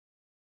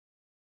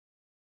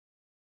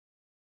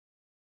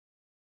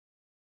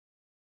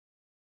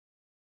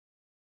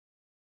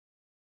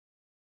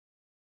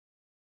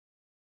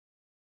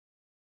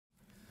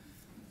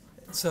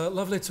It's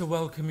lovely to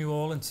welcome you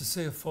all and to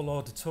see a full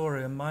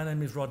auditorium. My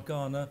name is Rod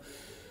Garner.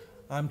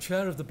 I'm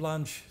chair of the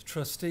Blanch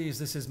trustees.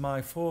 This is my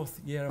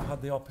 4th year I've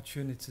had the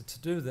opportunity to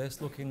do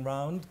this. Looking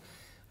round,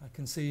 I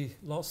can see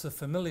lots of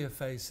familiar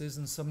faces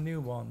and some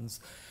new ones.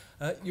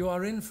 You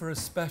are in for a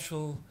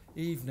special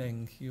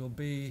evening. You'll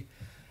be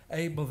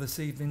able this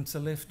evening to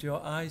lift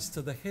your eyes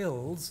to the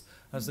hills,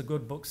 as the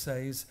good book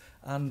says,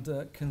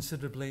 and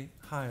considerably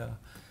higher.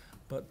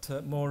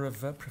 But more of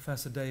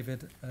Professor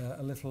David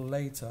a little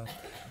later.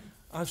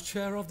 As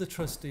chair of the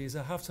trustees,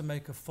 I have to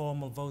make a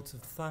formal vote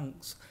of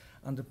thanks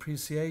and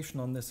appreciation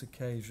on this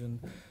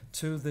occasion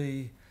to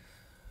the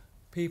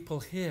people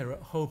here at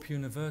Hope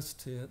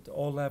University at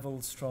all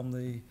levels from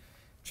the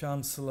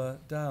Chancellor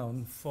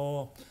down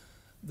for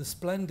the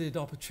splendid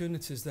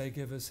opportunities they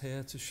give us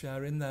here to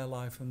share in their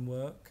life and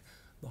work,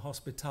 the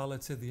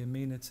hospitality, the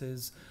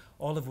amenities,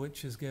 all of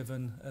which is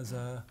given as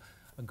a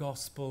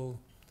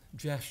gospel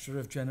gesture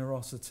of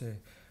generosity.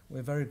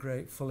 We're very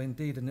grateful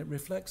indeed, and it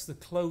reflects the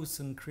close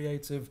and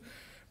creative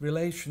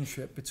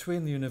relationship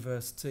between the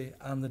university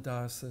and the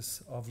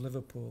Diocese of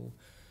Liverpool.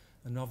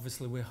 And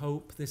obviously we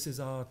hope this is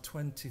our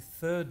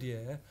 23rd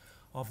year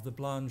of the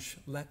Blanch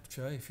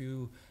lecture. If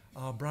you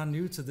are brand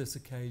new to this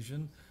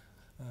occasion,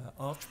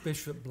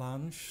 Archbishop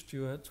Blanch,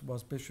 Stuart,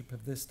 was bishop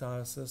of this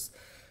diocese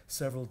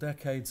several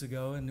decades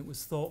ago, and it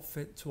was thought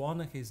fit to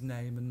honour his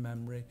name and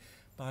memory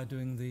by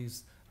doing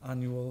these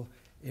annual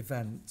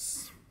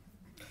events.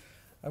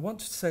 I want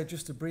to say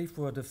just a brief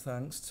word of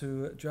thanks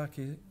to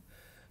Jackie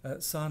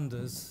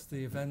Sanders,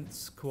 the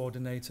events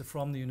coordinator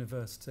from the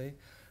university,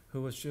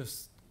 who has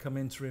just come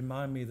in to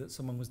remind me that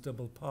someone was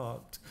double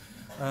parked.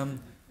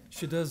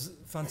 She does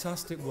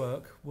fantastic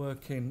work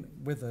working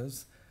with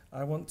us.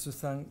 I want to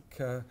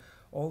thank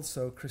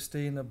also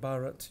Christina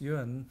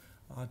Barrett-Ewan,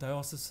 our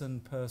diocesan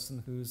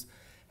person who's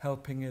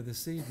helping here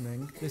this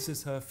evening. This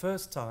is her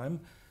first time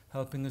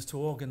helping us to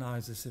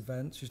organise this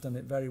event. She's done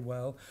it very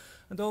well.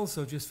 And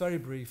also, just very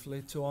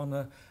briefly, to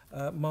honour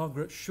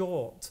Margaret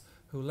Short,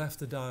 who left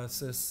the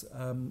diocese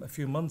a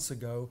few months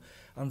ago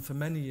and for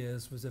many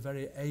years was a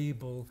very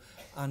able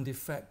and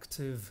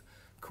effective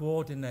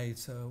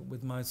coordinator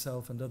with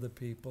myself and other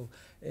people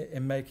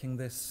in making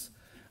this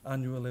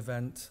annual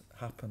event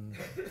happen.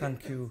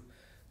 Thank you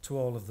to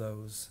all of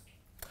those.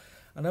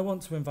 And I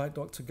want to invite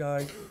Dr.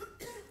 Guy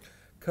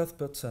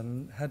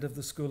Cuthbertson, head of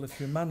the School of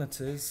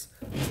Humanities,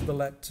 to the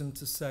lectern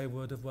to say a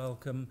word of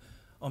welcome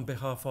on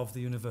behalf of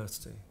the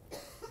university.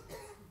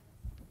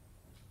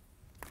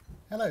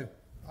 Hello,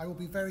 I will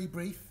be very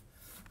brief.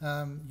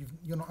 I'm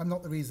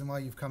not the reason why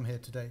you've come here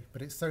today,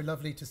 but it's so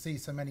lovely to see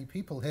so many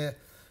people here.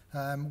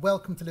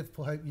 Welcome to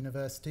Liverpool Hope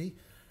University.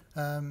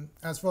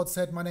 As Rod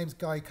said, my name's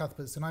Guy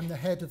Cuthbertson. I'm the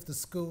head of the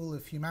School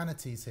of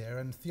Humanities here,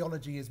 and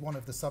theology is one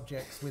of the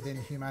subjects within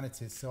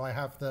humanities, so I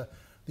have the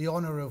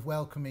honour of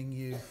welcoming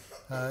you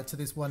to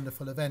this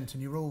wonderful event,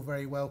 and you're all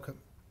very welcome.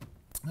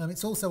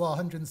 It's also our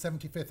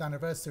 175th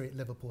anniversary at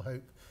Liverpool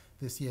Hope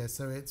this year,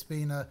 so it's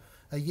been a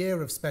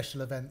year of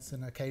special events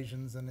and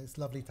occasions, and it's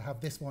lovely to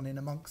have this one in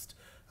amongst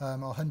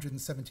our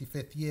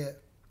 175th year.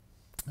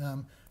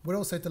 We're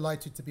also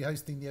delighted to be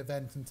hosting the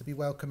event and to be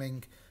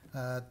welcoming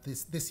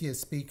this year's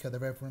speaker, the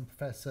Revd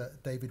Professor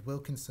David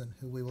Wilkinson,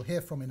 who we will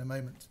hear from in a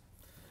moment.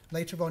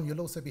 Later on,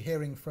 you'll also be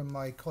hearing from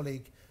my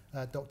colleague,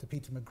 Dr.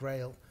 Peter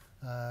McGrail,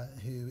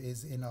 who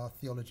is in our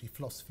theology,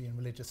 philosophy and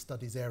religious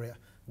studies area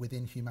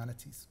within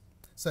humanities.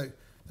 So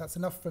that's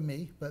enough from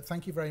me, but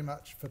thank you very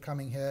much for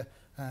coming here,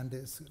 and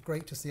it's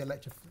great to see a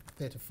lecture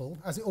theatre full,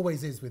 as it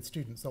always is with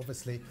students,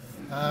 obviously.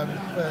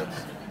 But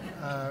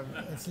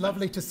it's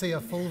lovely to see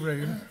a full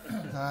room,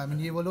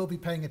 and you will all be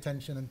paying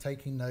attention and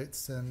taking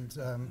notes, and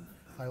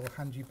I will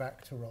hand you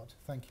back to Rod.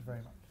 Thank you very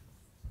much.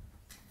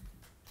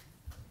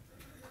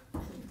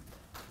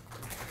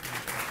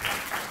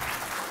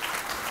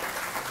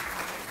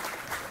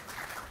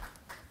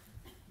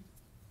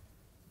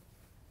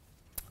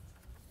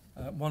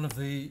 One of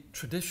the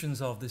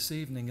traditions of this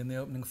evening in the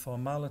opening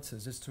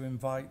formalities is to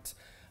invite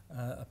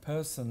a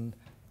person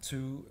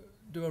to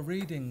do a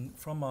reading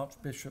from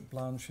Archbishop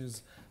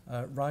Blanch's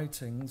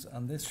writings,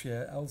 and this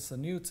year Elsa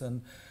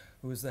Newton,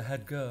 who is the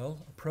head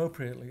girl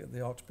appropriately at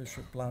the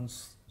Archbishop Blanch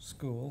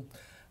School,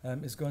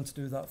 is going to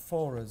do that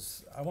for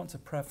us. I want to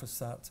preface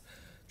that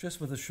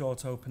just with a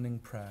short opening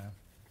prayer.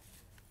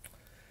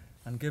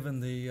 And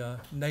given the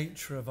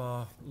nature of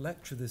our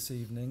lecture this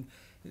evening,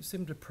 it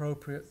seemed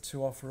appropriate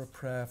to offer a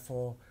prayer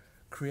for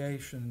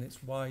creation in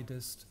its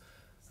widest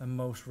and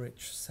most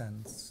rich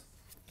sense.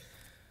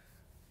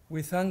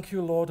 We thank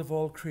you, Lord of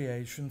all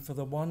creation, for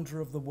the wonder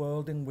of the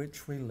world in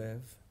which we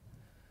live,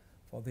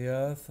 for the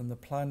earth and the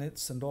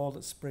planets and all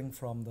that spring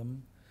from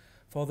them,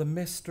 for the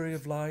mystery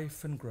of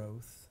life and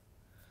growth.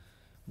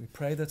 We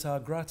pray that our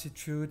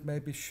gratitude may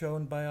be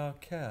shown by our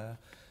care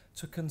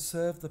to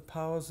conserve the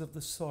powers of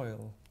the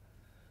soil,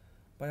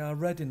 by our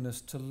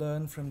readiness to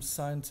learn from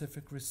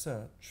scientific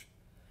research,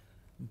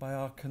 and by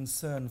our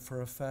concern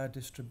for a fair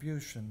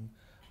distribution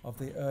of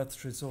the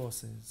earth's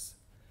resources.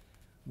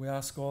 We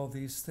ask all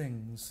these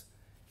things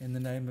in the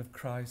name of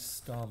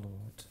Christ our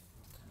Lord.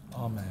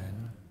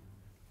 Amen.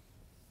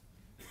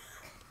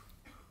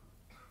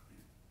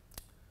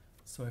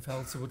 So if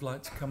Elsa would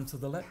like to come to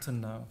the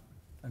lectern now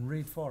and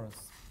read for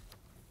us.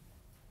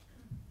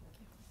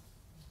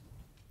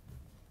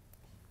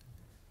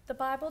 The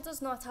Bible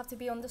does not have to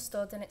be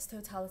understood in its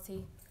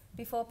totality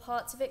before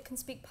parts of it can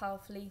speak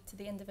powerfully to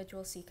the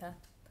individual seeker.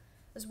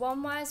 As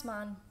one wise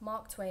man,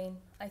 Mark Twain,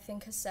 I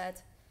think, has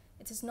said,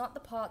 "It is not the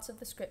parts of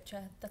the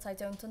scripture that I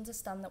don't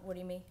understand that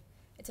worry me.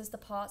 It is the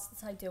parts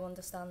that I do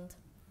understand."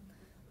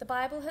 The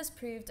Bible has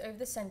proved over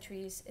the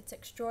centuries its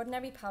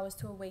extraordinary powers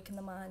to awaken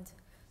the mind,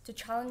 to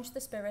challenge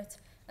the spirit,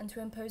 and to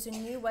impose a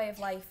new way of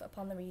life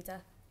upon the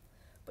reader.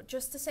 But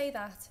just to say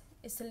that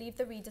is to leave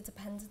the reader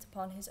dependent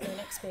upon his own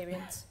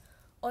experience,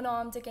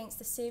 unarmed against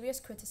the serious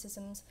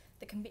criticisms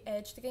that can be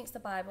urged against the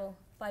Bible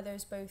by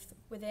those both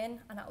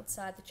within and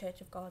outside the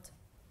Church of God.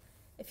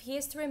 If he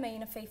is to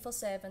remain a faithful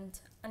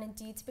servant, and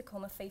indeed to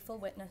become a faithful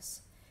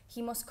witness,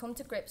 he must come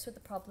to grips with the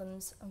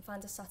problems and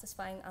find a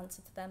satisfying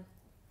answer to them.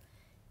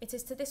 It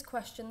is to this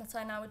question that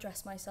I now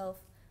address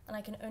myself, and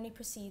I can only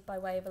proceed by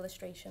way of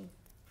illustration.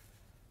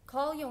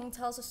 Carl Jung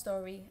tells a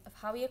story of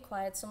how he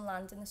acquired some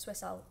land in the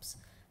Swiss Alps,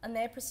 and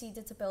there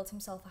proceeded to build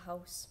himself a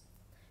house.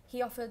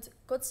 He offered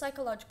good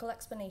psychological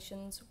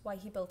explanations why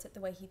he built it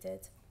the way he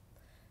did.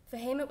 For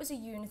him, it was a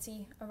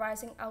unity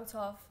arising out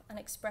of and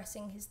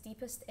expressing his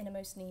deepest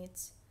innermost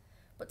needs.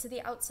 But to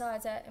the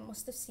outsider, it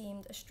must have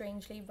seemed a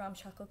strangely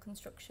ramshackle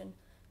construction,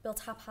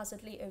 built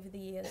haphazardly over the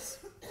years.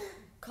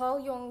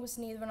 Carl Jung was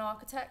neither an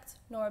architect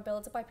nor a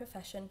builder by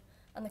profession,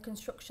 and the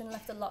construction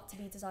left a lot to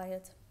be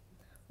desired.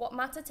 What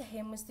mattered to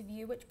him was the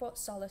view which brought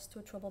solace to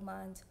a troubled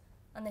mind,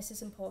 and this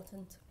is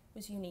important,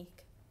 was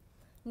unique.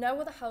 No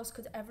other house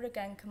could ever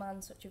again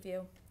command such a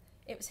view.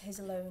 It was his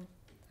alone.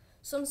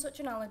 Some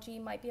such analogy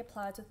might be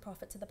applied with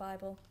profit to the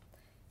Bible.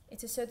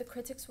 It is so the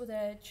critics would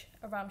urge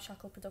a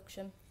ramshackle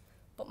production.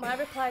 But my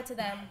reply to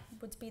them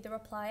would be the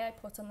reply I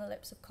put on the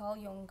lips of Carl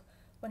Jung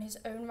when his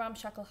own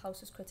ramshackle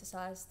house was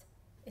criticised.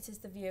 It is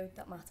the view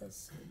that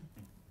matters.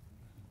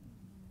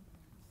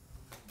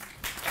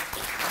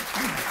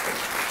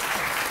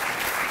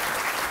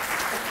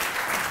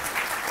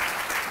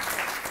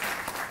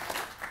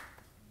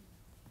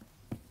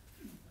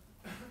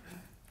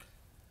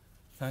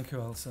 Thank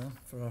you, Elsa,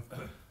 for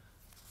a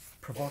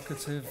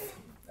provocative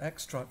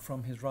extract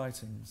from his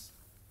writings.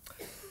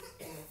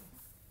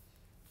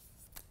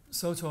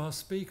 So to our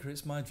speaker,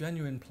 it's my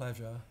genuine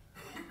pleasure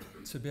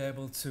to be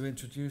able to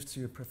introduce to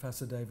you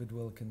Professor David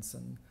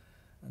Wilkinson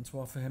and to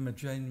offer him a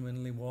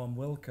genuinely warm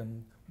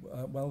welcome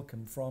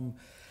from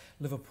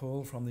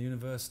Liverpool, from the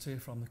university,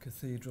 from the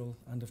cathedral,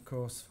 and of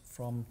course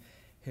from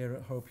here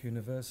at Hope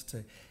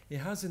University. He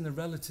has in the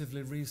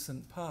relatively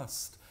recent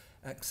past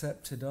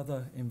accepted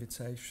other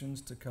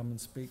invitations to come and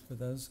speak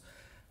with us,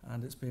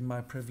 and it's been my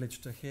privilege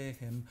to hear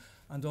him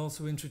and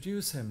also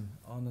introduce him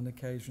on an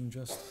occasion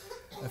just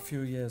a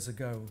few years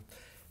ago.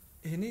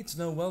 He needs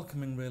no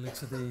welcoming really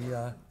to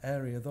the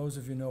area. Those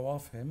of you know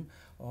of him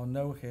or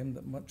know him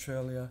that much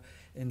earlier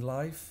in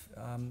life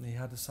he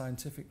had a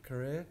scientific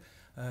career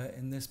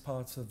in this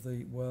part of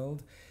the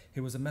world. He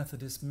was a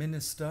Methodist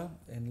minister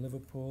in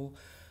Liverpool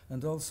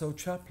and also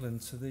chaplain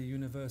to the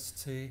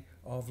University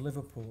of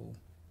Liverpool.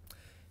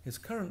 His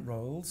current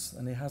roles,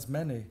 and he has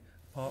many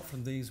apart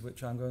from these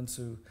which I'm going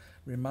to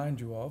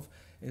remind you of,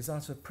 is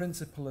that of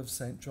Principal of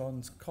St.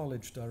 John's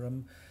College,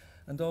 Durham,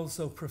 and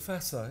also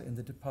Professor in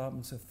the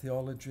Department of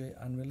Theology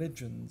and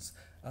Religions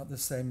at the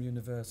same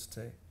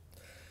university.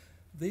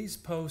 These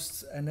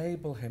posts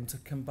enable him to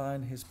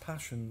combine his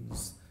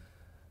passions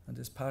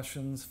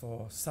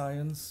for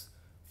science,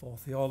 for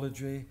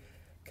theology,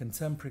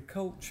 contemporary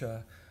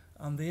culture,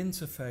 and the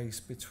interface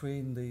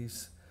between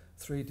these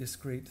three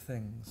discrete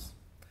things.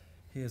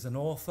 He is an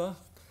author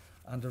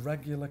and a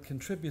regular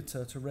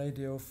contributor to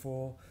Radio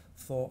 4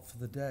 Thought for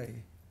the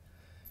Day.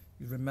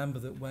 You remember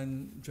that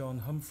when John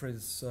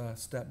Humphreys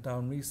stepped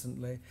down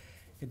recently,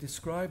 he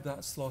described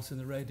that slot in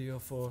the Radio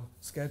 4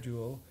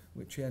 schedule,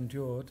 which he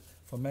endured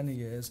for many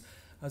years,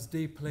 as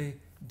deeply,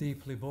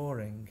 deeply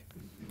boring.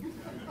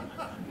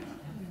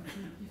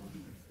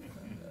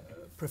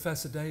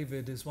 Professor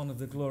David is one of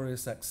the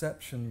glorious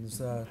exceptions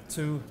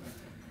to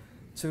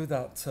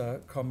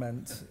that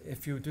comment.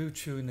 If you do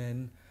tune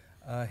in,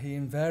 he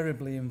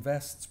invariably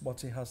invests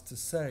what he has to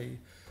say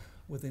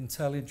with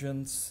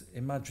intelligence,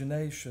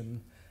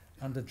 imagination,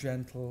 and a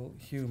gentle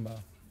humour.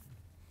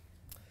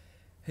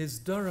 His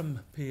Durham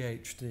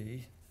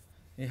PhD,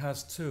 he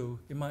has two,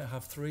 he might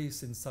have three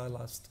since I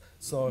last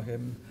saw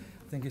him.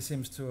 I think he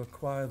seems to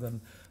acquire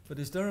them. But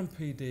his Durham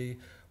PD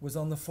was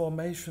on the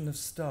formation of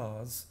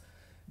stars,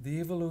 the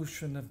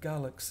evolution of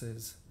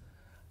galaxies,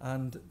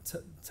 and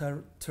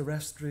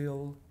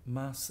terrestrial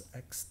mass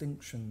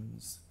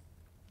extinctions.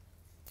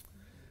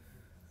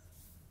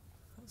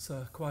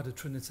 That's quite a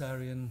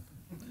Trinitarian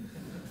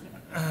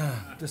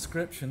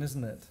description,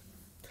 isn't it?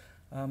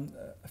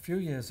 A few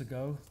years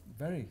ago,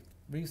 very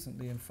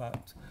recently in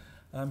fact,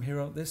 he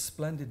wrote this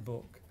splendid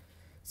book,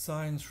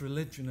 Science,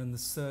 Religion and the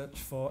Search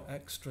for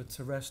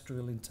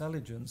Extraterrestrial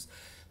Intelligence.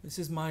 This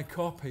is my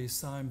copy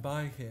signed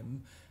by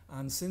him,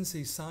 And since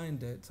he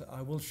signed it,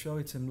 I will show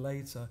it him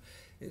later.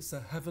 It's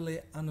a heavily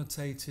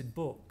annotated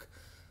book.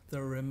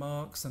 There are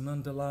remarks and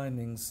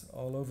underlinings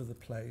all over the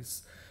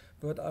place.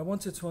 But I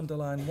wanted to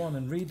underline one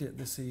and read it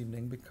this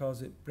evening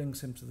because it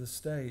brings him to the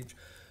stage.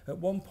 At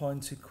one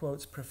point, he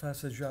quotes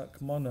Professor Jacques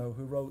Monod,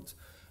 who wrote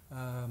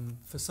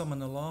for some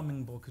an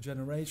alarming book a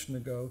generation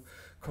ago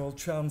called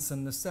Chance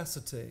and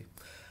Necessity.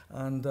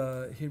 And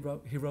he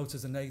wrote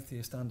as an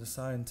atheist and a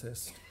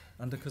scientist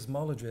and a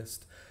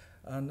cosmologist.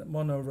 And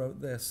Monod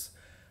wrote this: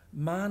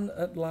 "Man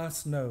at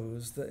last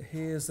knows that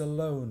he is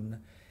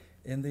alone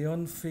in the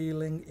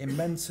unfeeling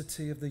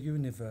immensity of the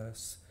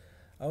universe,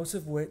 out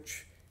of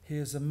which he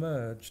has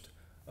emerged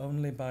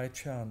only by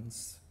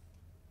chance."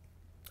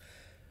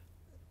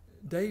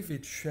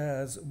 David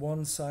shares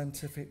one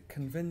scientific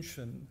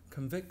conviction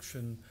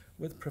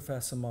with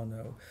Professor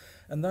Monod,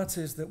 and that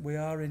is that we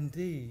are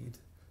indeed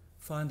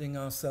finding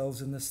ourselves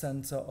in the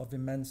centre of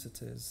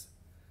immensities.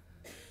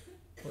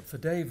 But for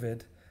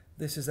David,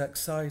 this is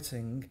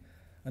exciting,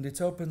 and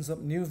it opens up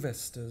new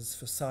vistas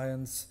for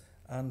science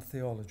and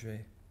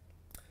theology.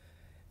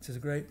 It is a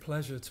great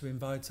pleasure to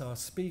invite our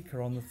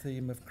speaker on the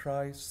theme of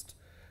Christ,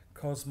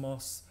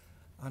 cosmos,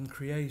 and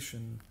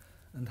creation,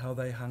 and how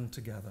they hang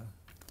together.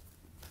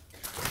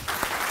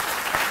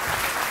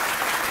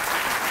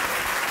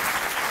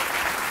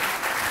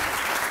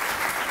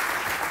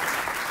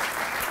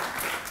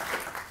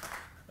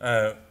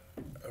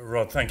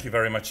 Rod, thank you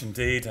very much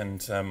indeed,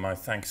 and my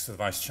thanks to the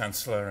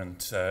Vice-Chancellor and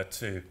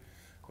to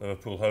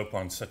Liverpool Hope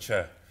on such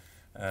a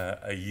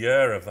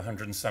year of the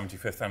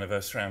 175th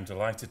anniversary. I'm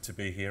delighted to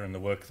be here and the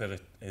work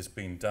that is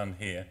being done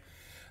here,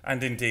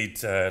 and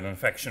indeed an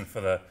affection for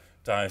the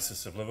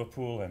Diocese of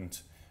Liverpool and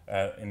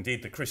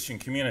indeed the Christian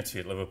community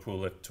at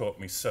Liverpool that taught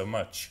me so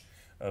much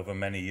over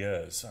many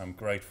years. I'm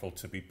grateful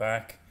to be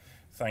back.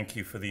 Thank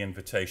you for the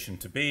invitation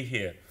to be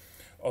here.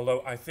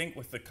 Although I think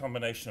with the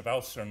combination of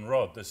Elsa and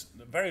Rod, there's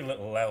very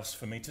little else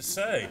for me to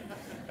say.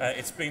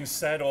 It's been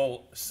said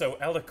all so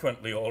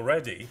eloquently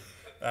already.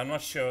 I'm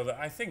not sure that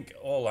I think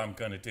all I'm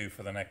going to do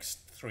for the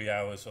next 3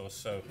 hours or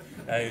so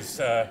is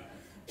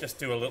just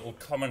do a little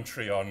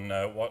commentary on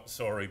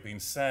what's already been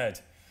said.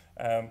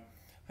 I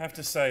have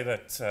to say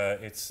that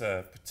it's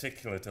a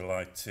particular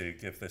delight to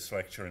give this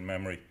lecture in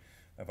memory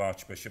of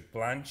Archbishop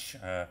Blanch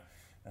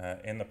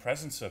in the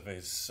presence of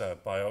his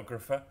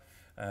biographer.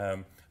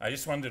 I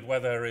just wondered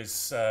whether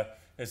his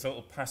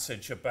little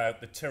passage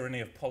about the tyranny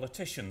of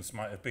politicians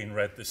might have been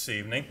read this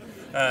evening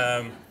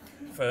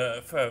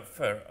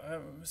for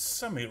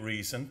some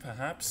reason,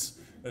 perhaps,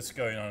 that's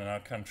going on in our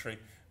country.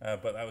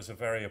 But that was a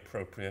very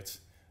appropriate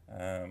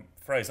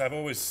phrase. I've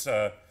always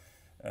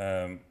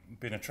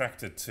been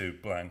attracted to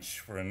Blanch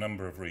for a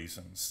number of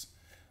reasons.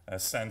 A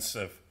sense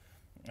of,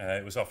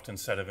 it was often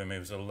said of him, he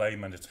was a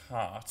layman at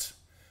heart.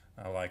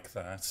 I like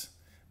that.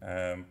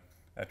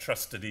 A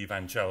trusted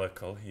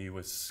evangelical. He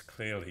was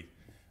clearly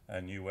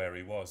knew where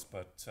he was,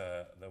 but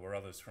there were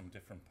others from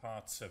different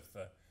parts of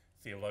the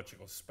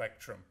theological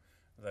spectrum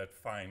that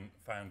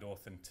found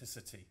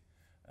authenticity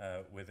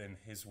within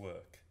his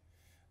work,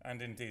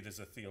 and indeed as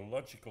a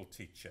theological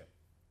teacher.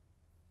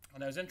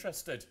 And I was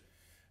interested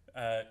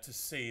to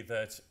see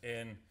that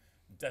in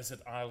Desert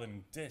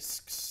Island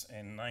Discs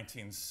in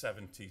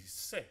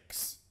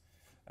 1976,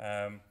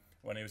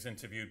 when he was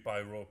interviewed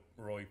by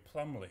Roy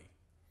Plumley,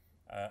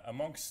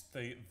 amongst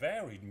the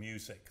varied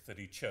music that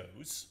he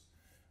chose,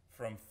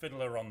 from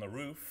Fiddler on the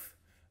Roof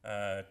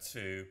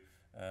to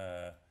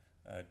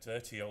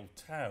Dirty Old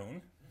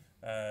Town,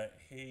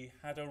 he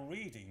had a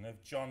reading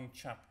of John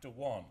chapter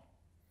 1,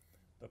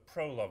 the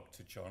prologue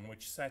to John,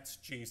 which sets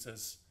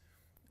Jesus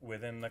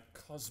within the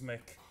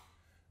cosmic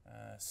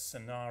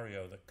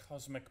scenario, the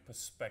cosmic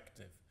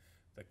perspective,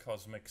 the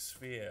cosmic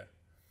sphere,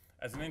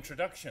 as an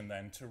introduction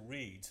then to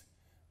read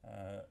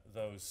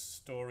those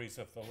stories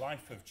of the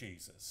life of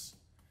Jesus,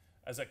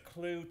 as a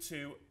clue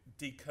to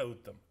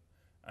decode them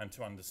and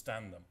to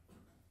understand them.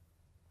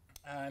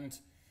 And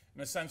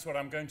in a sense, what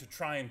I'm going to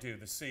try and do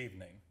this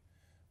evening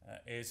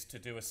is to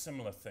do a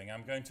similar thing.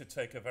 I'm going to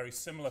take a very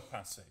similar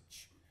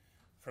passage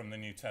from the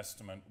New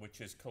Testament, which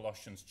is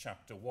Colossians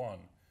chapter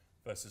 1,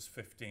 verses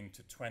 15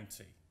 to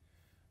 20.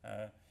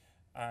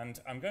 And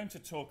I'm going to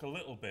talk a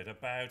little bit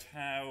about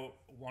how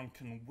one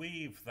can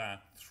weave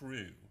that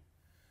through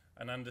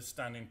an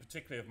understanding,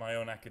 particularly of my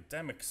own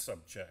academic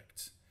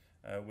subject,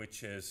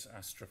 which is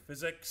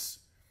astrophysics,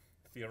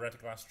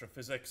 theoretical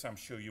astrophysics. I'm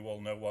sure you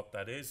all know what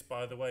that is,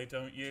 by the way,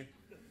 don't you?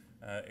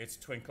 It's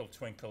twinkle,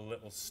 twinkle,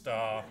 little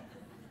star,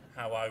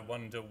 how I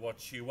wonder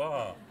what you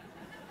are.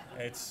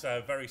 It's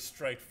very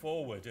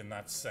straightforward in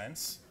that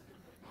sense,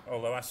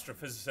 although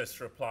astrophysicists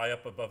reply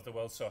up above the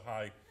world so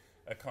high,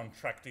 a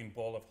contracting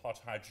ball of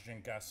hot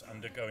hydrogen gas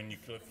undergoing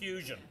nuclear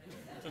fusion.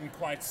 Doesn't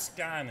quite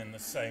scan in the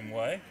same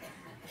way.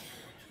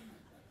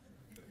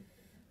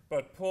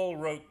 But Paul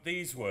wrote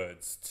these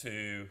words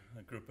to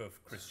a group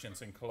of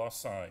Christians in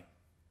Colossae.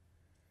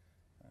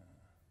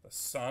 The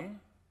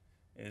Son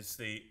is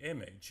the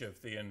image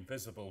of the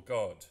invisible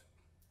God,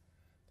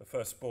 the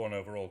firstborn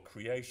over all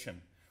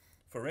creation.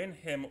 For in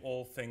him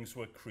all things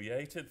were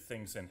created,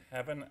 things in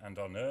heaven and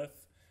on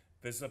earth,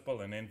 visible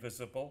and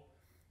invisible,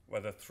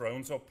 whether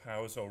thrones or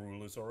powers or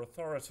rulers or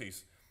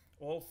authorities.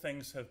 All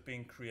things have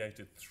been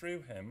created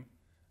through him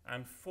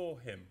and for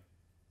him.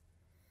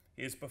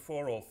 He is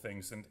before all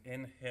things, and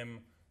in him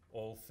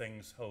all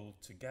things hold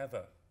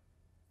together.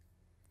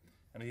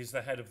 And he's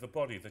the head of the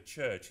body, the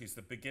church. He's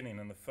the beginning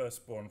and the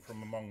firstborn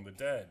from among the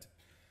dead,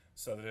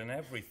 so that in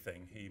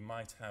everything he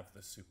might have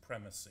the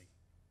supremacy.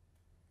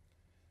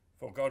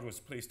 For God was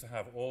pleased to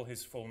have all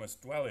his fullness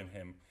dwell in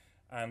him,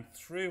 and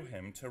through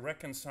him to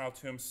reconcile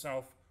to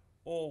himself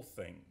all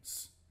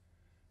things,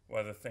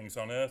 whether things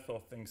on earth or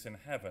things in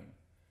heaven,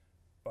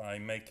 by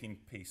making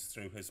peace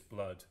through his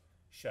blood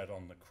shed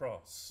on the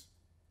cross.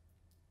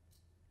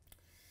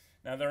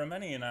 Now, there are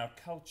many in our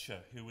culture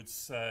who would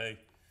say,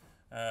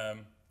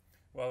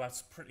 well,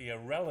 that's pretty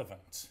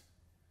irrelevant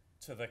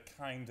to the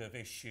kind of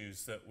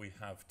issues that we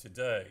have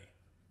today,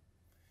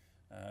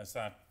 as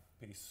that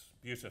piece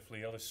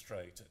beautifully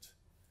illustrated.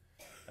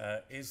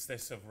 Is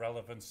this of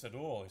relevance at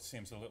all? It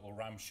seems a little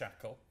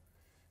ramshackle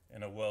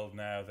in a world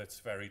now that's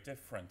very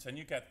different. And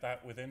you get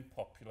that within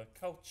popular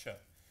culture.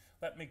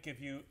 Let me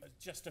give you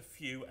just a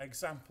few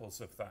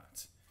examples of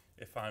that,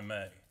 if I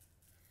may.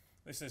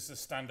 This is the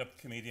stand-up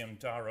comedian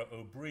Dara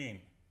O'Brien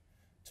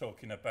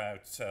talking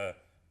about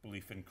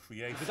belief in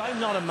creation. Because I'm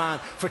not a man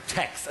for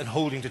text and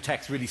holding to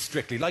text really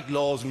strictly, like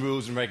laws and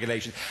rules and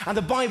regulations. And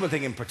the Bible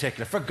thing in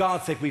particular, for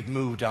God's sake, we've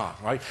moved on,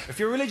 right? If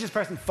you're a religious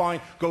person, fine,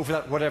 go for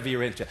that, whatever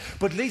you're into.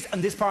 But at least in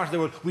this part of the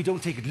world, we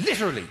don't take it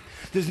literally.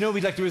 There's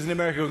nobody like there is in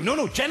America going,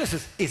 no,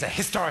 Genesis is a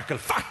historical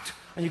fact.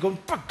 And you're going,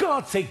 for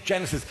God's sake,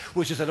 Genesis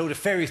was just a load of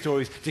fairy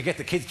stories to get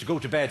the kids to go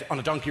to bed on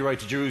a donkey ride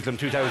to Jerusalem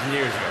 2,000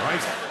 years ago,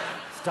 right?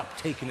 Stop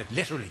taking it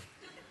literally.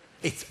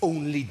 It's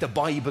only the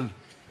Bible.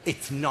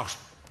 It's not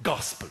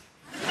gospel.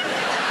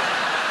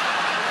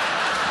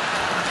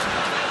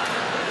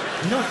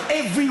 Not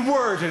every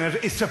word in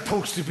it is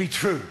supposed to be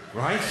true,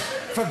 right?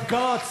 For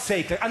God's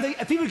sake. And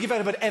people give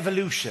out about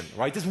evolution,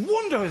 right? This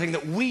wonderful thing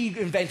that we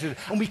invented,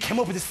 and we came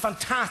up with this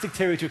fantastic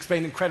theory to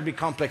explain incredibly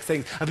complex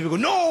things. And people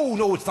go,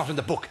 no, it's not in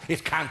the book.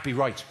 It can't be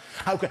right.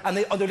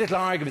 And other little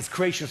arguments,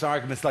 creationist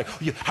arguments like,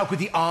 how could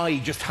the eye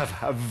just have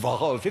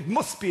evolved? It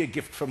must be a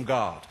gift from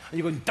God. And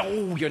you're going,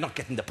 no, you're not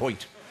getting the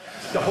point.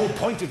 The whole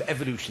point of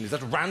evolution is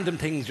that random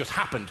things just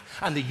happened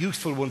and the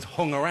useful ones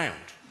hung around,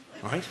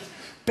 right?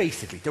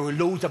 Basically, there were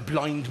loads of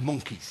blind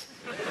monkeys.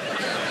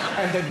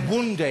 And then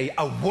one day,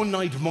 a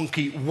one-eyed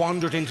monkey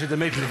wandered into the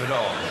middle of it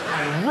all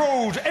and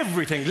rode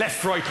everything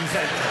left, right and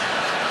centre.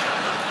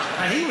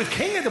 And he was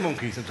king of the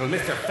monkeys until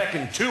Mr.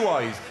 Feckin' Two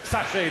Eyes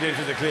sashayed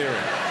into the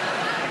clearing.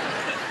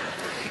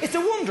 It's a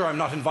wonder I'm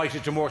not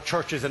invited to more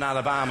churches in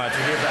Alabama to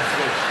hear that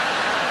speech.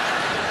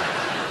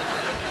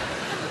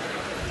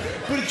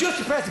 But it's just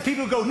depressing.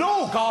 People go,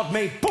 no, God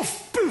made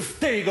poof, poof.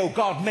 There you go,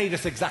 God made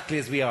us exactly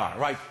as we are,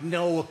 right?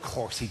 No, of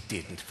course he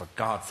didn't, for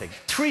God's sake.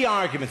 3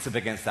 arguments up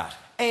against that.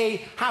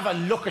 A, have a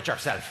look at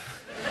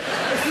yourself.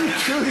 If you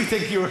truly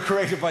think you were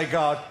created by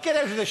God, get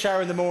out of the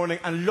shower in the morning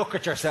and look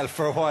at yourself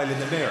for a while in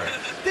the mirror.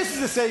 This is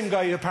the same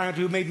guy,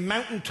 apparently, who made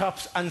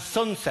mountaintops and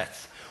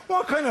sunsets.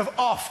 What kind of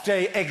off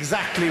day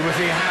exactly was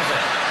he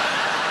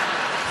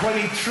having when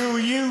he threw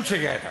you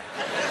together?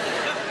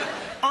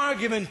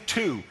 Argument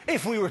 2.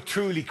 If we were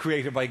truly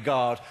created by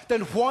God,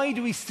 then why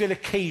do we still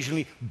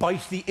occasionally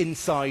bite the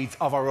insides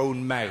of our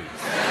own mouths?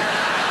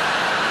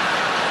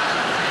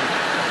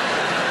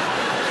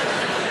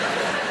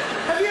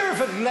 Have you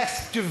ever felt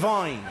less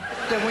divine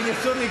than when you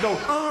suddenly go,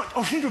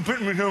 I seem to have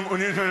bitten myself on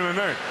the inside of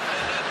my mouth?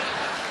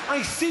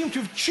 I seem to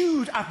have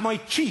chewed at my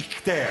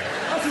cheek there.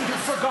 I seem to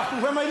have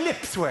forgotten where my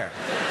lips were.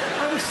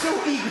 I was so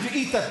eager to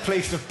eat that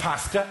plate of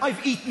pasta,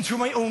 I've eaten through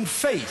my own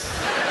face.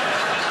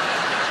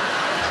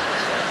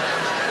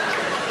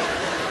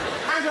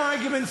 And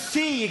argument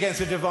C against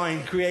a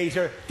divine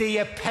creator, the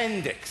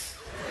appendix.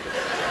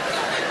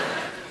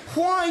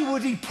 Why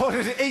would he put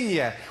it in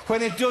you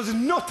when it does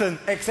nothing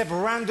except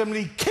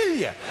randomly kill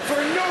you for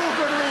no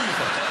good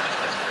reason?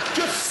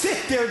 Just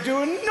sit there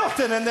doing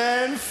nothing and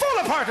then fall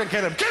apart and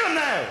kill him. Kill him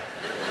now!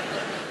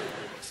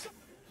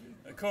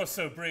 Of course,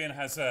 O'Brien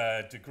has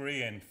a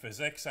degree in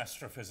physics,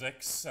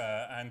 astrophysics,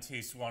 and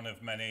he's one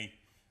of many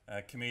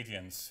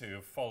comedians who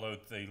have followed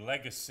the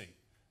legacy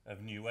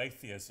of new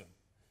atheism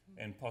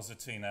in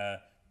positing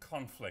a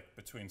conflict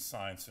between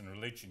science and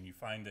religion. You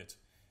find it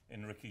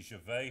in Ricky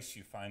Gervais,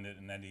 you find it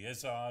in Eddie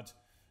Izzard,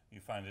 you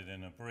find it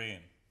in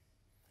O'Brien.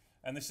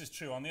 And this is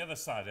true on the other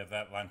side of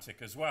the Atlantic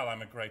as well.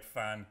 I'm a great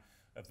fan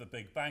of the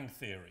Big Bang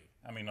Theory.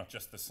 I mean, not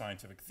just the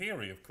scientific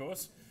theory, of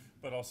course,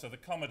 but also the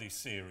comedy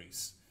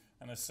series.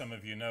 And as some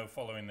of you know,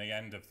 following the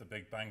end of the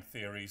Big Bang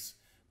Theories,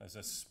 there's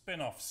a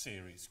spin-off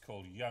series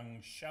called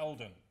Young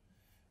Sheldon,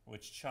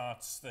 which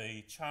charts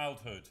the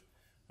childhood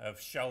of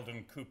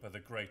Sheldon Cooper, the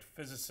great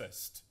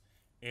physicist,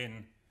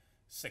 in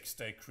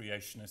six-day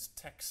creationist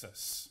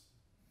Texas.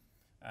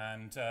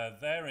 And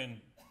there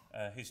in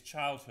his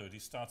childhood, he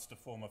starts to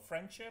form a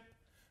friendship,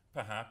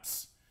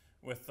 perhaps,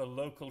 with the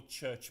local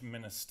church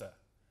minister,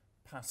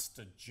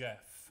 Pastor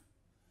Jeff,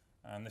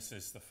 And this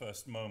is the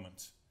first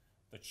moment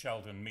that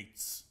Sheldon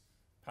meets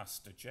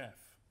Pastor Jeff.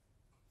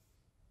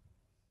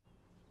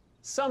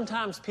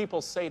 Sometimes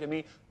people say to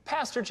me,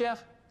 Pastor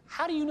Jeff,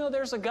 how do you know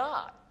there's a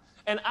God?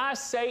 And I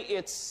say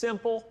it's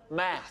simple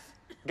math.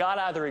 God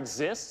either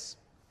exists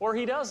or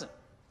he doesn't.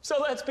 So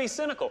let's be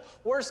cynical.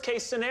 Worst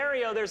case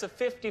scenario, there's a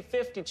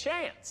 50-50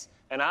 chance.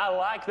 And I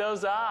like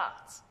those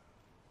odds.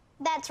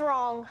 That's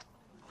wrong.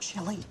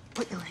 Shelley,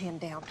 put your hand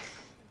down.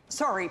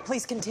 Sorry,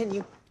 please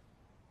continue.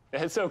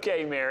 It's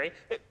okay, Mary.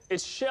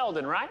 It's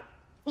Sheldon, right?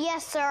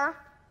 Yes, sir.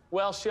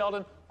 Well,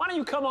 Sheldon, why don't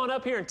you come on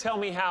up here and tell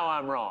me how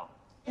I'm wrong?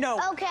 No.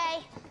 Okay.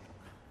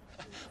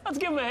 Let's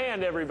give him a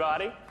hand,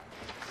 everybody.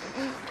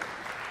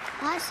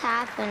 What's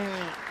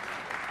happening?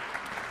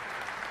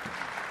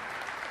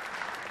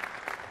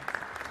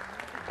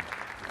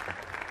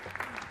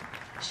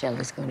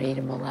 Shelley's going to eat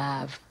him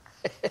alive.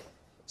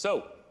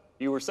 So,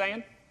 you were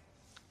saying?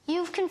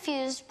 You've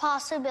confused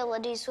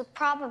possibilities with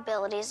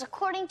probabilities.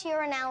 According to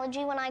your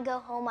analogy, when I go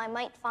home, I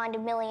might find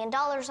 $1 million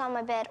on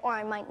my bed, or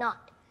I might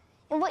not.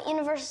 In what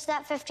universe is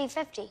that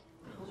 50-50?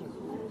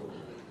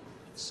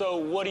 So,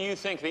 what do you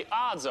think the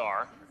odds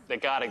are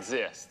that God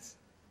exists?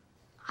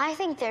 I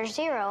think there's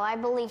 0. I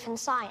believe in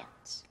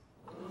science.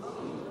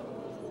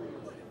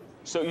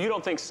 So, you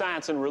don't think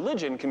science and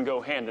religion can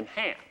go hand in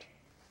hand?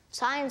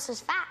 Science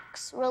is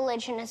facts.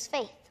 Religion is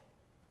faith.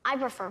 I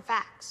prefer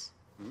facts.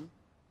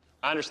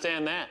 I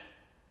understand that.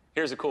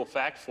 Here's a cool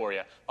fact for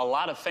you. A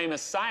lot of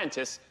famous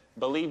scientists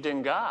believed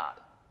in God.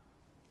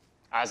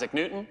 Isaac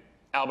Newton,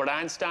 Albert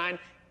Einstein,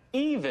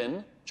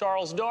 even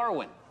Charles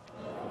Darwin.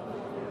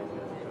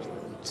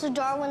 So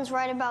Darwin's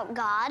right about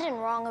God and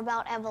wrong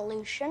about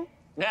evolution?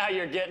 Now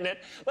you're getting it.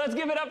 Let's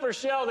give it up for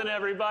Sheldon,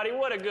 everybody.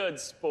 What a good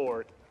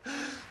sport.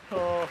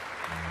 Oh.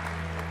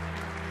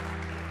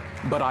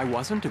 But I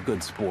wasn't a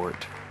good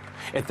sport.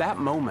 At that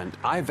moment,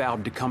 I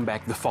vowed to come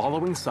back the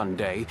following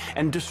Sunday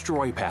and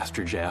destroy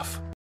Pastor Jeff.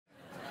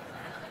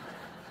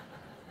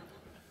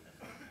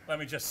 Let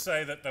me just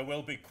say that there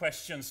will be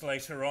questions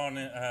later on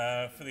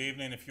for the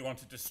evening. If you want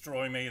to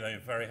destroy me, they're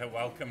very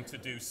welcome to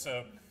do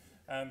so.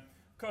 Of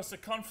course, the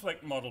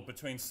conflict model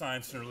between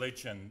science and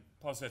religion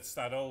posits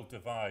that old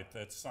divide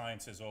that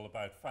science is all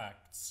about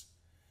facts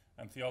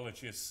and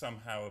theology is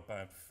somehow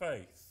about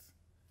faith.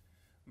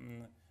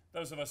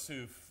 Those of us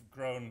who've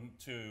grown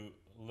to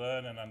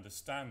learn and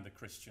understand the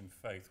Christian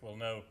faith will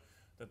know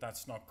that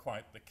that's not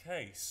quite the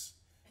case,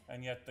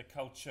 and yet the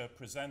culture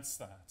presents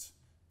that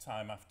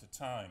time after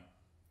time.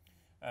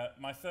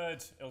 My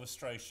third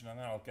illustration, and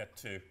then I'll get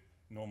to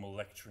normal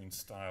lecturing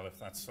style if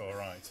that's all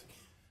right,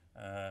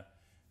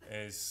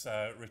 is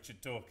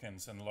Richard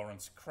Dawkins and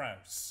Lawrence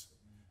Krauss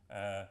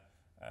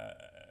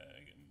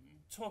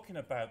talking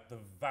about the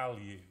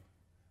value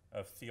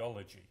of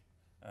theology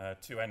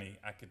to any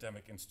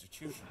academic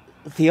institution.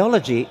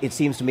 Theology, it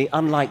seems to me,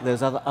 unlike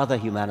those other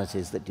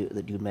humanities that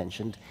you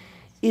mentioned,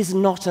 is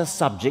not a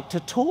subject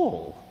at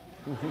all.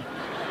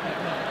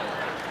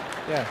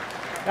 Yeah.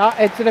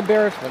 It's an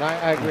embarrassment.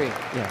 I agree.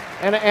 Yeah.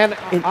 And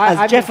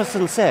as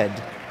Jefferson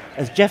said,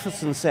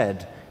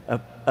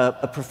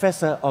 a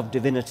professor of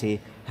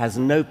divinity has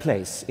no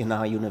place in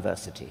our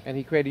university. And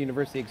he created a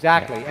university,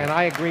 exactly. Yeah. And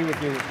I agree with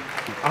you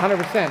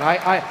 100%.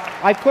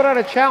 I put out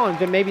a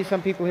challenge, and maybe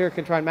some people here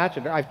can try and match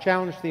it. I've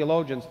challenged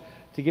theologians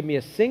to give me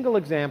a single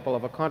example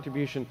of a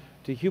contribution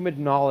to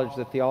human knowledge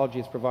that theology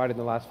has provided in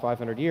the last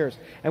 500 years.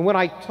 And when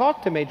I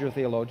talk to major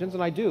theologians,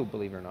 and I do,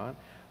 believe it or not,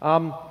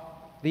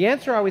 the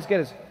answer I always get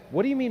is,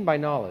 what do you mean by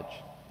knowledge?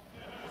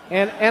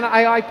 And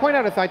I point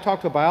out, if I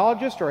talk to a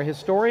biologist or a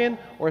historian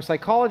or a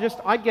psychologist,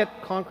 I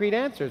get concrete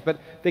answers, but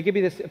they give me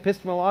this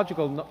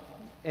epistemological...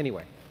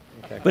 Anyway.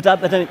 Okay. But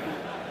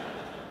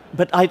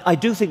I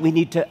do think we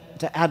need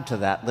to add to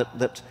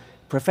that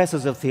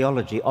professors of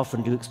theology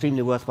often do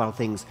extremely worthwhile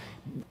things.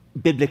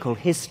 Biblical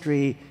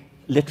history,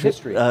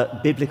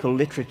 biblical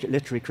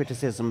literary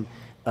criticism,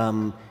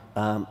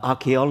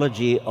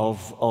 archaeology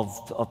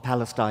of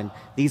Palestine.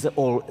 These are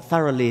all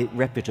thoroughly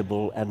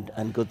reputable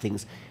and good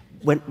things.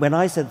 When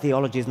I said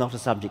theology is not a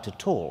subject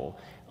at all,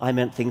 I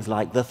meant things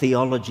like the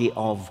theology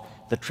of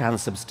the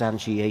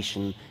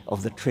transubstantiation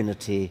of the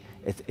Trinity,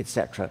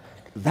 etc.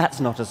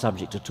 That's not a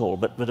subject at all.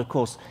 But of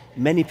course,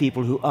 many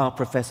people who are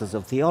professors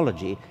of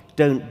theology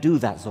don't do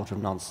that sort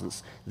of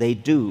nonsense. They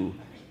do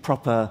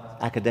proper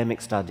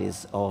academic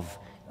studies of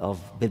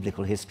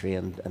biblical history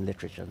and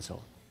literature and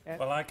so on.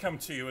 Well, I come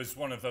to you as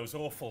one of those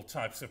awful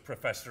types of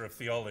professor of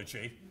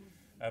theology.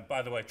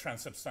 By the way,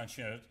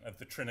 transubstantiation of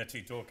the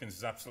Trinity, Dawkins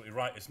is absolutely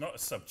right. It's not a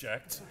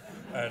subject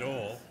at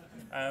all.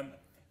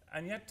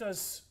 And yet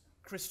does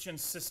Christian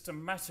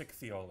systematic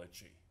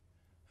theology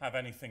have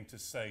anything to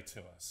say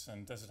to us?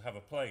 And does it have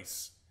a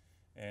place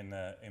in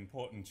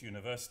important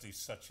universities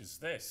such as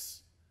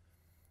this?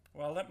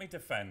 Well, let me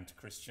defend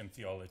Christian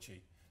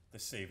theology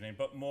this evening,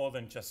 but more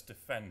than just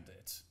defend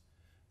it.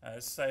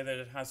 Say that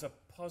it has a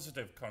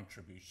positive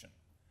contribution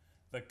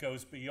that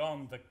goes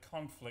beyond the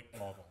conflict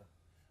model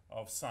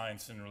of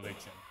science and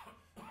religion,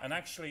 and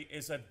actually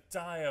is a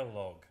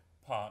dialogue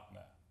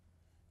partner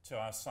to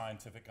our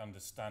scientific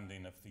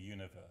understanding of the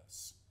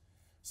universe.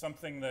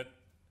 something that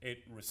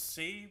it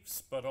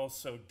receives but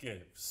also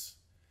gives.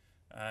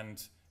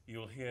 And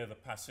you'll hear the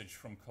passage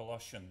from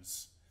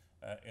Colossians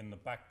in the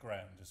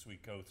background as we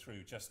go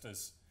through, just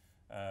as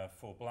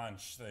for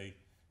Blanch, the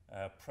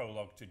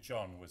prologue to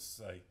John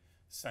was the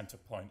center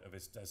point of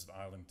his Desert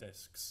Island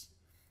Discs.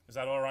 Is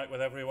that all right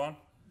with everyone?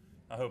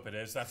 I hope it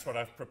is. That's what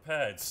I've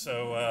prepared,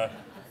 so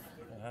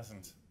it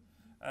hasn't.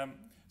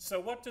 So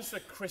what does the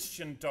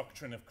Christian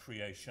doctrine of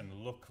creation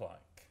look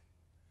like?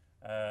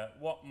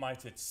 What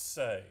might it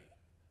say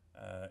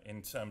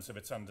in terms of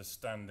its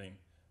understanding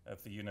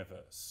of the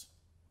universe?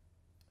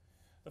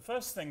 The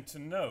first thing to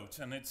note,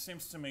 and it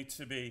seems to me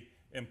to be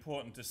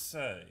important to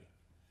say,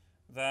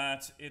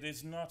 that it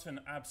is not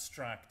an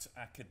abstract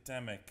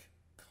academic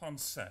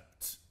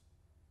concept.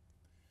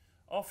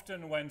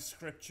 Often when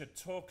Scripture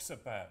talks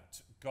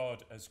about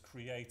God as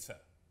creator,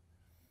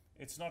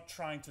 it's not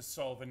trying to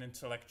solve an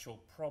intellectual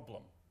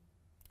problem.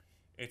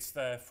 It's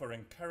there for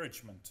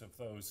encouragement of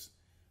those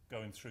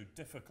going through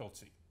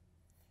difficulty.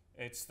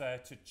 It's there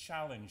to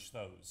challenge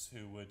those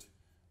who would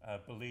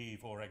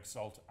believe or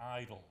exalt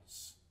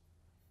idols.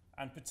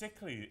 And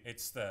particularly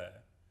it's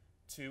there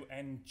to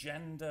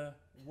engender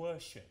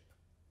worship.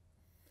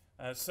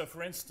 So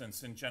for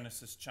instance, in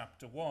Genesis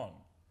chapter 1,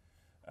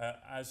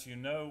 as you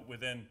know,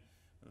 within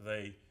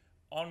the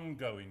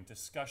ongoing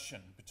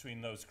discussion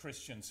between those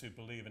Christians who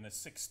believe in a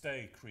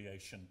six-day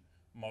creation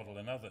model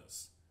and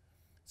others,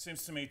 it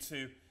seems to me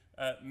to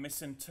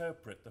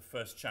misinterpret the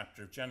first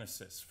chapter of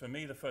Genesis. For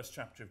me, the first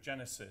chapter of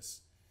Genesis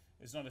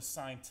is not a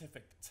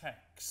scientific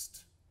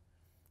text.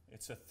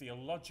 It's a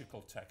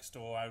theological text,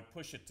 or I would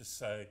push it to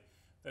say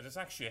that it's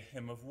actually a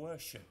hymn of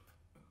worship.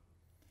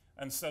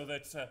 And so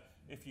that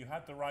if you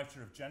had the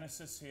writer of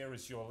Genesis here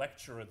as your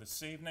lecturer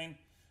this evening,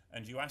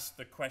 and you asked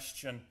the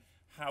question,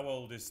 how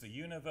old is the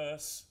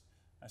universe?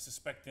 I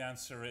suspect the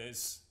answer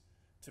is,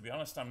 to be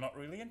honest, I'm not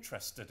really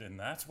interested in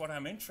that. What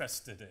I'm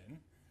interested in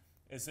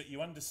is that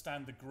you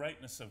understand the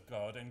greatness of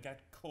God and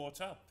get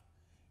caught up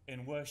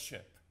in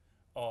worship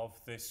of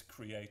this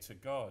creator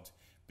God.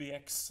 Be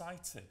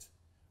excited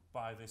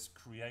by this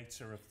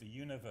creator of the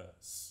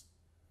universe.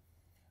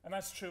 And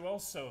that's true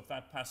also of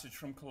that passage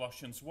from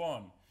Colossians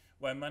 1,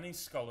 where many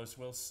scholars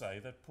will say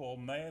that Paul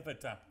may have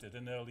adapted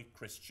an early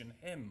Christian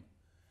hymn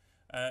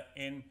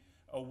in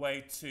a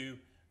way to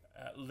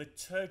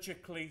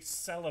liturgically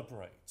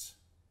celebrate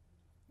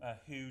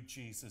who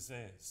Jesus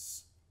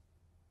is.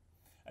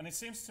 And it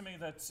seems to me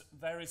that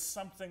there is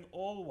something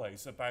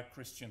always about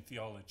Christian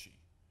theology,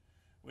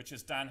 which,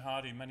 as Dan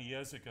Hardy many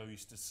years ago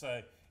used to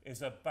say,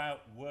 is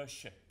about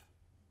worship.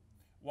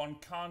 One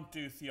can't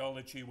do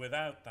theology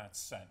without that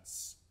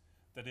sense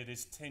that it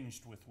is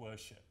tinged with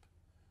worship.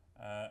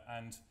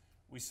 And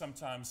we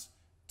sometimes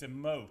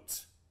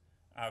demote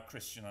our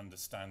Christian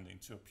understanding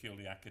to a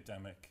purely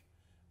academic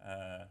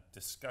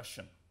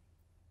discussion.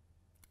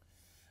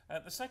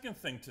 The second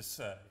thing to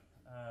say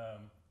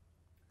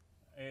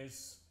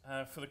is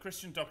for the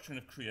Christian doctrine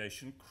of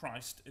creation,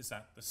 Christ is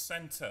at the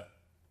center.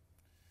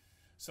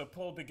 So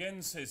Paul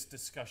begins his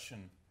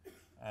discussion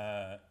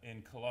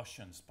in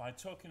Colossians by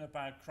talking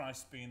about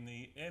Christ being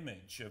the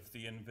image of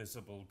the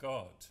invisible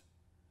God.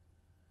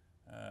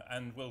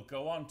 And we'll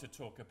go on to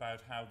talk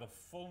about how the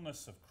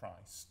fullness of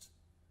Christ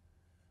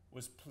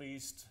was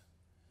pleased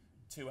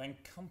to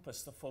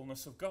encompass the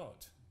fullness of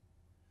God,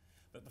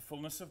 that the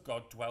fullness of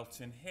God dwelt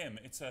in him.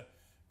 It's a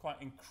quite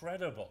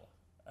incredible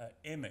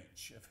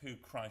image of who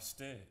Christ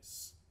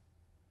is.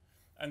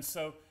 And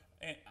so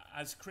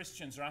as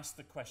Christians are asked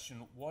the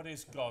question, what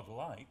is God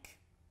like?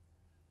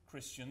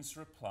 Christians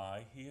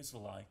reply, he is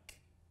like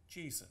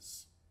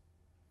Jesus.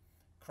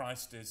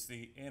 Christ is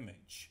the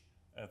image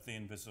of the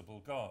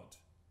invisible God.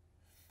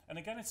 And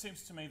again, it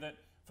seems to me that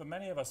for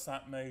many of us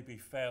that may be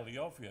fairly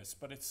obvious,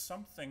 but it's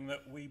something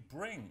that we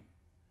bring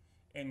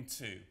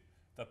into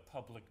the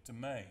public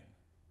domain,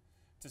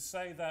 to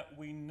say that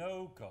we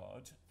know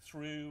God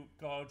through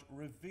God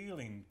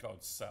revealing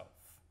God's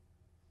self.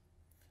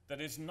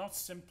 That is not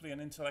simply an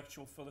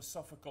intellectual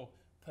philosophical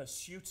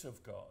pursuit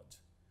of God,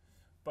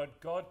 but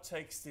God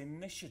takes the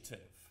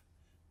initiative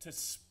to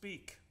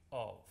speak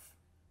of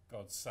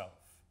God's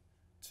self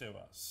to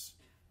us.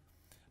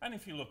 And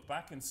if you look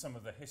back in some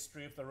of the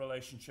history of the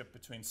relationship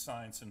between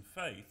science and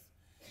faith,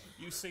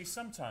 you see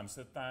sometimes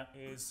that that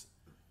is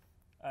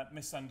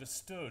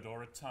misunderstood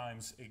or at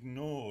times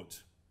ignored.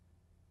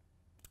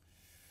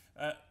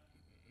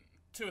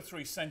 2 or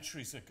 3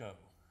 centuries ago,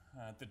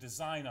 the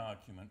design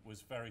argument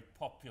was very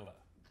popular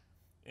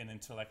in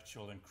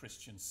intellectual and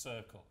Christian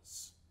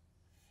circles.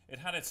 It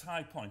had its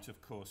high point,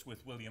 of course,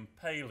 with William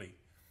Paley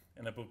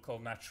in a book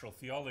called Natural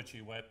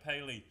Theology, where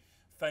Paley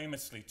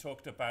famously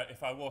talked about,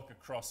 if I walk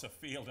across a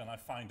field and I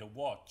find a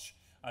watch,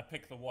 I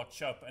pick the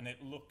watch up and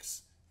it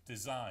looks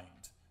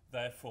designed.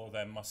 Therefore,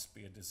 there must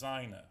be a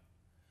designer.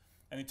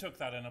 And he took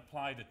that and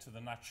applied it to the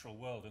natural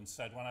world and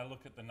said, when I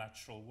look at the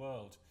natural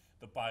world,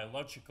 the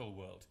biological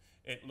world,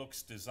 it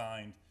looks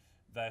designed,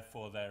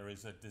 therefore there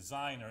is a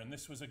designer. And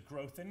this was a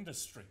growth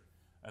industry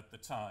at the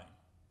time.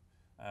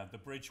 The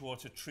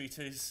Bridgewater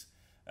Treatise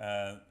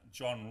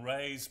John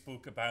Ray's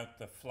book about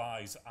the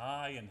fly's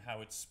eye and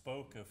how it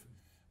spoke of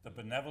the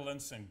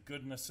benevolence and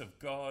goodness of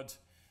God.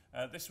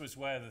 This was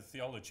where the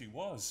theology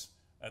was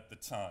at the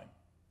time.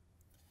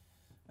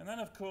 And then,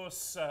 of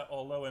course,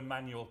 although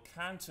Immanuel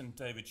Kant and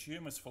David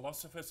Hume as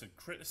philosophers had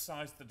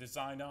criticized the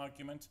design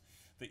argument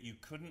that you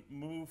couldn't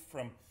move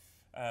from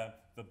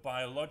the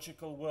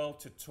biological world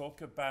to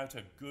talk about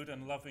a good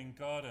and loving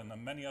God and the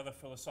many other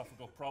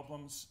philosophical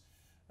problems,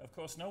 of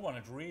course, no one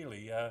had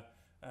really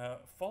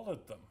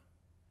followed them.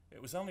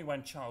 It was only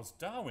when Charles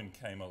Darwin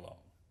came along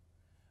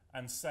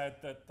and said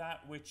that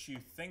that which you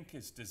think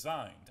is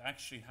designed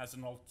actually has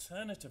an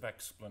alternative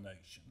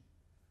explanation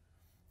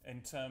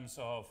in terms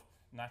of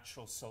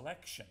natural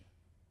selection,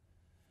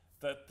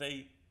 that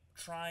the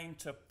trying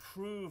to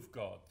prove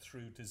God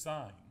through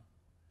design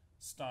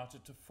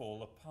started to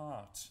fall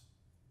apart.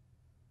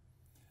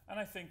 And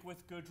I think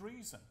with good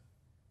reason,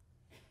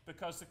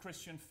 because the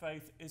Christian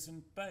faith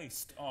isn't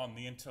based on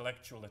the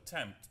intellectual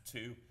attempt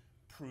to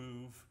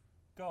prove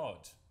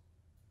God.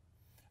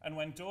 And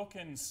when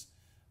Dawkins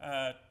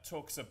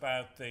talks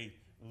about the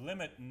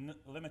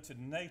limited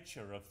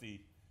nature of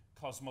the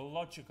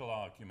cosmological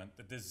argument,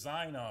 the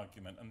design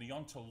argument, and the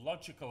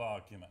ontological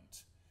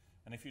argument,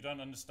 and if you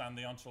don't understand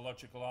the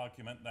ontological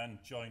argument, then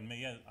join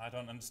me, I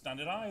don't understand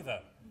it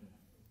either.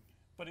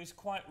 But he's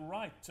quite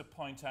right to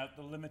point out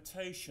the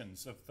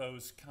limitations of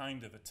those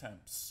kind of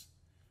attempts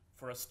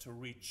for us to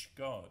reach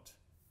God.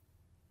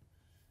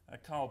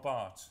 Karl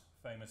Barth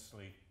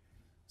famously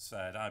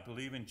said, "I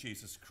believe in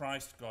Jesus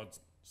Christ, God's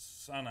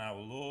Son, our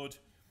Lord,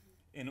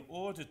 in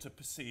order to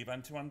perceive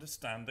and to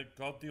understand that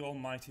God the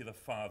Almighty, the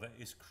Father,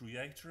 is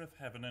creator of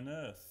heaven and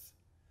earth.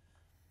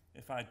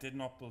 If I did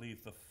not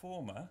believe the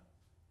former,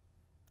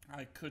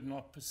 I could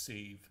not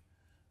perceive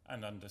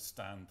and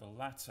understand the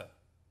latter."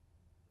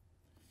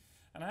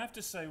 And I have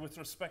to say, with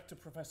respect to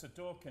Professor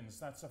Dawkins,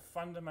 that's a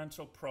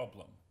fundamental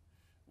problem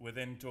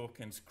within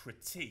Dawkins'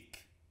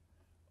 critique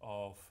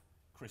of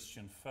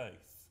Christian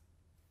faith.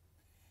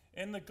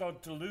 In The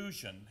God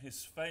Delusion,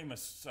 his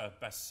famous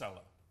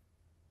bestseller,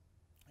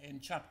 in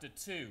chapter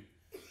 2,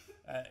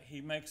 he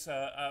makes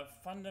a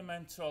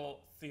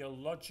fundamental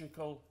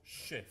theological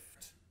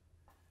shift.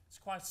 It's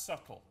quite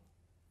subtle,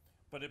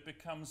 but it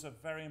becomes a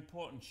very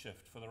important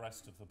shift for the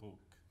rest of the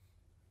book.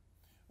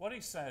 What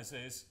he says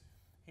is,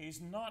 he's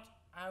not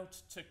out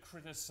to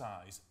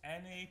criticize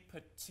any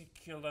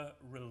particular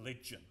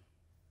religion,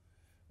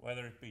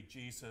 whether it be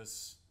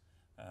Jesus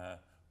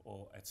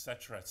or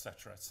etc.,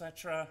 etc.,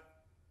 etc.,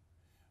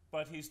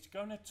 but he's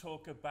going to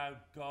talk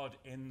about God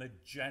in the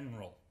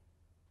general.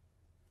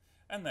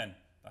 And then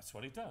that's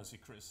what he does. He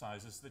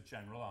criticizes the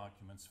general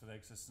arguments for the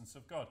existence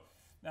of God.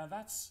 Now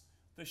that's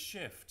the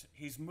shift.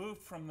 He's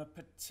moved from the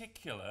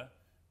particular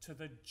to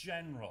the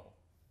general.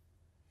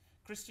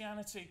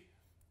 Christianity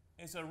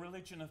is a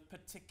religion of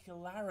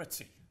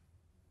particularity,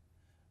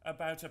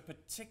 about a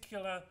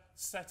particular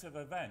set of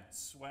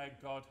events where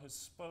God has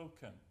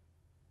spoken.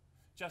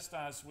 Just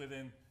as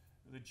within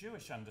the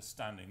Jewish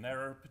understanding,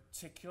 there are a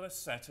particular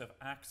set of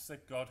acts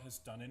that God has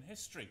done in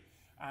history.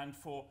 And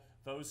for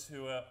those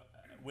who are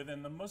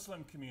within the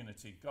Muslim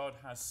community, God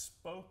has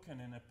spoken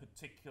in a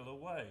particular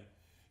way.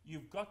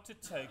 You've got to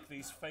take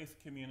these faith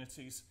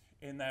communities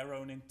in their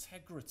own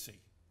integrity.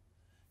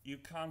 You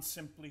can't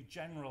simply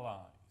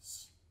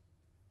generalize.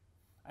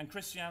 And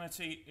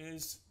Christianity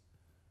is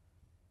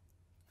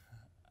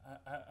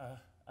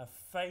a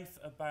faith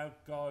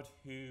about God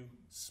who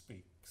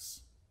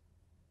speaks.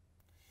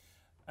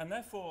 And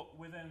therefore,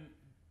 within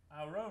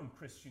our own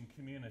Christian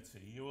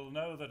community, you will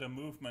know that a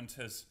movement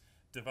has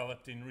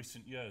developed in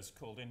recent years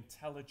called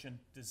intelligent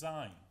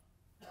design.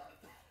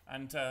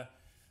 And I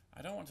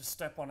don't want to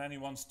step on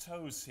anyone's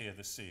toes here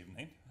this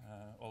evening,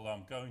 although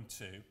I'm going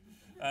to.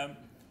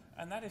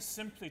 And that is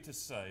simply to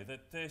say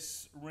that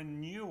this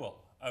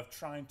renewal of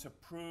trying to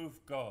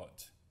prove God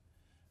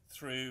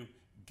through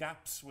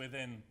gaps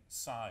within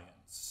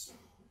science,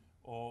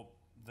 or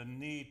the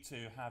need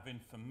to have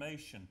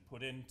information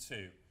put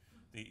into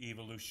the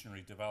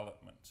evolutionary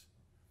development,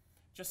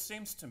 just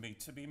seems to me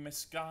to be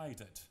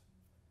misguided.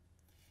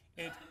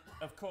 It,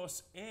 of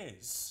course,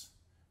 is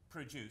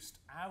produced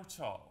out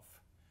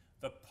of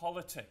the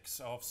politics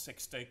of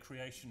six-day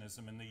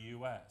creationism in the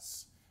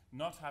US,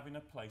 not having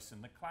a place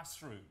in the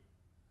classroom.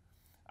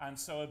 And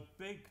so a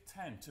big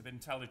tent of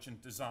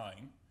intelligent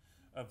design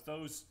of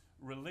those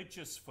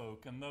religious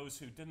folk and those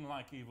who didn't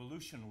like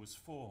evolution was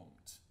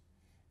formed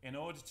in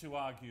order to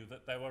argue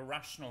that there were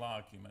rational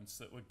arguments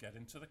that would get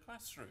into the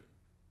classroom.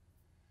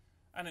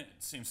 And it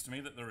seems to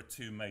me that there are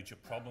two major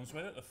problems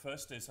with it. The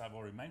first is, I've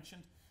already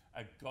mentioned,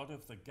 a God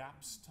of the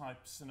gaps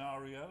type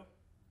scenario.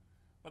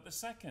 But the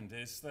second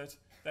is that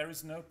there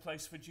is no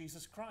place for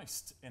Jesus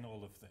Christ in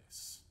all of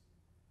this,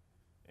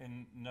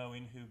 in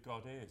knowing who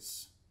God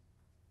is.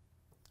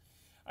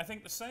 I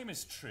think the same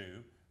is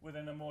true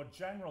within a more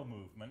general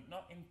movement,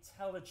 not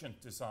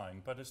intelligent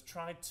design, but has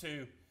tried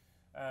to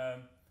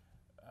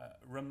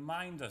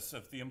remind us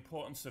of the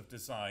importance of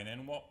design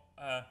in what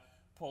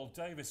Paul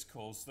Davies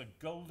calls the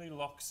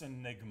Goldilocks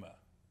enigma.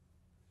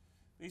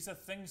 These are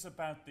things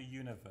about the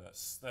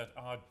universe that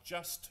are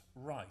just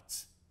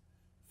right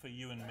for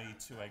you and me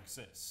to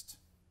exist.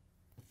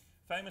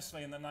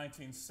 Famously, in the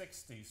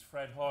 1960s,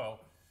 Fred Hoyle,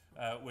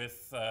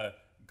 with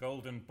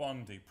Golden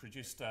Bondi,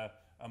 produced a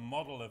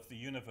model of the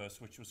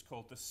universe which was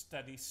called the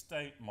steady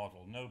state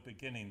model, no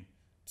beginning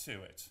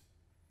to it.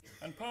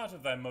 And part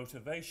of their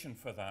motivation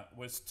for that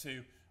was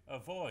to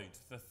avoid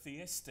the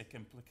theistic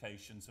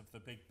implications of the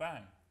Big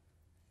Bang.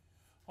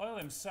 Hoyle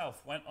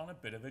himself went on a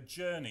bit of a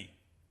journey.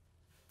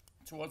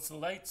 Towards the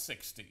late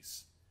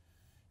 60s,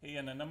 he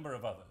and a number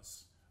of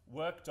others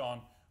worked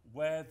on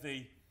where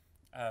the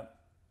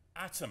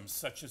atoms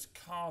such as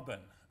carbon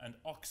and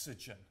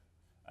oxygen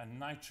and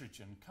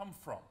nitrogen come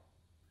from.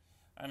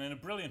 And in a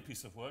brilliant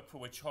piece of work for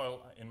which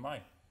Hoyle, in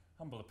my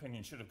humble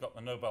opinion, should have got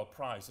the Nobel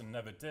Prize and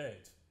never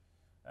did,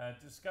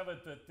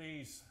 discovered that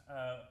these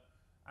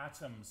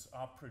atoms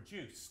are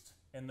produced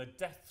in the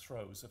death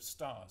throes of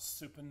stars,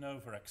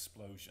 supernova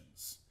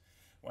explosions.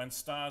 When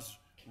stars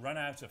run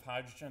out of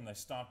hydrogen, they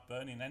start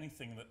burning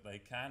anything that they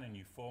can, and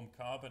you form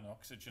carbon,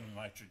 oxygen, and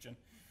nitrogen.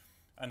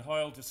 And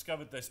Hoyle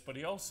discovered this, but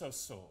he also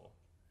saw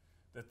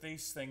that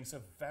these things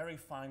are very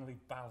finely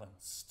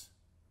balanced.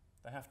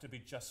 They have to be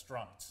just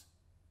right.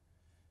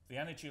 The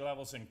energy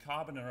levels in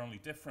carbon are only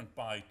different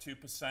by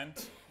 2%, and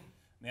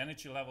the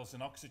energy levels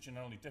in oxygen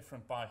are only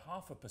different by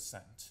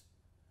 0.5%.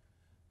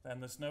 Then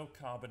there's no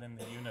carbon in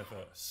the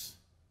universe.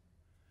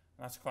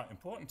 And that's quite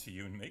important to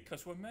you and me,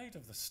 because we're made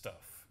of the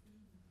stuff.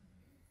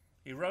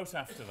 He wrote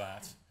after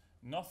that,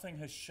 "Nothing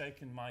has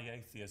shaken my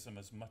atheism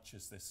as much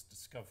as this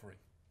discovery."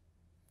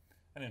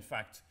 And in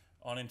fact,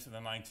 on into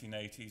the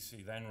 1980s,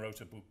 he then wrote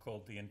a book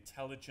called The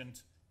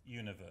Intelligent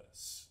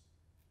Universe.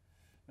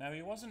 Now,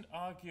 he wasn't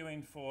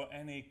arguing for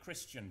any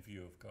Christian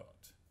view of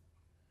God.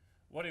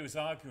 What he was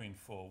arguing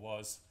for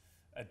was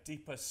a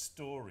deeper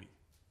story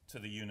to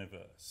the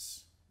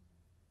universe.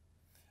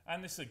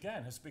 And this,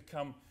 again, has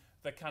become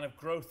the kind of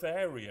growth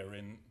area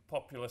in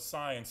popular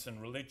science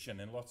and religion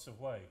in lots of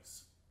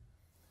ways.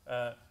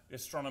 The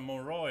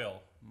astronomer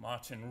royal,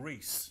 Martin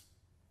Rees,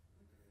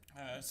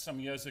 some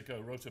years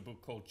ago wrote a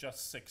book called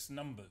Just Six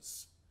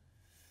Numbers.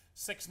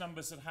 6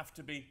 numbers that have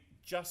to be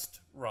just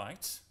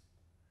right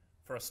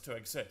for us to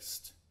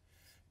exist.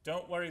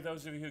 Don't worry,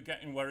 those of you who are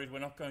getting worried, we're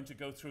not going to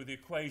go through the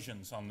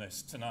equations on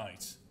this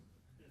tonight.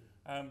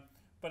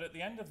 But at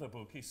the end of the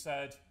book, he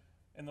said,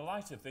 in the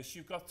light of this,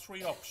 you've got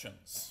 3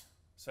 options,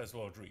 says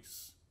Lord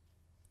Rees.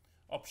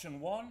 Option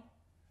 1,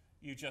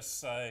 you just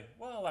say,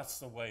 well, that's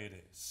the way it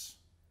is,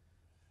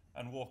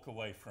 and walk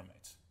away from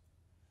it.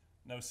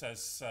 No,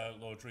 says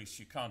Lord Rees,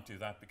 you can't do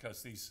that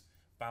because these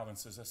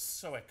balances are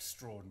so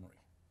extraordinary.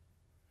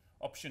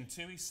 Option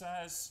 2, he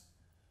says,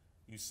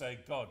 you say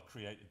God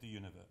created the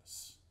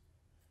universe,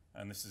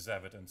 and this is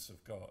evidence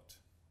of God.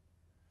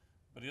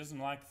 But he doesn't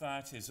like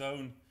that. His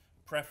own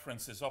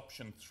preference is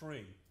option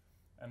 3,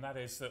 and that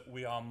is that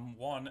we are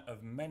one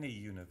of many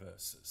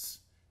universes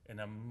in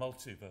a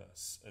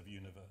multiverse of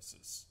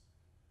universes.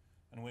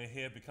 And we're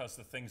here because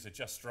the things are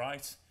just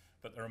right,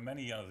 but there are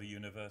many other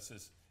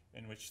universes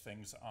in which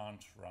things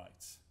aren't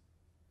right.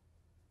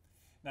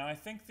 Now, I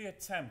think the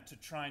attempt to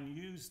try and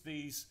use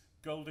these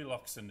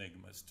Goldilocks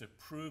enigmas to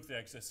prove the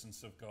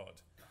existence of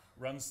God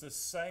runs the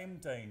same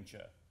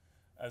danger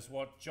as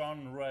what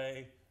John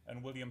Ray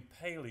and William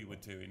Paley were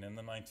doing in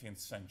the 19th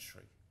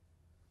century.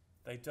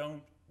 They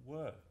don't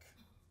work.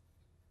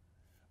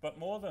 But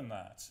more than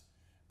that,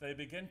 they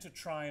begin to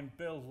try and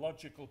build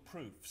logical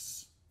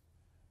proofs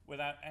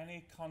without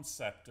any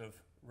concept of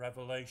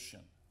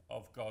revelation,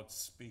 of God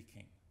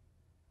speaking.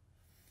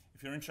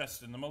 If you're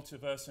interested in the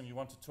multiverse and you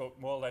want to talk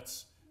more,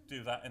 let's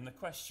do that in the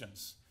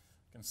questions.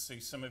 I can see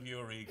some of you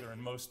are eager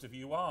and most of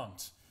you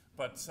aren't.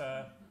 But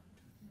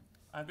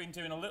I've been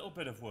doing a little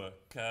bit of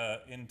work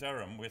in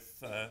Durham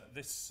with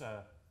this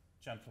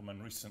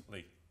gentleman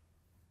recently.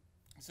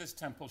 This is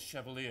Temple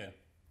Chevalier.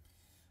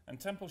 And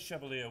Temple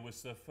Chevalier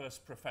was the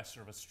first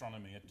professor of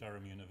astronomy at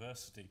Durham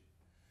University.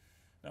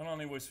 Not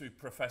only was he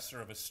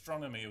professor of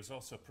astronomy, he was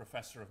also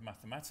professor of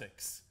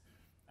mathematics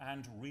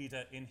and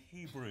reader in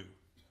Hebrew,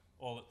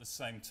 all at the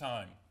same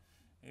time.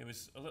 He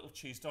was a little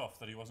cheesed off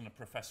that he wasn't a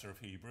professor of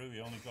Hebrew. He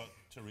only got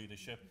to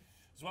readership.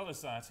 As well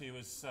as that, he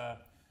was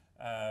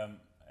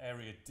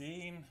area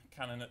dean,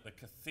 canon at the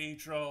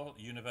cathedral,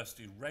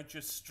 university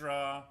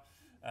registrar.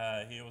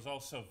 He was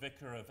also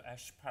vicar of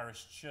Esh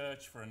Parish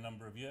Church for a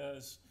number of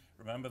years.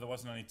 Remember, there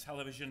wasn't any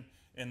television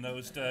in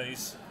those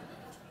days.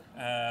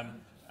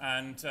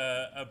 And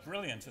a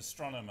brilliant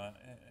astronomer.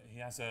 He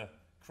has a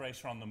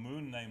crater on the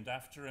moon named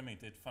after him. He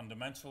did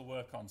fundamental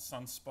work on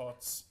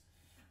sunspots.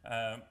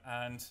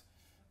 And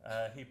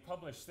he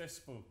published this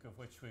book, of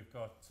which we've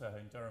got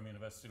in Durham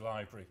University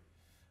Library,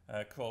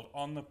 called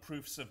On the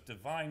Proofs of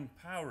Divine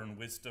Power and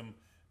Wisdom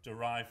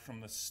Derived from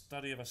the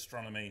Study of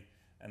Astronomy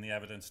and the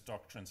Evidence,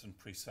 Doctrines and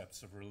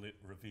Precepts of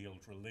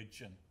Revealed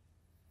Religion.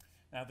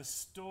 Now, the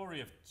story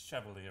of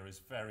Chevalier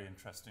is very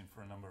interesting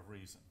for a number of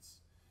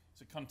reasons.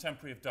 He's a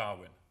contemporary of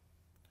Darwin.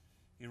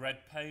 He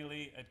read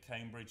Paley at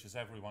Cambridge, as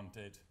everyone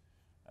did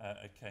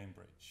at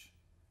Cambridge.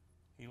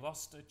 He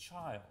lost a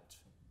child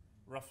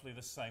roughly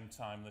the same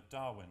time that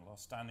Darwin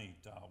lost Annie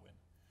Darwin,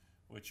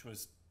 which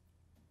was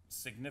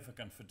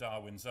significant for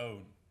Darwin's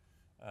own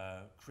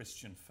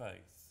Christian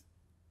faith.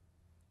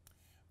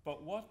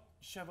 But what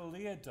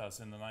Chevalier does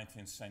in the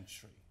 19th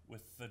century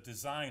with the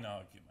design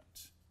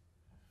argument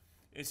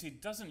is he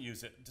doesn't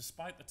use it,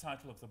 despite the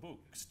title of the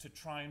books, to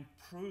try and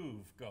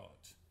prove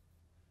God.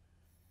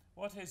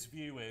 What his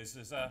view is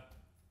a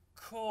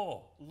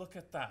core, look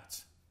at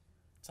that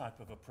type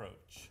of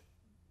approach.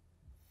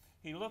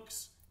 He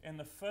looks in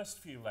the first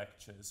few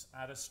lectures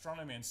at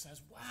astronomy and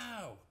says,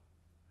 wow,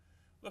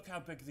 look how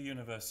big the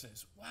universe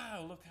is.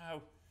 Wow, look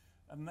how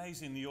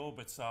amazing the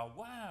orbits are.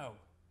 Wow,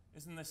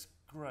 isn't this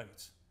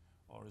great?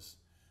 Or as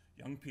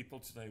young people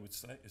today would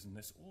say, isn't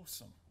this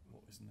awesome?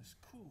 Or isn't this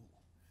cool?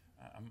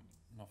 I'm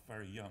not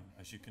very young,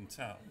 as you can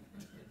tell.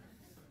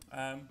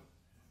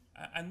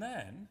 And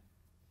then,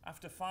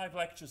 after 5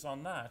 lectures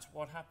on that,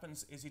 what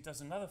happens is he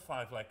does another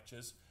 5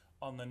 lectures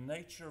on the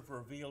nature of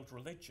revealed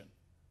religion,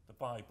 the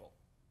Bible.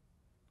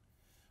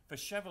 For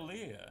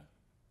Chevalier,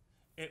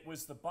 it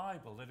was the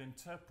Bible that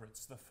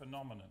interprets the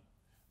phenomenon,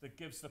 that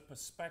gives the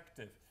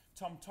perspective.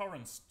 Tom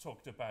Torrance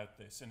talked about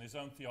this in his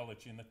own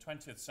theology in the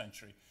 20th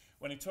century,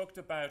 when he talked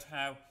about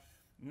how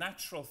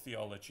natural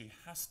theology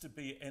has to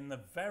be, in the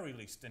very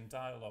least, in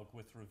dialogue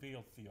with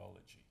revealed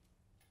theology.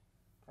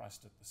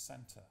 Christ at the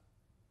center.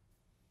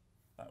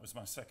 That was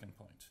my second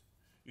point.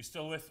 You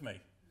still with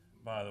me,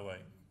 by the way?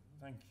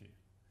 Thank you.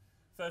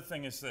 Third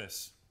thing is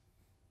this.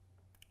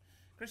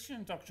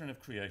 Christian doctrine of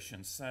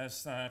creation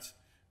says that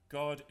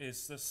God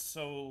is the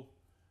sole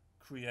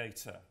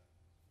creator.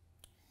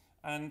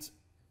 And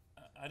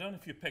I don't know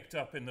if you picked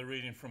up in the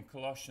reading from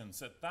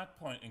Colossians, at that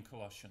point in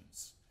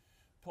Colossians,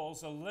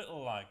 Paul's a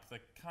little like the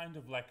kind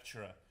of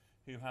lecturer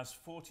who has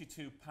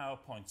 42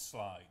 PowerPoint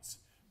slides,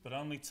 but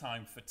only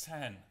time for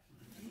 10.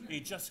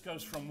 He just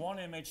goes from one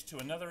image to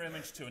another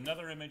image to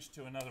another image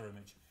to another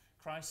image.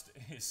 Christ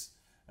is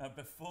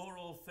before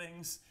all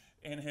things,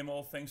 in him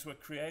all things were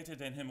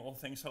created, in him all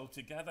things hold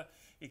together.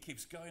 He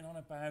keeps going on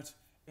about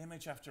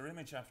image after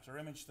image after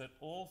image, that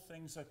all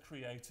things are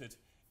created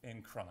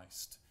in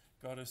Christ.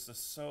 God is the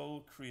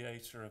sole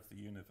creator of the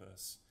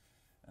universe.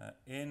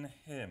 In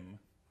him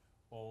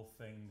all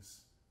things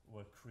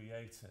were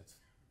created.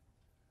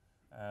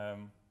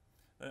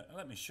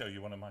 Let me show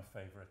you one of my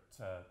favorite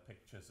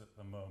pictures at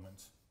the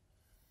moment.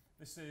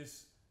 This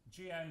is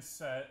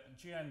GNZ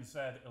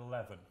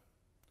 11.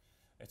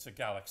 It's a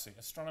galaxy.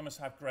 Astronomers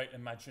have great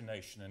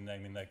imagination in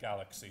naming their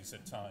galaxies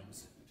at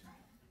times.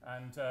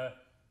 And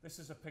this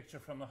is a picture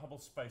from the Hubble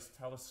Space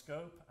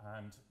Telescope,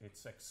 and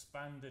it's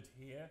expanded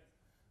here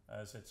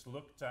as it's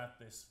looked at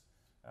this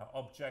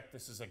object.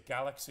 This is a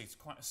galaxy. It's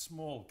quite a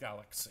small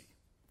galaxy.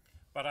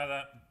 But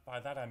by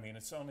that I mean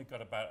it's only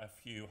got about a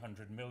few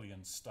 100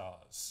 million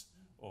stars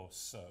or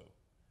so.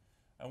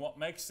 And what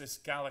makes this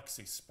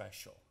galaxy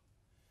special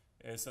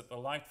is that the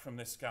light from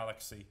this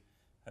galaxy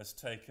has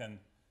taken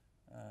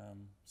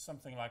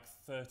something like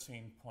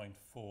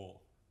 13.4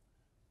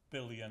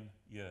 billion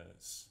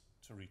years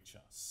to reach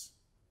us.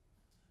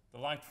 The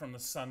light from the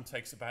sun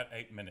takes about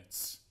 8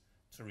 minutes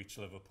to reach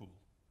Liverpool,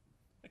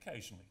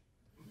 occasionally.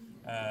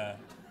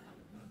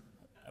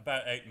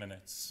 About 8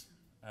 minutes.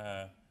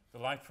 The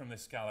light from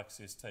this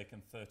galaxy has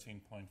taken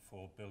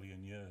 13.4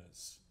 billion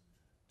years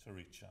to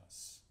reach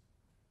us.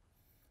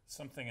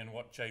 Something in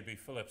what J.B.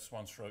 Phillips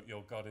once wrote,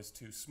 "Your God is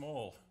too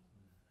small."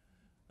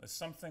 There's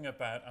something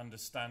about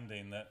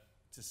understanding that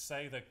to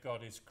say that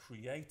God is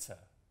creator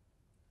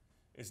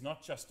is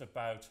not just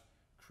about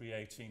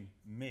creating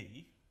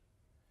me,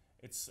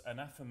 it's an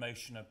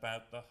affirmation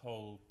about the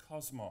whole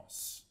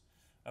cosmos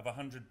of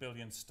 100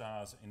 billion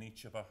stars in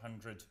each of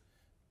 100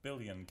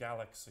 billion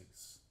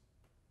galaxies.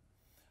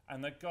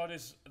 And that God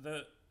is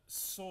the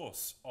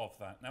source of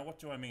that. Now, what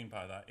do I mean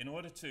by that? In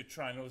order to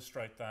try and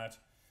illustrate that,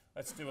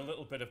 let's do a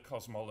little bit of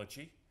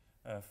cosmology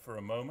for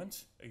a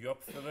moment. Are you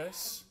up for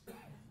this?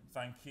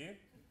 Thank you.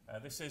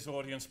 This is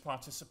audience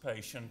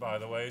participation, by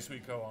the way, as we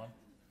go on.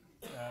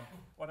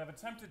 What I've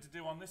attempted to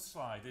do on this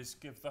slide is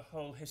give the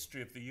whole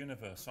history of the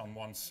universe on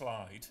one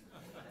slide.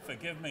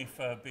 Forgive me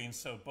for being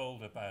so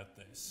bold about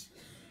this.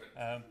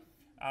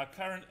 Our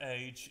current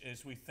age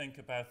is, we think,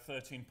 about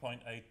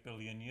 13.8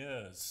 billion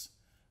years.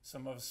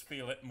 Some of us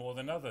feel it more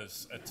than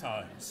others at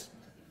times.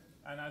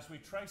 And as we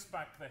trace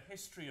back the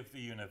history of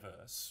the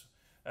universe,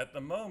 at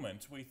the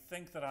moment, we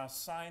think that our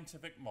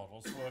scientific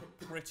models work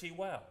pretty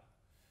well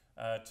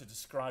to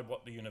describe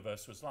what the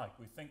universe was like.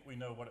 We think we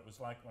know what it was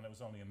like when it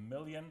was only 1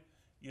 million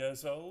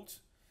years old.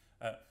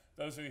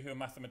 Those of you who are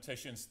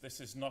mathematicians,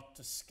 this is not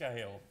to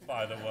scale,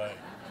 by the way.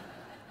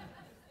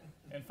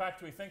 In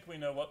fact, we think we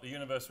know what the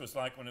universe was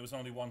like when it was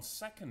only 1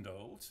 second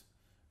old.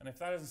 And if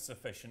that isn't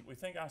sufficient, we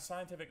think our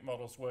scientific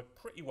models work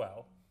pretty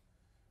well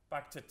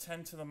back to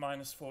 10 to the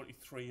minus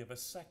 43 of a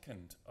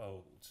second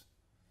old.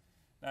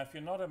 Now, if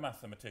you're not a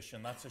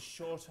mathematician, that's a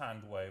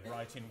shorthand way of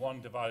writing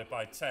 1 divided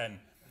by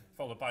 10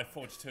 followed by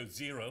 42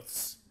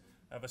 zeroths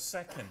of a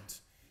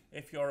second.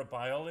 If you're a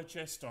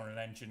biologist or an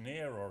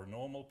engineer or a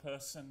normal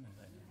person,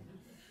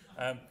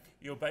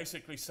 you'll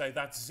basically say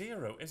that's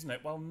zero, isn't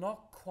it? Well,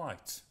 not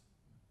quite.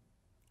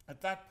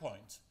 At that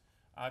point,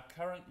 our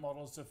current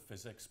models of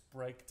physics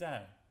break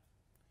down.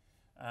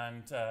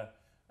 And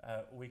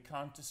we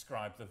can't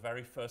describe the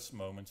very first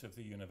moment of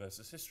the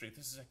universe's history.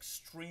 This is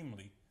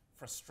extremely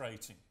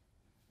frustrating.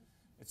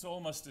 It's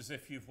almost as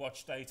if you've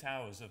watched 8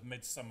 hours of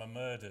Midsummer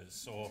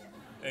Murders, or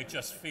it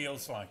just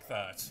feels like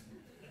that.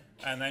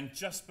 And then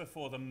just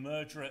before the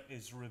murderer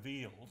is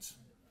revealed,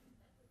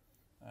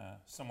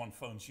 someone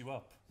phones you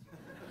up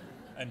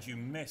and you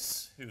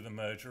miss who the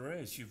murderer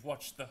is. You've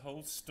watched the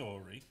whole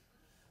story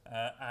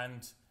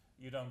and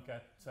you don't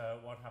get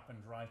what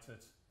happened right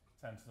at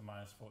 10 to the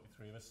minus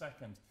 43 of a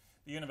second.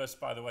 The universe,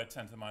 by the way, at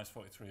 10 to the minus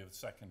 43 of a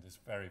second is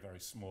very, very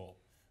small,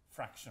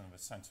 fraction of a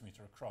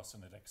centimetre across,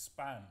 and it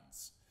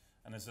expands.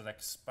 And as it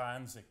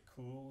expands, it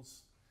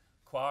cools.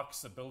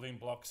 Quarks, the building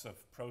blocks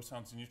of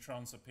protons and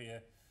neutrons,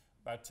 appear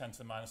about 10 to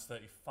the minus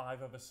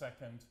 35 of a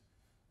second.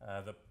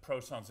 The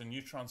protons and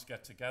neutrons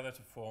get together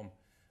to form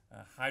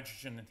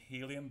hydrogen and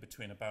helium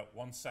between about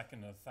 1 second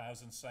and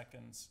 1,000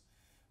 seconds.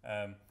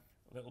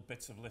 Little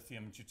bits of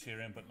lithium and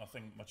deuterium, but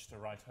nothing much to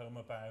write home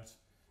about.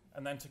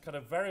 And then, to cut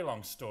a very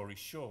long story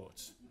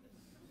short,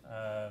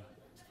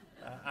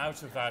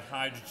 out of that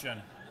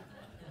hydrogen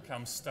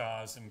come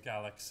stars and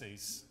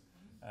galaxies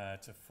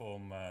to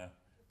form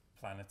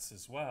planets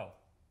as well.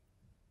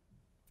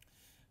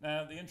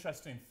 Now, the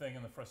interesting thing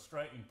and the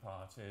frustrating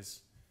part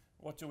is,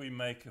 what do we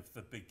make of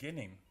the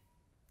beginning?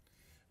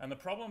 And the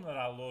problem that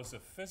our laws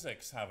of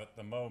physics have at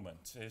the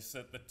moment is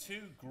that the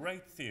two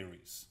great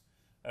theories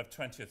of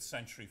 20th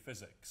century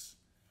physics,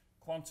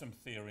 quantum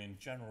theory and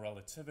general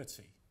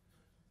relativity,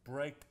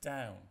 break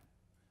down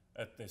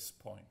at this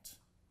point.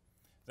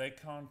 They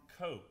can't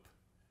cope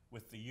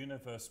with the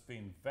universe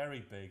being very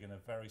big in a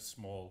very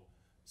small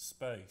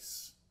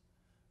space.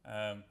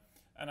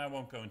 And I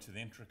won't go into the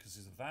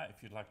intricacies of that.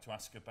 If you'd like to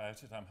ask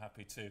about it, I'm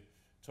happy to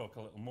talk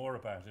a little more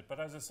about it. But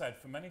as I said,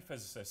 for many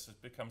physicists,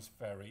 it becomes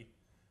very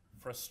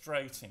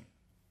frustrating.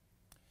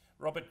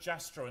 Robert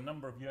Jastrow, a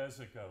number of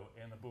years ago,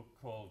 in a book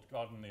called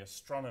God and the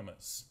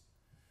Astronomers,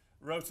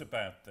 wrote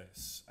about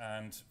this,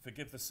 and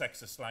forgive the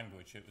sexist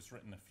language, it was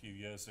written a few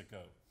years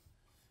ago.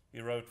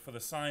 He wrote, "For the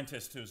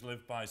scientist who has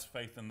lived by his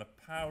faith in the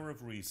power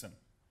of reason,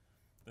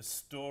 the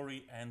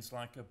story ends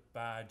like a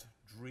bad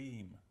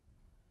dream.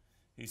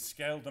 He's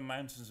scaled the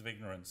mountains of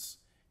ignorance,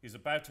 he's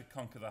about to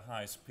conquer the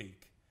highest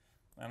peak,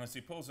 and as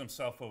he pulls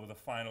himself over the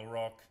final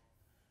rock,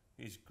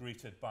 he's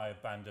greeted by a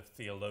band of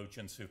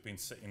theologians who've been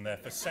sitting there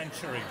for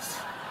centuries."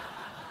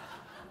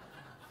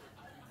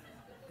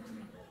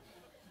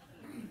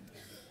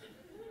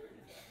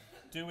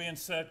 Do we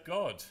insert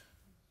God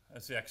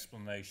as the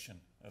explanation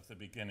of the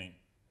beginning?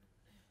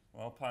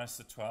 Well, Pius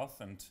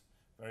XII, and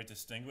very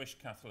distinguished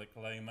Catholic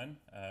layman,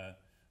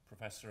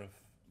 professor of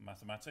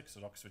mathematics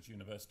at Oxford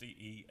University,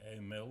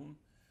 E.A. Milne,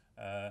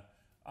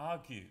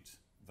 argued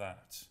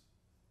that.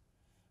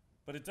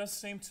 But it does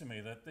seem to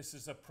me that this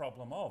is a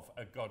problem of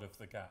a God of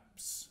the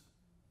gaps.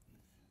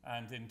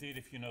 And indeed,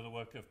 if you know the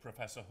work of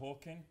Professor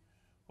Hawking,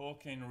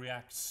 Hawking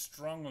reacts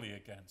strongly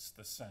against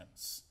the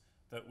sense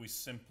that we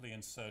simply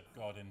insert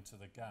God into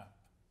the gap.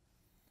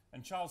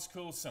 And Charles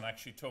Coulson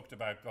actually talked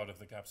about God of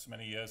the gaps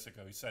many years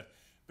ago. He said,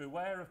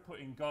 beware of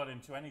putting God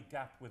into any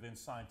gap within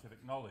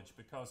scientific knowledge,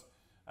 because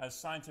as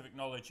scientific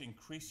knowledge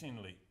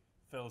increasingly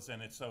fills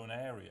in its own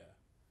area,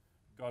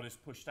 God is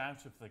pushed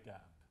out of the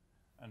gap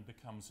and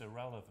becomes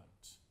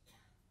irrelevant.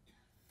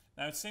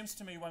 Now, it seems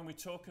to me when we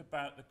talk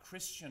about the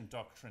Christian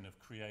doctrine of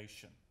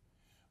creation,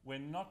 we're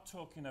not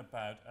talking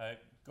about a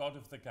God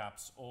of the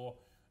gaps, or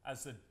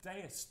as the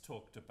deist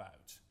talked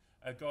about,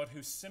 a God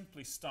who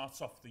simply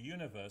starts off the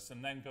universe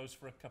and then goes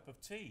for a cup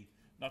of tea,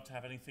 not to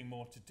have anything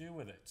more to do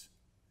with it.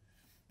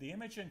 The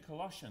image in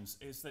Colossians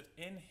is that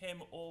in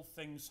him all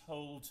things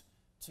hold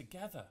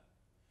together.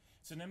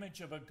 It's an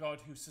image of a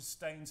God who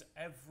sustains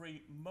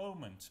every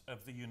moment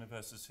of the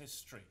universe's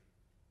history.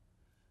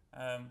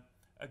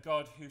 A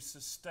God who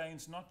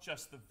sustains not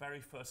just the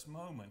very first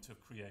moment of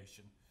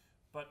creation,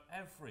 but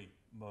every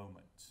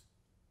moment.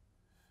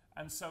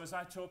 And so as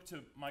I talk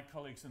to my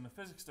colleagues in the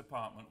physics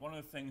department, one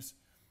of the things,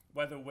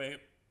 whether we're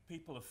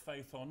people of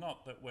faith or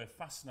not, that we're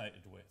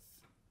fascinated with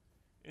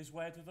is,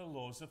 where do the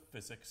laws of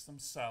physics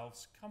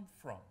themselves come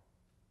from?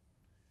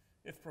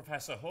 If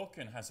Professor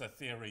Hawking has a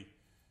theory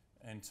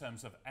in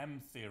terms of M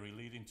theory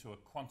leading to a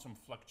quantum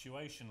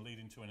fluctuation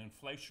leading to an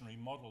inflationary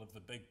model of the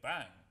Big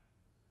Bang,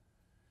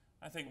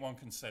 I think one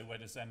can say, where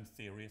does M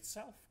theory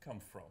itself come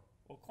from?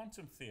 Or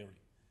quantum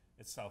theory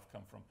itself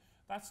come from?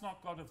 That's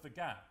not God of the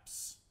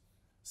gaps.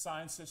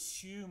 Science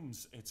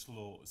assumes its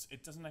laws.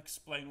 It doesn't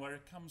explain where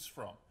it comes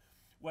from.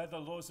 Where the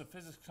laws of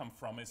physics come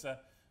from is a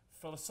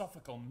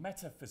philosophical,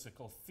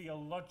 metaphysical,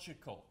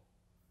 theological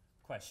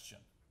question,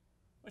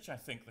 which I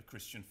think the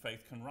Christian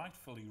faith can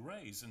rightfully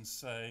raise and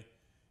say,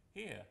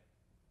 here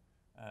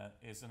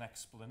is an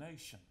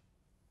explanation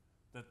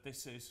that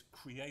this is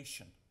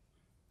creation,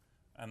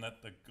 and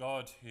that the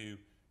God who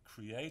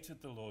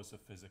created the laws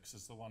of physics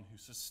is the one who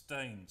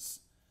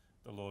sustains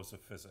the laws of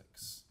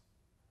physics.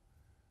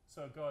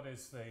 So God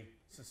is the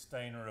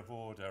sustainer of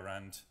order,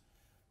 and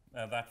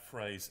that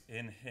phrase,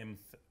 in him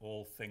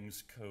all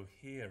things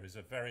cohere, is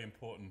a very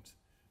important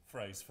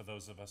phrase for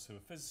those of us who are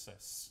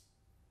physicists.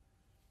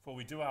 For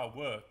we do our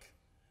work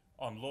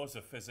on laws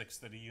of physics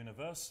that are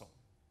universal,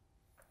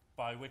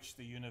 by which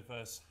the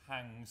universe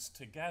hangs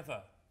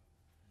together.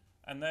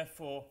 And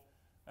therefore,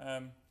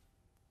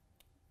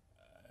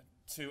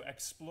 to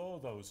explore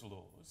those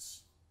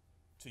laws,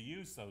 to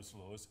use those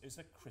laws, is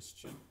a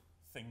Christian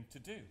thing to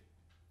do.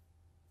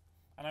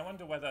 And I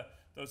wonder whether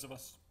those of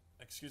us,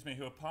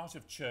 who are part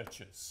of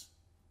churches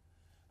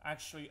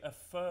actually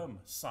affirm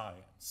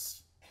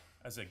science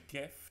as a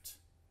gift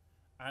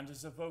and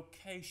as a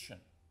vocation.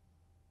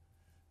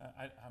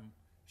 I'm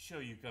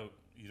sure you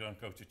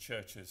don't go to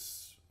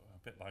churches a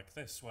bit like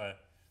this, where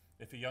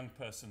if a young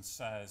person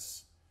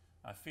says,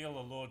 I feel the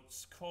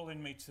Lord's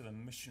calling me to the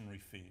missionary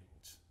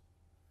field,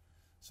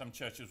 some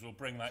churches will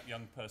bring that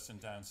young person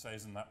down, say,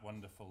 isn't that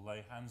wonderful?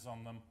 Lay hands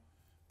on them,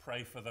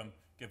 pray for them,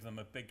 give them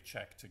a big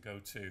check to go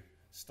to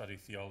study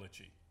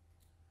theology.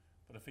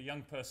 But if a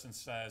young person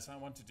says, I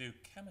want to do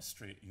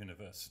chemistry at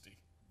university,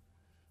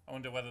 I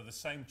wonder whether the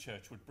same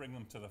church would bring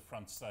them to the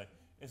front and say,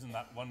 isn't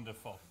that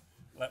wonderful?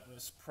 Let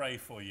us pray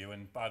for you,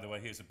 and by the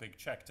way, here's a big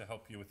check to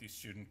help you with your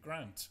student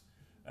grant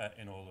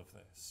in all of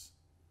this.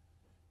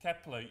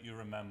 Kepler, you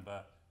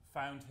remember,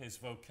 found his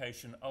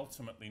vocation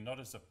ultimately not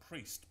as a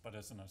priest, but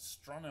as an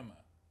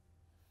astronomer.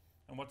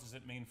 And what does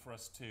it mean for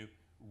us to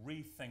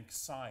rethink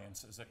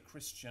science as a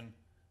Christian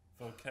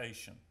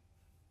vocation?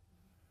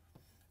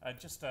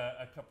 Just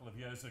a couple of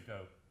years ago,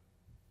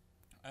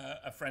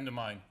 a friend of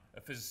mine, a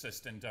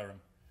physicist in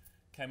Durham,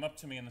 came up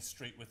to me in the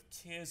street with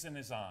tears in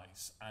his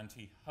eyes, and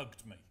he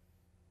hugged me.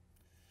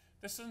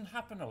 This doesn't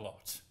happen a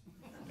lot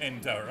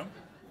in Durham,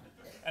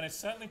 and it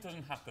certainly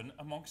doesn't happen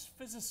amongst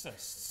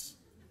physicists.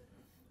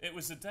 It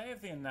was the day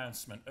of the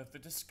announcement of the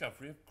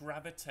discovery of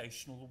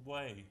gravitational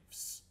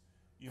waves.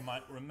 You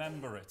might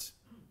remember it.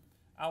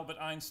 Albert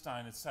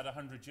Einstein had said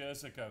 100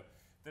 years ago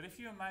that if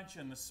you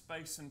imagine the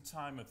space and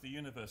time of the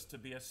universe to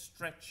be a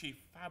stretchy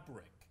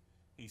fabric,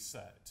 he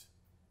said,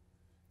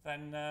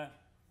 then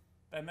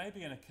there may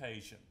be an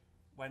occasion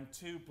when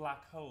two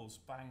black holes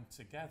bang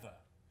together,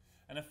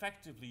 and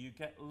effectively you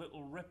get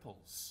little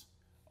ripples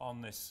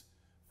on this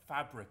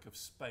fabric of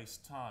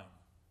space-time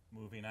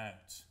moving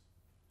out.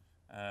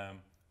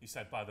 He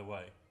said, by the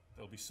way,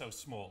 they'll be so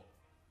small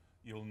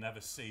you'll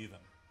never see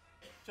them.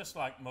 Just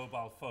like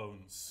mobile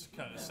phones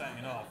kind of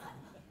setting off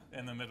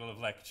in the middle of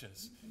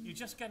lectures. You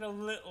just get a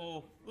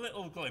little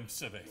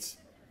glimpse of it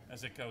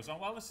as it goes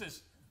on. Well, this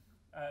is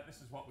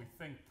what we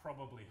think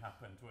probably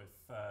happened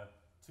with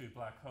two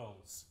black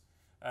holes.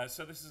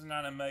 So this is an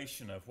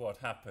animation of what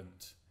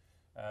happened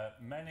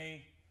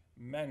many,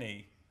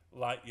 many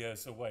light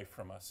years away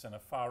from us in a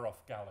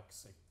far-off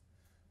galaxy.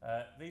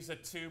 These are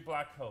two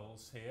black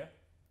holes here,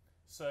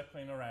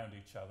 circling around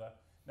each other.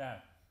 Now,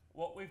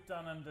 what we've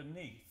done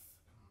underneath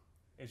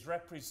is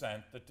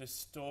represent the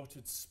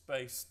distorted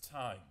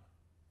space-time,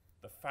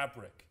 the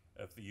fabric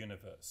of the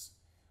universe.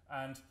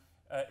 And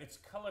it's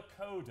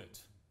color-coded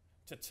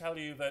to tell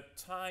you that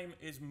time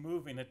is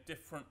moving at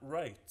different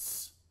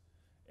rates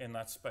in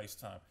that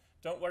space-time.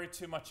 Don't worry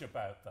too much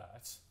about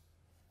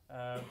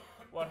that.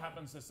 What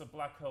happens is the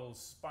black holes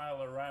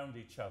spiral around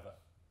each other,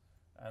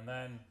 and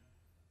then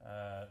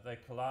they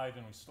collide,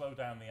 and we slow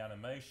down the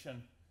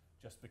animation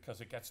just because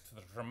it gets to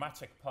the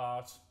dramatic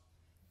part.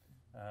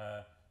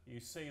 You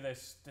see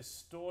this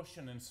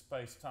distortion in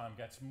space-time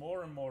gets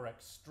more and more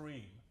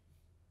extreme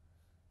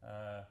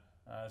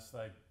as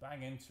they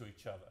bang into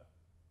each other.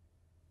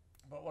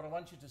 But what I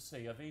want you to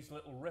see are these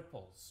little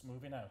ripples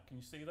moving out. Can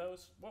you see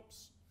those?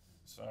 Whoops,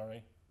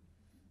 sorry.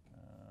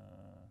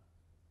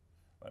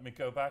 Let me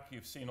go back.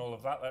 You've seen all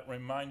of that. That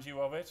reminds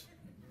you of it.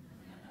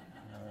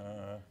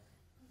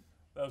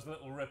 Those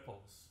little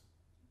ripples.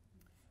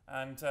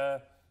 And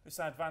this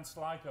advanced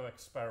LIGO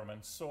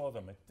experiment saw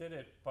them. It did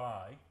it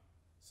by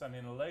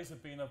sending a laser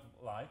beam of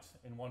light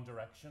in one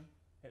direction,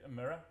 hit a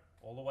mirror,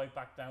 all the way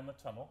back down the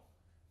tunnel,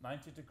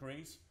 90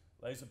 degrees,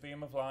 laser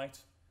beam of light,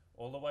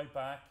 all the way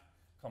back,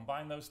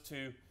 combine those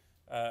two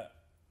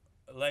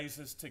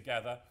lasers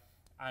together,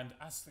 and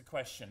ask the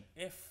question,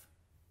 if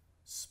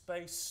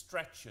space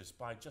stretches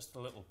by just a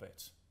little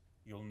bit,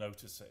 you'll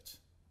notice it.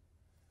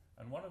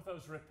 And one of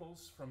those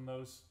ripples from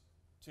those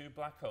two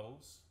black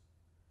holes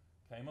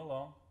came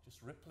along, just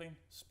rippling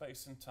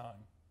space and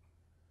time,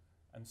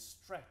 and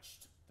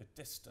stretched the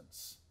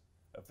distance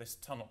of this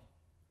tunnel.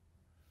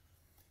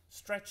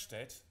 Stretched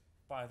it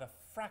by the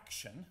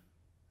fraction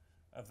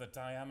of the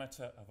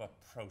diameter of a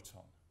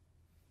proton.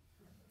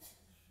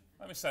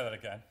 Let me say that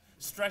again.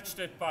 Stretched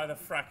it by the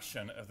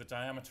fraction of the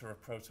diameter of a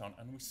proton,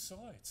 and we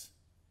saw it.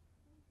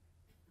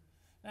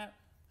 Now,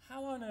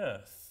 how on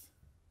earth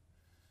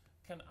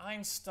can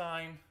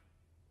Einstein,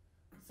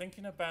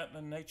 thinking about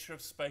the nature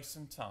of space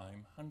and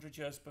time 100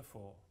 years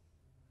before,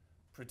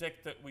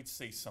 predict that we'd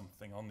see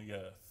something on the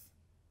Earth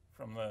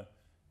from the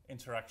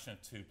interaction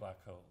of two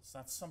black holes?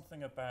 That's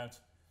something about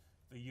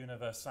the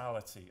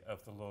universality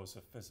of the laws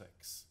of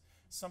physics.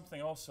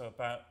 something also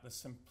about the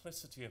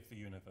simplicity of the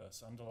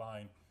universe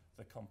underlying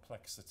the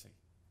complexity.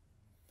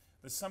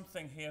 There's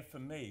something here for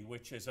me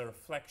which is a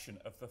reflection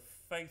of the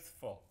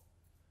faithful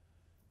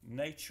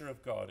nature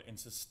of God in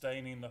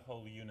sustaining the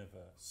whole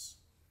universe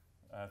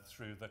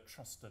through the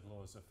trusted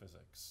laws of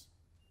physics.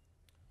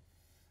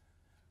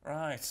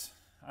 Right,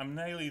 I'm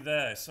nearly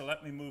there, so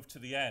let me move to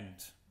the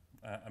end.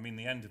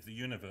 The end of the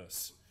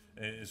universe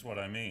is what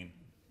I mean.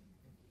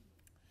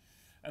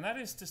 And that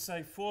is to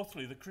say,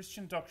 fourthly, the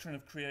Christian doctrine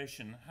of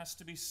creation has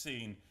to be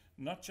seen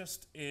not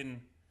just in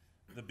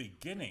the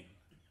beginning,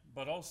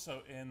 but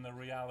also in the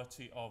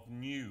reality of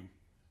new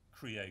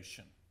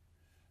creation.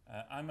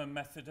 I'm a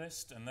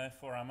Methodist, and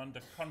therefore I'm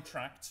under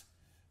contract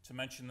to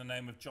mention the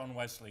name of John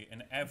Wesley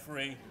in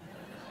every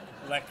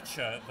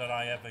lecture that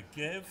I ever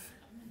give.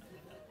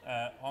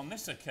 On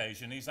this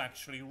occasion, he's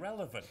actually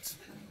relevant.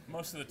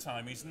 Most of the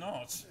time, he's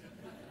not.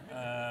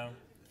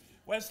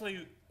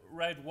 Wesley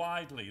read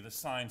widely the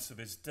science of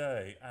his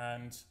day,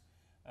 and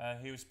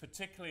he was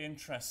particularly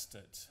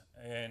interested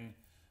in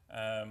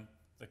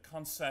the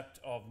concept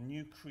of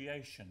new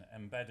creation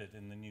embedded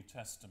in the New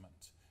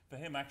Testament. For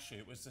him, actually,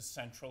 it was the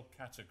central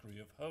category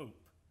of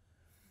hope,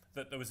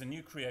 that there was a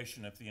new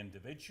creation of the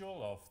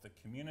individual, of the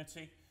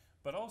community,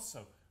 but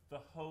also the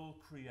whole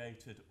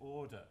created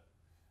order.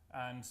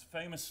 And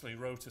famously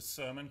wrote a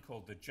sermon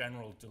called The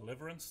General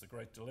Deliverance, the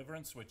Great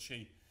Deliverance, which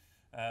he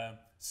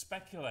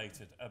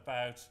speculated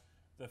about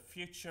the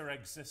future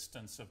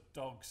existence of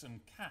dogs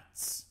and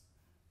cats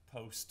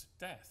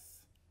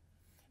post-death.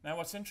 Now,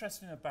 what's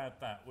interesting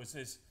about that was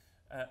his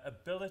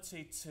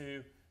ability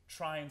to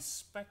try and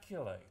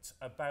speculate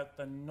about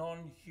the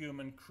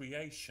non-human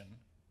creation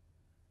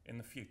in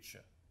the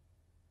future.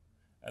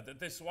 That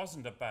this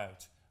wasn't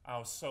about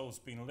our souls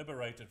being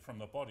liberated from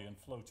the body and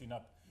floating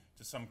up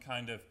to some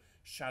kind of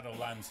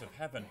shadowlands of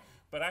heaven,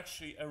 but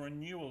actually a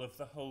renewal of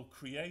the whole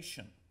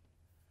creation.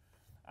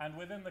 And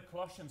within the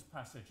Colossians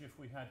passage, if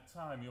we had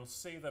time, you'll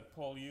see that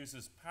Paul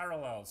uses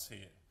parallels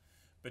here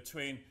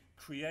between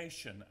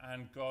creation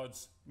and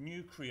God's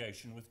new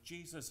creation, with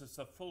Jesus as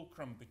the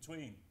fulcrum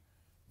between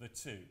the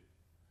two.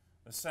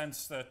 The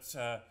sense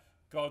that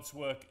God's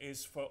work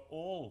is for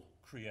all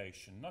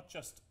creation, not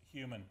just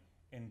human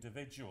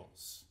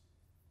individuals.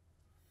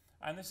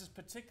 And this is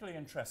particularly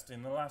interesting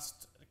in the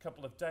last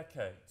couple of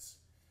decades,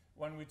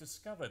 when we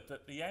discovered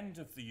that the end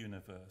of the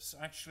universe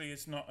actually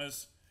is not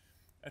as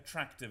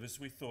attractive as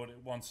we thought it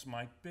once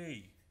might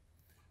be.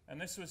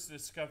 And this was the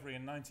discovery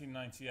in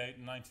 1998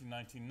 and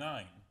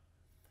 1999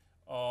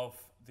 of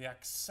the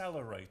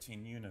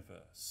accelerating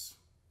universe,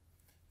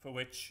 for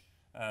which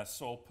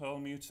Saul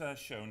Perlmutter,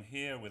 shown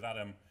here with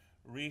Adam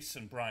Rees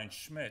and Brian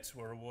Schmidt,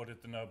 were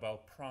awarded the Nobel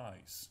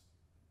Prize.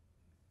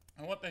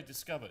 And what they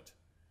discovered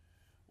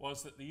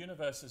was that the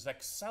universe is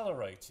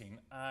accelerating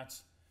at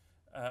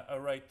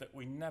a rate that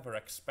we never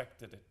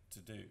expected it to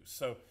do.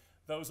 So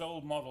those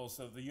old models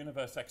of the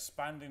universe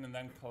expanding and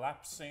then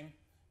collapsing,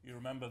 you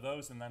remember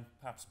those, and then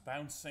perhaps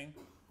bouncing,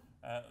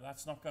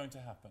 that's not going to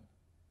happen.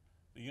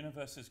 The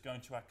universe is going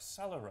to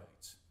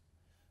accelerate.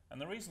 And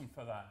the reason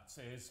for that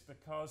is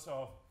because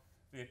of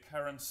the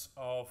occurrence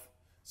of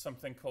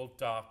something called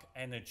dark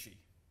energy.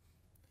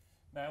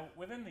 Now,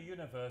 within the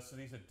universe,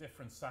 these are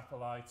different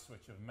satellites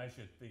which have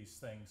measured these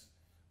things,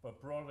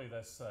 but broadly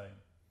they're saying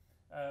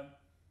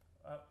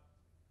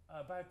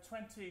about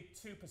 22%,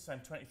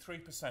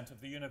 23% of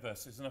the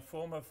universe is in a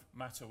form of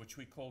matter which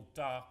we call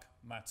dark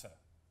matter.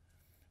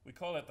 We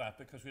call it that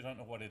because we don't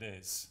know what it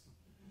is.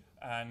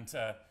 And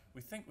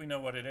we think we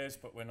know what it is,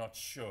 but we're not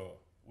sure.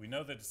 We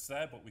know that it's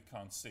there, but we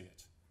can't see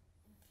it.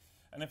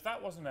 And if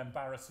that wasn't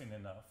embarrassing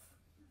enough,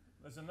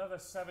 there's another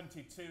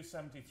 72,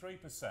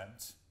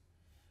 73%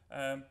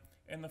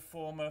 in the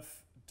form of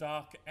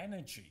dark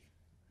energy.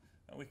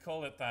 And we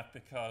call it that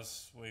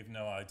because we've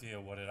no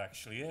idea what it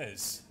actually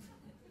is.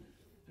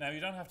 Now, you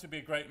don't have to be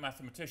a great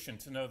mathematician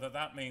to know that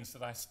that means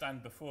that I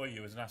stand before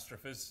you as an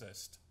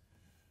astrophysicist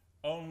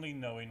only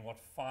knowing what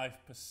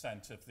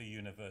 5% of the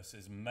universe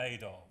is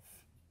made of.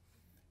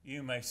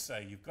 You may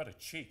say, you've got a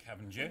cheek,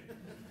 haven't you?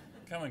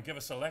 Come and give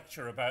us a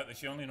lecture about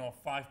this. You only know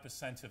what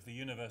 5% of the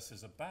universe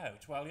is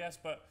about. Well, yes,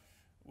 but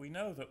we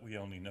know that we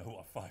only know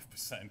what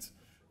 5% of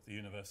the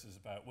universe is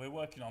about. We're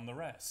working on the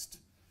rest.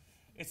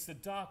 It's the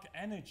dark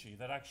energy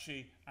that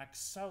actually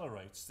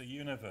accelerates the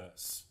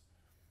universe.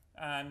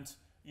 And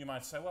you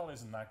might say, well,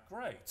 isn't that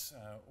great?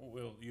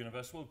 The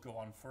universe will go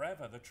on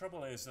forever. The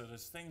trouble is that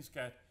as things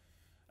get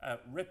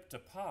ripped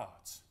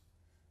apart,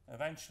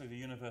 eventually the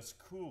universe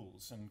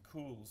cools and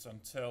cools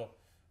until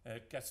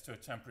it gets to a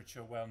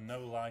temperature where no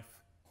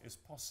life is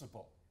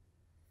possible.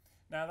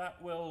 Now,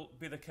 that will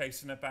be the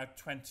case in about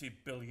 20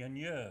 billion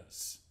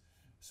years.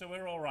 So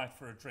we're all right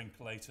for a drink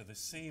later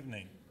this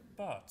evening.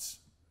 But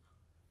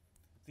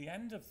the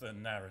end of the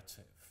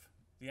narrative,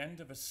 the end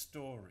of a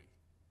story,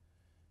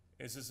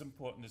 is as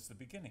important as the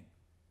beginning.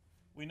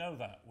 We know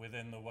that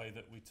within the way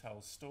that we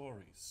tell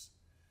stories.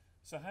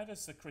 So how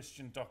does the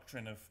Christian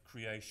doctrine of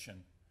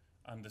creation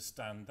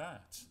understand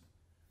that?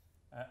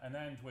 An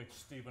end which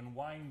Stephen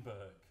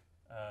Weinberg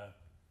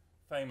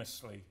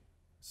famously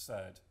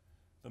said,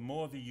 the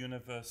more the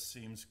universe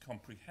seems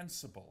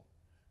comprehensible,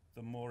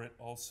 the more it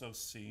also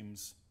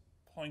seems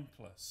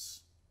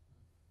pointless.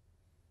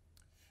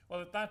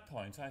 Well, at that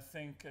point, I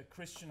think a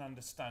Christian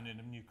understanding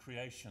of new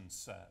creation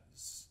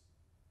says,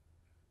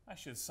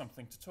 actually, there's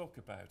something to talk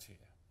about here.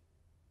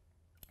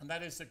 And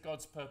that is that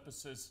God's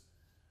purposes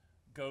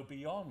go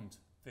beyond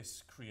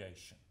this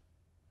creation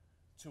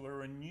to a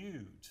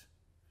renewed,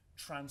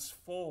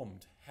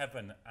 transformed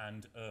heaven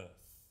and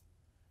earth.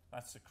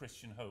 That's the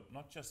Christian hope,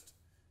 not just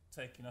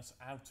taking us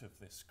out of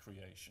this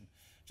creation.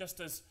 Just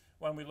as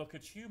when we look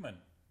at human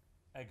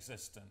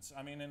existence,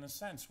 I mean, in a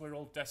sense, we're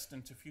all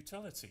destined to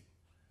futility.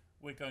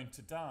 We're going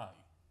to die.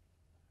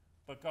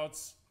 But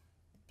God's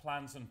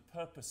plans and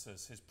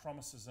purposes, his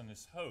promises and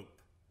his hope,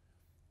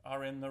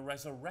 are in the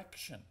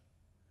resurrection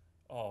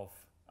of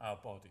our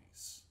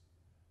bodies,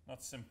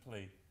 not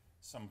simply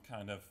some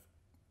kind of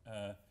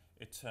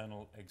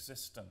eternal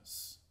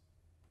existence.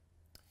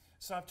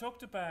 So I've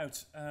talked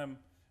about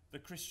the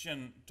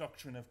Christian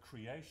doctrine of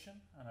creation,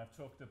 and I've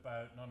talked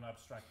about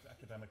non-abstract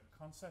academic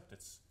concept.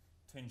 It's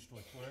tinged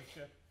with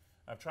worship.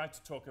 I've tried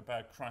to talk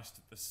about Christ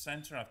at the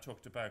center. I've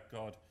talked about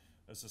God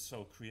as a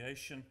sole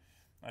creation.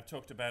 I've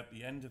talked about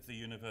the end of the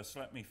universe.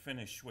 Let me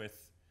finish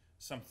with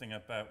something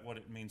about what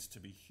it means to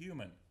be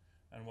human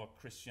and what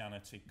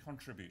Christianity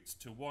contributes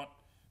to what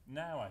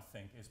now I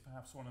think is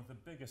perhaps one of the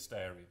biggest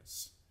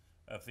areas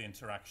of the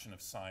interaction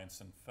of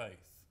science and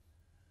faith.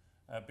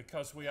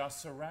 Because we are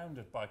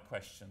surrounded by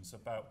questions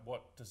about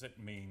what does it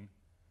mean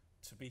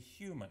to be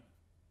human.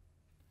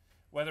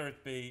 Whether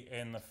it be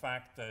in the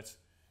fact that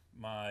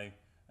my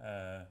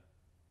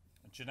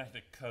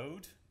genetic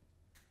code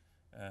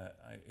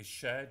is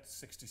shared,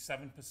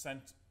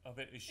 67% of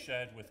it is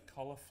shared with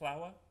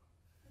cauliflower.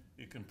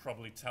 You can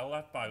probably tell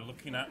that by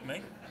looking at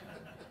me.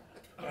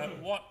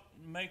 What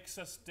makes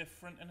us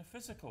different in a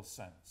physical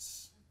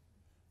sense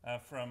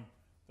from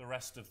the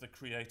rest of the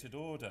created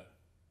order?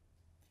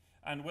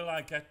 And will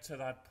I get to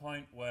that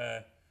point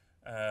where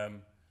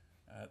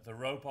the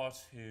robot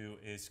who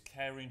is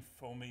caring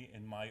for me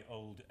in my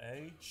old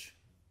age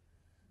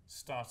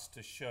starts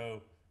to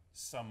show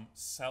some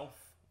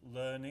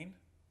self-learning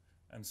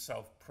and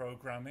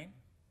self-programming?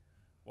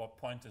 What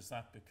point does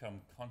that become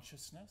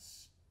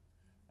consciousness?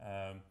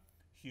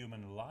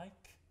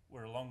 Human-like?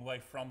 We're a long way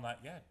from that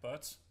yet,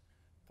 but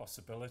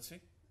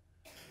possibility.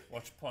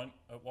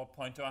 At what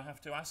point do I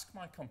have to ask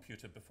my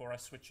computer before I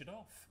switch it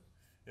off,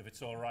 if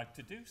it's all right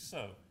to do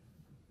so?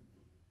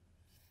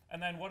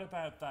 And then what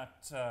about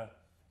that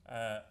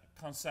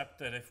concept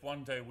that if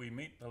one day we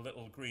meet the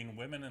little green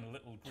women and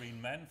little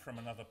green men from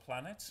another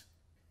planet,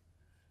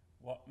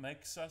 what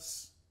makes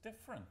us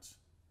different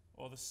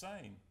or the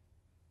same?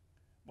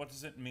 What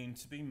does it mean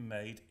to be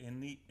made in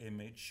the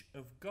image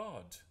of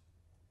God?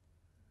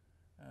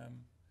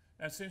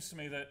 Now it seems to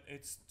me that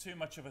it's too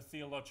much of a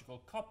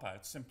theological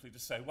cop-out simply to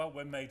say, well,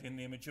 we're made in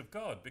the image of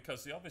God,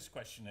 because the obvious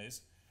question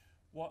is,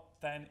 what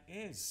then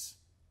is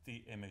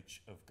the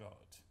image of God?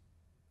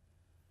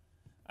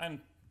 And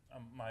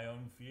my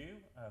own view,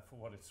 for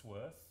what it's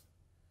worth,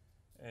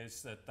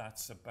 is that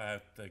that's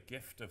about the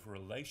gift of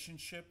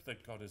relationship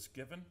that God has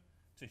given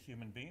to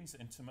human beings,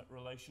 intimate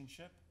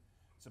relationship.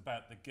 It's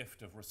about the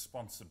gift of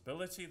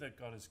responsibility that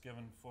God has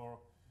given for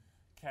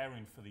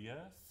caring for the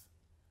earth.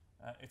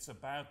 It's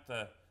about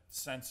the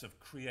sense of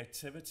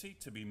creativity.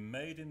 To be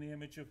made in the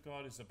image of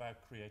God is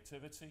about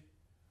creativity.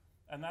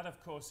 And that,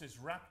 of course, is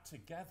wrapped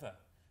together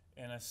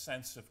in a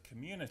sense of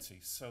community,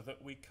 so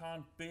that we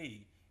can't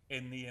be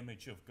in the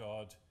image of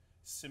God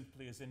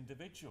simply as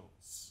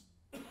individuals.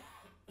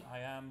 I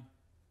am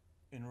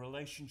in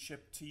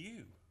relationship to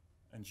you,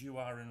 and you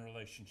are in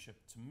relationship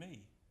to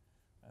me,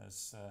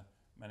 as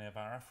many of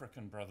our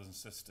African brothers and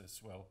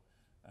sisters will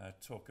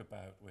talk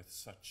about with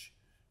such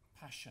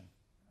passion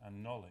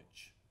and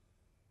knowledge.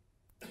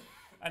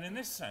 And in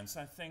this sense,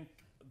 I think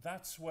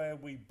that's where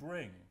we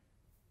bring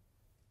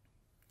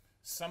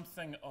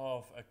something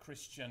of a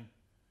Christian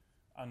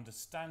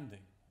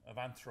understanding of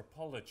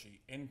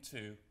anthropology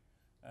into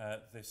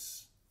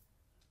this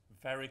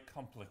very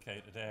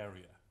complicated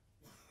area,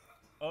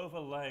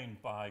 overlain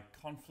by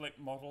conflict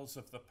models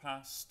of the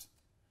past,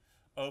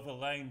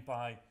 overlain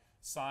by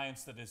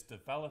science that is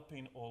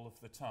developing all of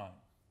the time.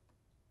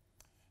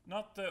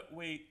 Not that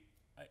we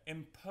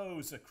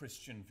impose a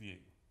Christian view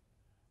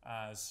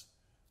as,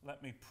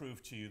 let me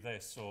prove to you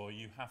this, or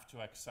you have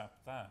to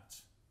accept that.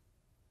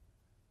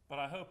 But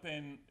I hope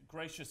in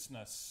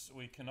graciousness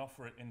we can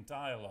offer it in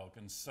dialogue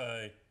and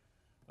say,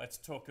 let's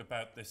talk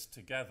about this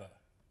together.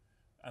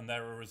 And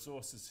there are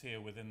resources here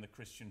within the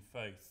Christian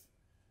faith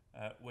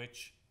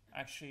which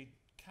actually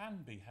can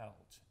be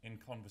held in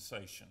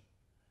conversation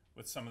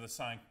with some of the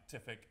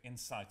scientific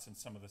insights and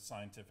some of the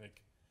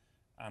scientific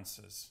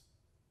answers.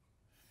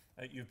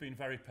 You've been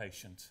very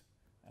patient.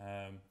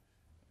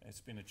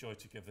 It's been a joy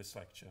to give this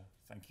lecture.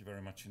 Thank you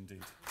very much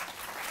indeed.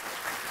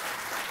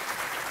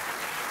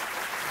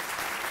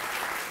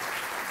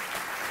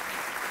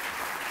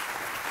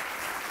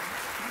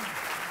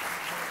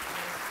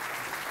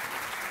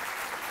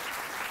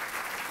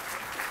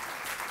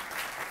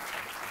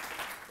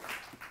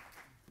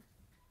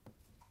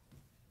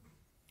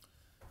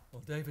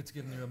 Well, David's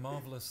given you a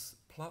marvellous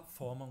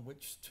platform on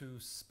which to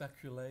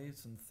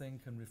speculate and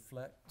think and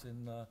reflect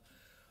in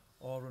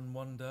awe and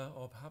wonder,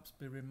 or perhaps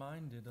be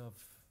reminded of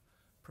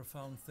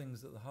profound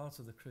things at the heart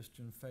of the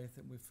Christian faith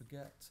that we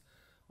forget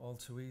all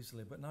too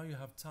easily. But now you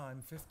have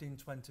time, 15,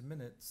 20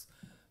 minutes,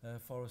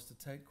 for us to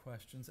take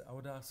questions. I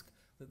would ask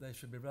that they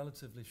should be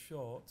relatively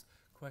short,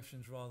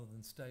 questions rather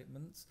than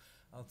statements.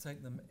 I'll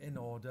take them in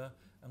order,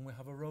 and we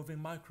have a roving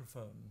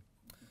microphone.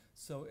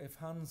 So if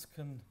hands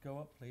can go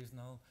up, please,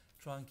 and I'll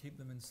try and keep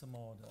them in some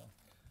order.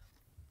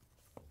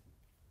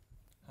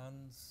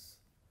 Hands.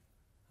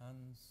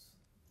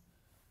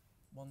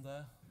 One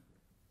there.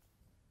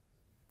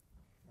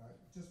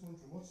 Just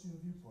wondering, what's your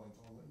viewpoint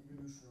on the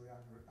evolutionary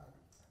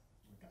algorithms?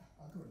 Try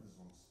to get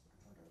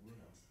a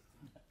word out.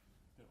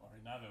 Don't worry,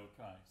 neither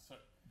can I.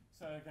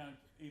 So again,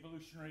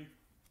 evolutionary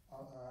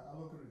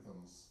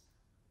algorithms.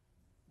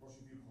 What's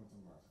your viewpoint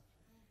on that?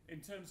 In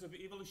terms of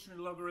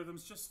evolutionary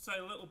logarithms, just say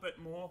a little bit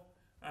more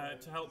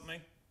to help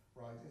me.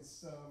 Right,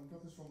 it's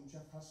got this from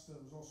Jeff Hester,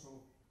 who's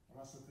also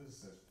an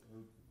astrophysicist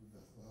with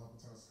the Hubble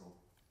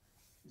telescope.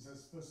 He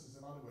says first it's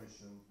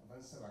evaluation, and then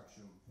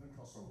selection, then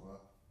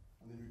crossover,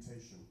 and then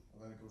mutation,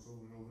 and then it goes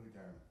over and over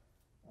again.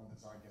 And the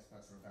design gets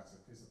better and better.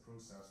 It's a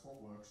process.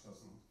 What works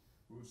doesn't,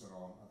 moves it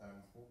on, and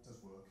then what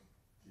does work,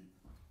 keep.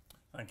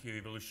 Thank you,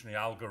 evolutionary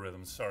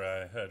algorithms. Sorry,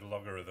 I heard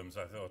logarithms.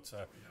 I thought,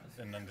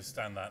 didn't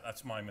understand that.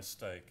 That's my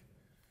mistake.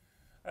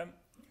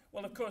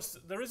 Well, of course,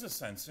 there is a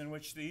sense in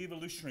which the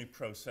evolutionary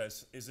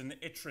process is an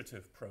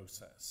iterative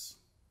process.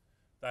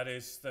 That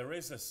is, there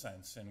is a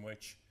sense in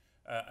which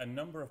a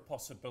number of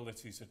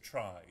possibilities are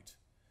tried,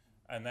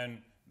 and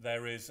then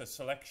there is a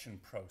selection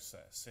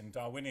process. In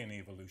Darwinian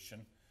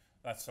evolution,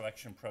 that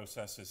selection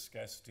process is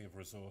scarcity of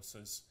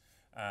resources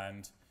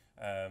and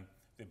the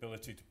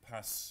ability to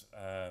pass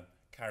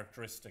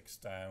characteristics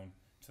down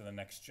to the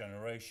next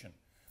generation.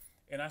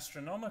 In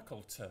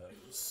astronomical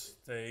terms,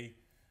 the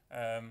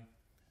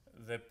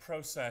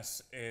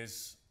process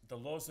is the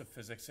laws of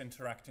physics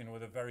interacting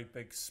with a very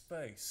big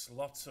space,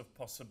 lots of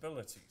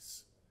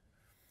possibilities.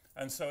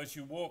 And so as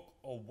you walk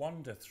or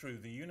wander through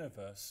the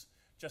universe,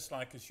 just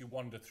like as you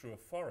wander through a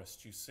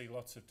forest, you see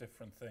lots of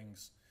different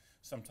things,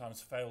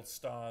 sometimes failed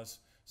stars,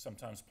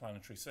 sometimes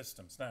planetary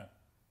systems. Now,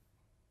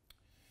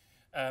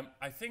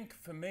 I think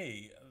for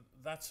me,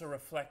 that's a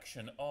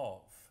reflection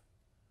of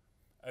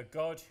a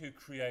God who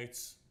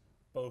creates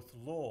both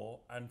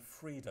law and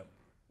freedom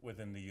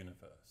within the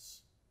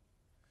universe.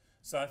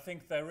 So I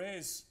think there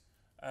is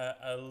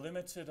a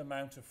limited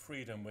amount of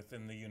freedom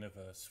within the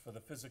universe for the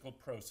physical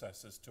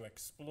processes to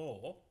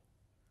explore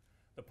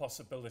the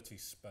possibility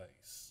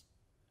space.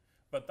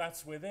 But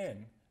that's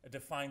within a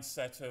defined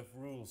set of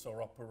rules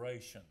or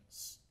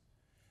operations,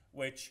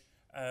 which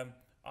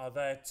are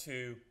there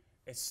to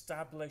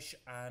establish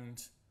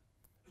and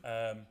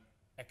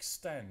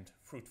extend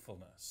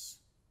fruitfulness.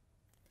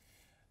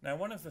 Now,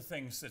 one of the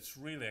things that's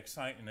really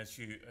exciting,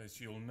 as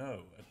you'll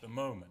know at the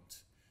moment,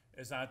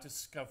 is our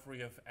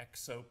discovery of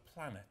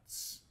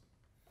exoplanets.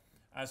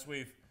 As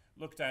we've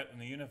looked out in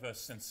the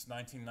universe since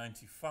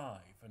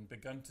 1995 and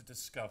begun to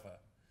discover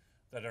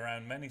that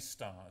around many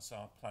stars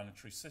are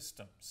planetary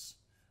systems.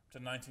 Up to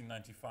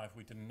 1995,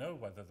 we didn't know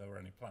whether there were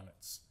any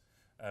planets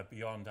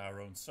beyond our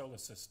own solar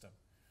system.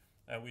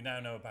 We now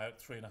know about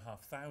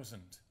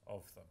 3,500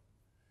 of them.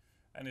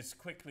 And it's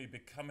quickly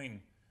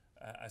becoming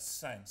a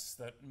sense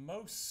that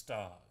most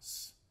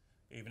stars,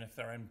 even if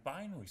they're in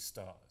binary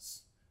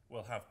stars,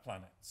 will have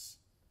planets.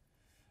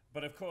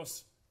 But of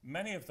course,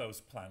 many of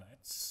those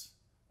planets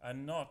are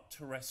not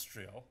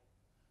terrestrial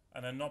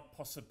and are not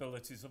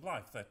possibilities of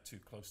life. They're too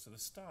close to the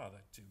star,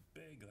 they're too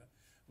big, there are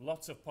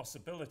lots of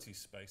possibility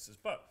spaces,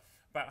 but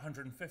about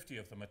 150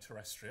 of them are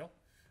terrestrial,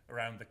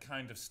 around the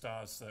kind of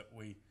stars that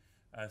we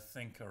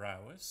think are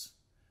ours,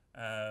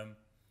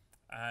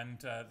 and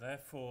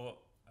therefore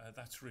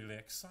that's really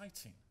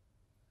exciting.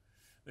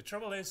 The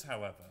trouble is,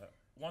 however,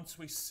 once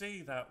we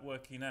see that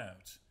working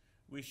out,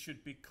 we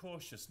should be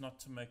cautious not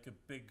to make a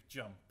big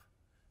jump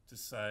to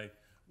say,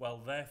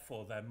 well,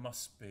 therefore there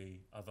must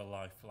be other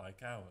life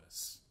like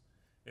ours,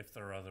 if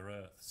there are other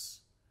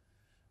Earths.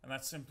 And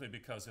that's simply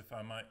because, if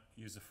I might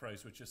use a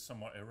phrase which is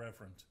somewhat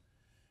irreverent,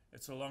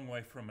 it's a long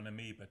way from an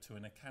amoeba to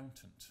an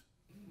accountant.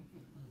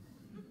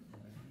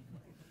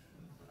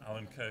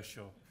 Alan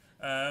Kershaw.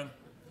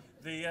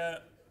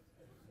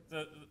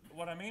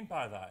 What I mean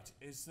by that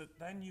is that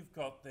then you've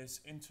got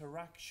this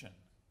interaction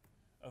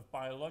of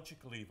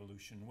biological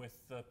evolution with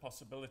the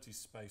possibility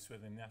space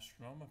within the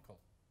astronomical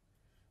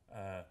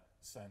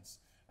sense.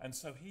 And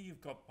so here you've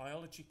got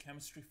biology,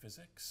 chemistry,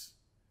 physics,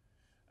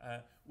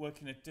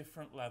 working at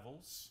different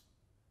levels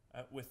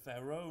with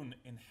their own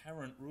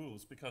inherent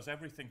rules, because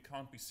everything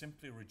can't be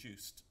simply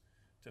reduced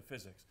to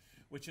physics,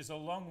 which is a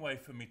long way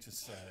for me to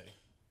say.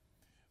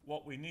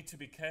 What we need to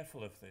be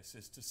careful of this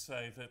is to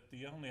say that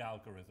the only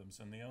algorithms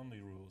and the only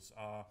rules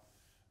are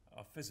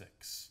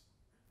physics,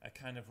 a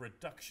kind of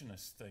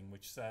reductionist thing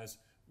which says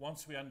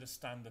once we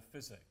understand the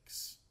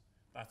physics,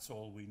 that's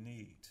all we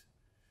need.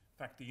 In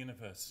fact, the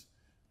universe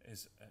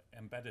is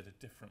embedded at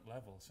different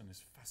levels and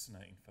is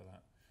fascinating for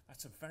that.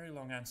 That's a very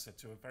long answer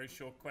to a very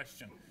short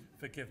question.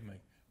 Forgive me,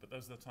 but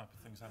those are the type of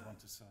things I want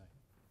to say.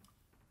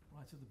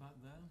 Right at the back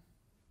there,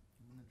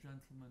 and then the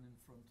gentleman in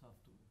front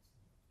afterwards.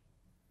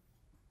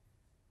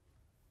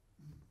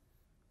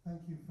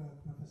 Thank you,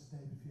 Professor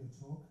David, for your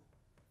talk.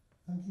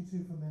 Thank you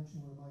too for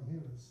mentioning one of my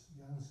heroes,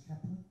 Johannes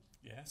Kepler.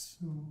 Yes.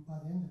 Who,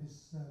 by the end of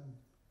his,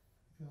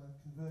 if you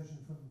like, conversion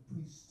from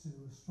priest to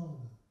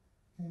astronomer,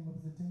 came up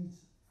with a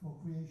date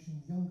for creation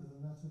younger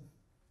than that of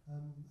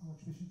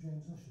Archbishop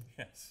James Ussher.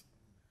 Yes.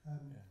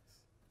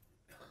 Yes.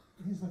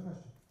 Here's my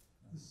question.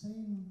 The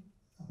same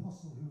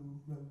apostle who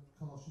wrote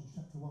Colossians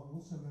chapter 1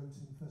 also wrote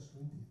in 1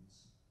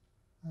 Corinthians,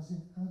 as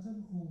in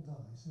Adam all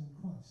die, so in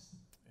Christ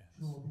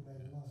shall all be made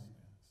alive.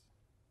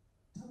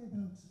 Tell me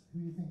about who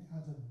you think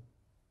Adam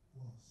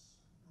was.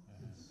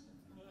 Is.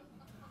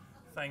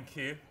 Thank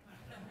you.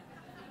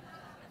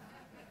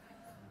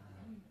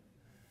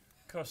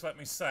 Of course, let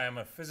me say I'm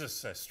a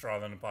physicist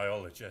rather than a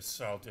biologist,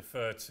 so I'll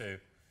defer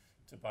to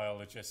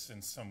biologists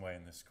in some way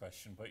in this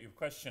question. But your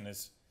question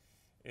is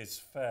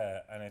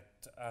fair, and it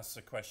asks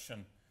a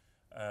question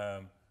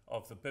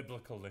of the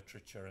biblical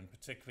literature, and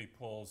particularly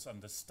Paul's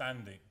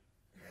understanding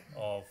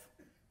of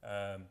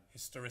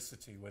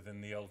historicity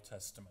within the Old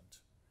Testament.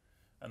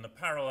 And the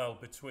parallel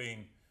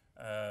between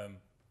Adam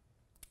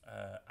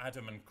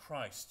and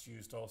Christ,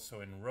 used also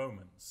in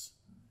Romans,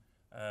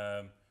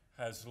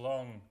 has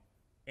long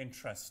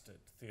interested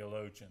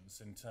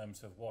theologians in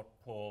terms of what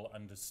Paul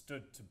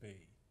understood to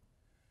be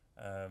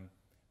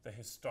the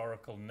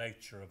historical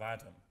nature of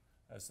Adam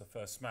as the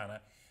first man.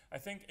 I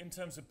think in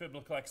terms of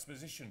biblical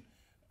exposition,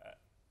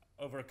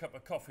 over a cup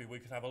of coffee we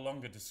could have a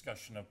longer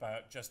discussion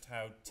about just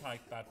how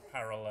tight that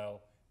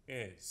parallel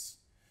is.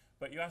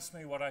 But you asked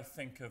me what I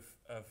think of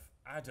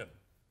Adam.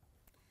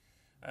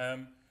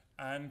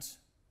 And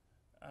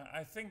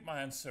I think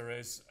my answer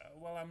is,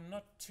 well, I'm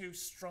not too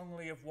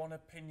strongly of one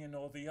opinion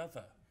or the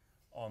other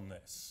on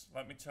this.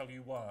 Let me tell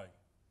you why.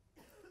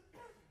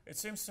 It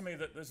seems to me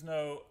that there's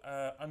no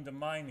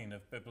undermining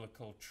of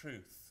biblical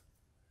truth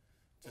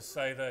to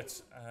say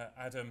that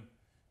Adam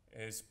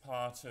is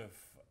part of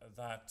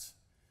that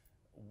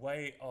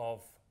way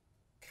of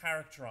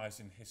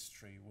characterizing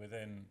history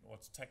within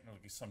what's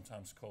technically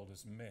sometimes called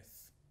as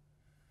myth,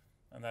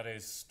 and that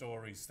is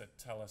stories that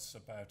tell us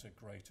about a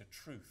greater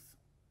truth.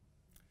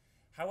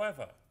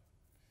 However,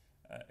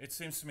 it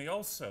seems to me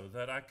also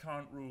that I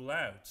can't rule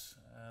out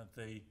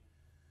the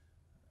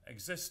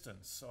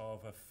existence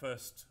of a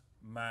first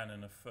man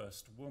and a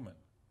first woman.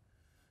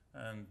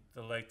 And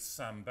the late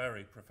Sam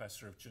Berry,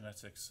 Professor of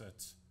Genetics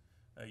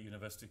at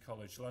University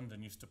College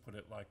London, used to put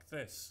it like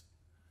this.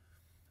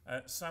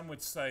 Sam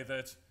would say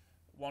that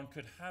one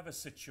could have a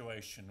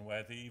situation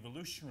where the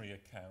evolutionary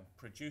account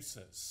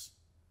produces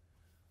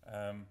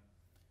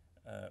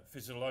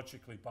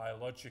physiologically,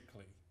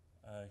 biologically,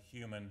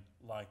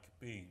 human-like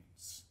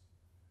beings.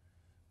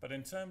 But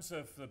in terms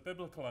of the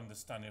biblical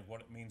understanding of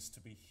what it means to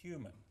be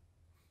human,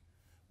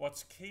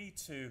 what's key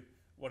to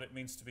what it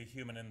means to be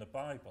human in the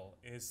Bible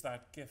is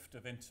that gift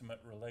of intimate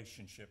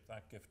relationship,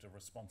 that gift of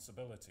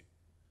responsibility.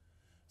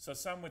 So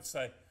some would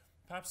say,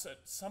 perhaps at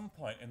some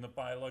point in the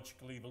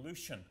biological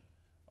evolution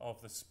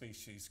of the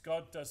species,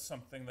 God does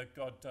something that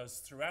God does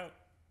throughout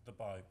the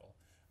Bible,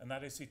 and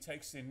that is he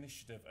takes the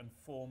initiative and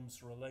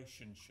forms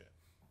relationship.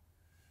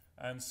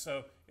 And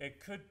so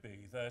it could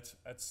be that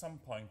at some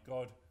point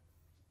God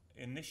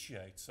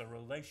initiates a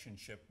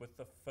relationship with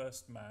the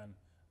first man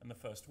and the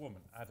first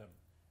woman, Adam,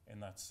 in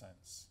that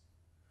sense.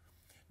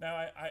 Now,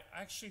 I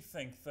actually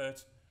think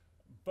that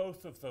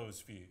both of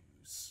those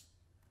views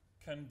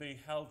can be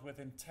held with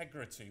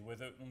integrity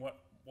within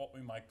what we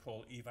might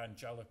call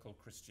evangelical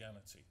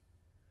Christianity,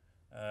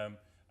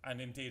 and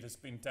indeed has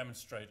been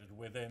demonstrated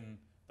within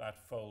that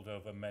fold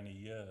over many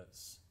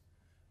years.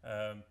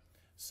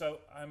 So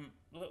I'm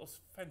a little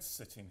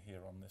fence-sitting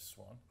here on this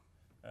one.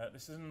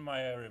 This isn't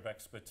my area of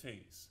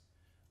expertise,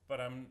 but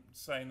I'm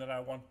saying that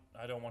I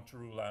don't want to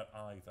rule out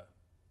either.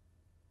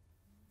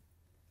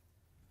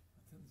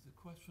 I think there's a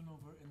question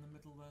over in the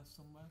middle there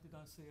somewhere. Did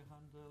I see a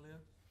hand earlier?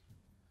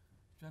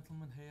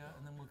 Gentleman here,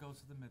 and then we'll go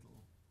to the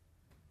middle.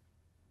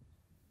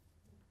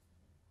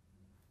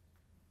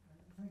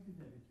 Thank you,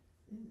 David.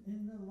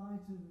 In the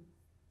light of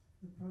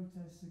the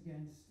protests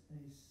against a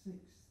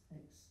sixth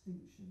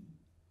extinction,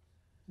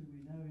 do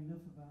we know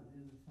enough about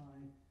the other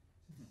five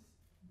to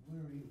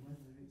worry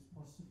whether it's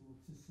possible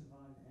to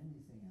survive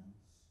anything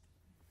else?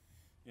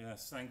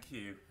 Yes, thank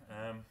you.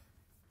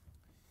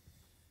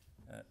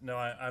 No,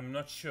 I'm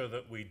not sure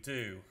that we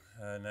do.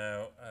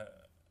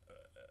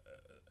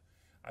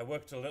 I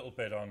worked a little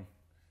bit on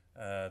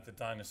the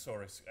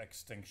dinosaur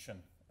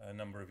extinction a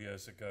number of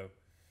years ago,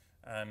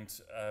 and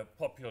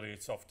popularly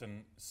it's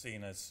often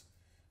seen as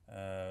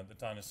the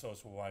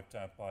dinosaurs were wiped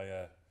out by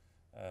a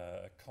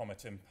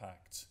comet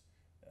impact.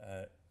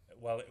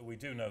 Well, we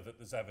do know that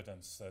there's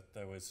evidence that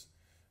there was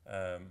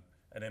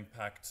an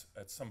impact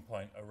at some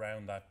point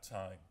around that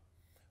time.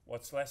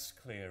 What's less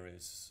clear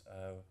is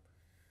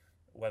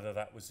whether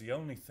that was the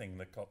only thing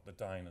that got the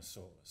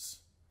dinosaurs.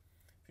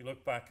 If you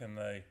look back in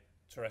the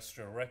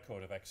terrestrial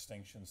record of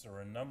extinctions, there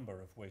are a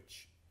number of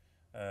which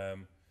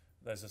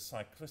there's a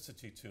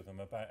cyclicity to them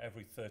about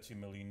every 30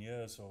 million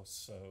years or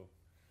so.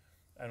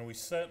 And we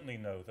certainly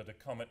know that a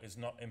comet is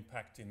not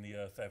impacting the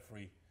Earth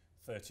every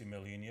 30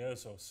 million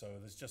years or so.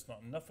 There's just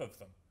not enough of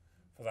them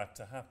for that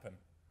to happen.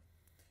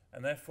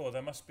 And therefore,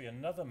 there must be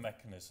another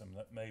mechanism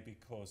that may be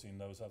causing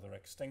those other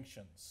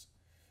extinctions.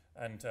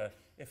 And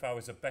if I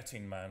was a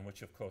betting man,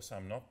 which of course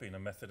I'm not, being a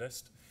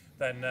Methodist,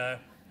 then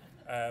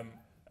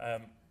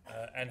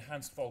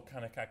enhanced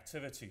volcanic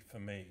activity for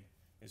me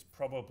is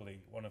probably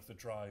one of the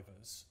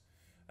drivers.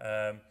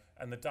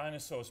 And the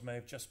dinosaurs may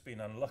have just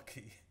been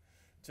unlucky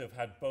to have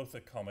had both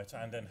a comet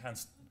and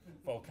enhanced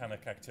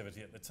volcanic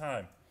activity at the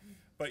time.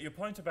 But your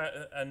point about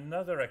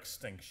another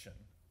extinction,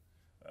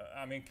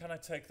 I mean, can I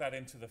take that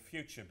into the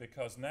future?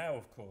 Because now,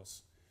 of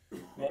course,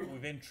 what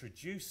we've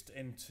introduced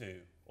into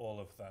all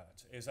of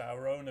that is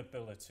our own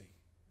ability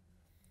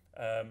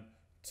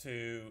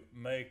to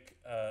make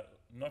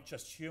not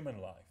just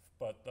human life,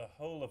 but the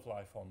whole of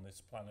life on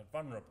this planet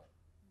vulnerable.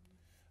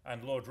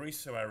 And Lord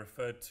Rees, who I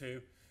referred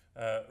to,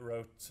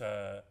 wrote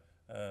a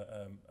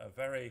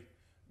very,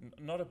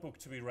 not a book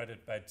to be read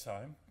at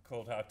bedtime,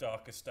 called Our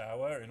Darkest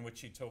Hour, in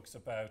which he talks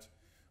about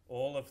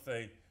all of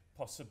the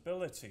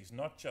possibilities,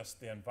 not just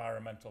the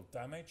environmental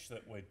damage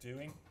that we're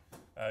doing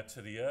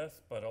to the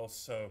Earth, but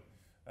also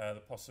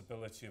the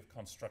possibility of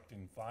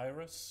constructing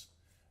virus,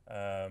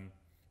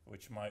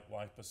 which might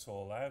wipe us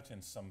all out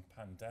in some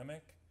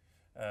pandemic.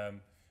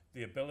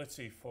 The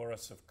ability for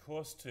us, of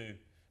course, to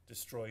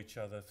destroy each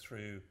other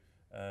through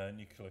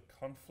nuclear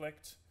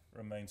conflict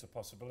remains a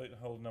possibility, a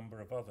whole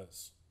number of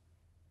others.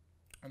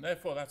 And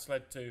therefore that's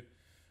led to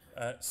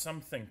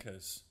some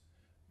thinkers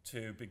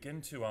to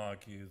begin to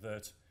argue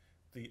that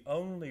the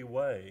only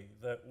way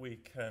that we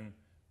can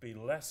be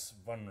less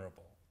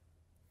vulnerable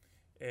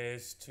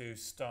is to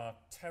start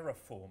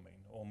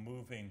terraforming or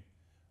moving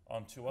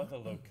onto other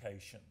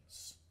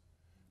locations,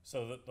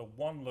 so that the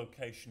one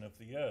location of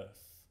the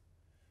Earth,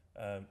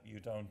 you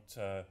don't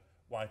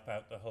wipe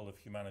out the whole of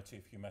humanity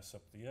if you mess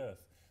up the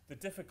Earth. The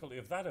difficulty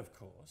of that, of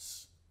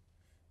course,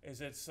 is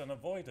it's an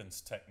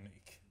avoidance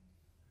technique.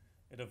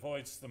 It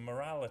avoids the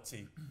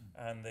morality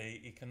and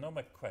the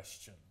economic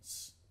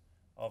questions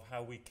of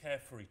how we care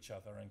for each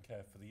other and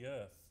care for the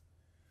Earth.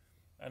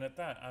 And at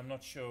that, I'm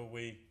not sure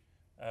we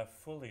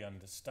fully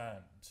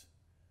understand.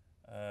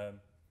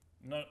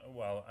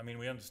 Well, I mean,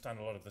 we understand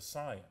a lot of the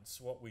science.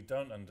 What we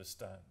don't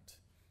understand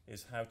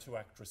is how to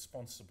act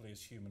responsibly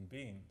as human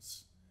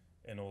beings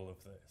in all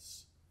of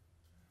this.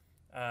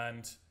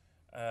 And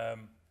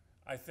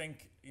I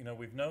think, you know,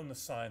 we've known the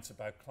science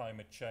about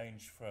climate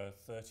change for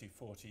 30,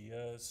 40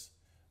 years.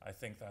 I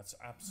think that's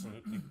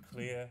absolutely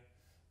clear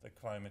that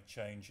climate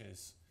change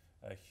is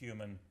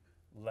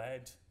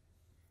human-led.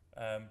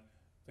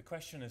 The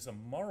question is a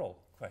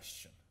moral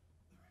question,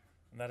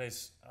 and that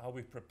is, are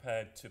we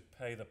prepared to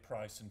pay the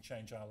price and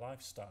change our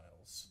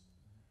lifestyles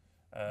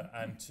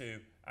and to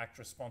act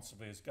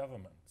responsibly as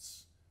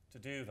governments to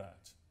do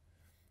that?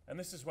 And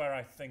this is where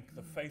I think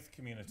the faith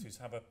communities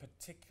have a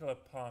particular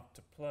part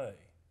to play,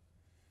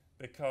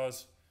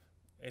 because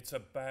it's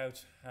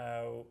about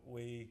how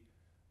we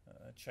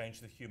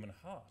change the human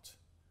heart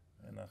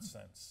in that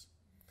sense.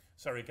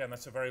 Sorry, again,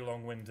 that's a very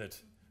long-winded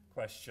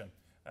question,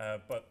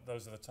 but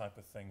those are the type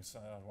of things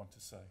I want to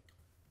say.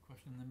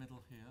 Question in the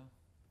middle here.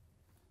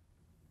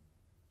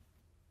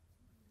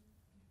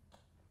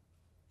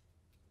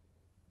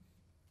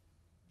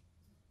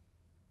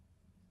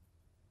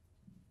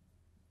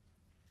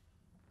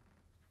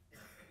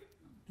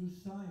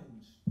 Does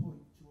science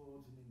point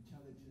towards an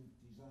intelligent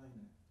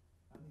designer?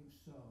 And if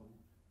so,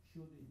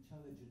 should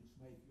intelligence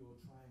make your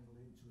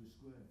triangle into a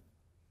square?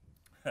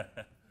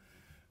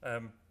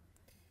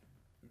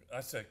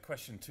 That's a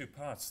question, two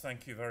parts.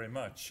 Thank you very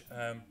much.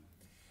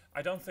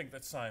 I don't think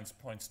that science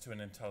points to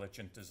an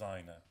intelligent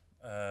designer.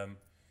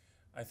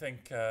 I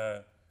think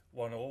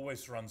one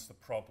always runs the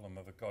problem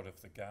of a God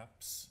of the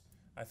gaps.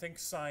 I think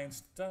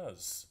science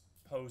does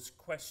pose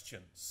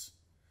questions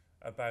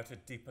about a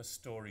deeper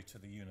story to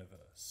the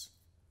universe.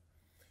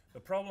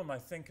 The problem, I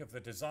think, of the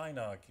design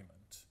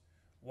argument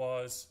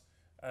was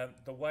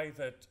the way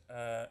that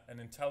an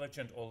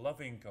intelligent or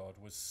loving God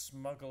was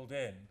smuggled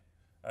in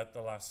at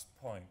the last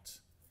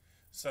point.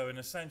 So in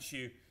a sense,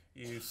 you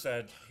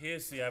said,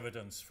 here's the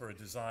evidence for a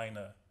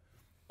designer.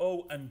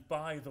 Oh, and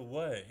by the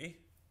way,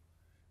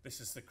 this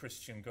is the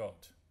Christian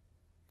God.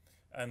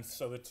 And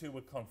so the two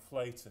were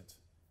conflated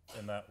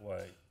in that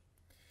way.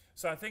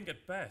 So I think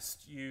at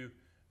best you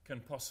can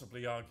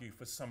possibly argue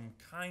for some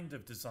kind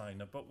of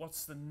designer, but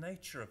what's the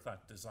nature of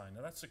that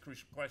designer? That's a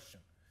crucial question.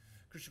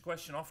 The crucial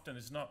question often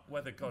is not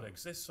whether God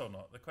exists or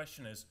not. The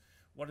question is,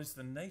 what is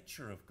the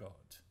nature of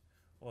God,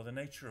 or the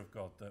nature of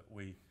God that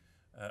we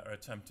are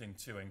attempting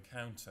to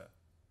encounter?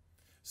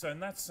 So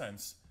in that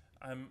sense,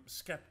 I'm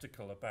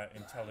skeptical about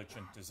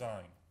intelligent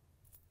design.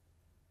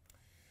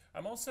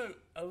 I'm also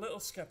a little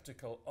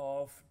skeptical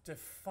of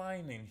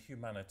defining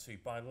humanity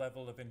by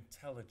level of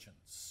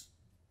intelligence.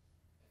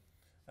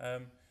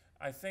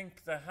 I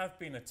think there have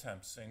been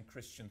attempts in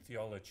Christian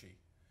theology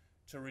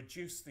to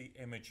reduce the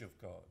image of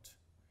God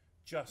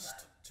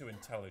just to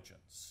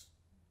intelligence.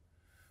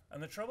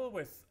 And the trouble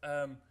with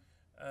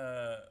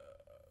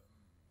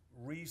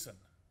reason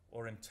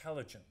or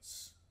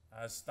intelligence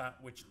as that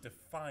which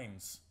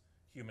defines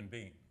human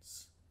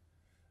beings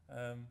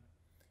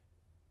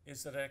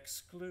is that it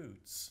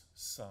excludes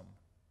some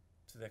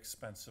to the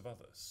expense of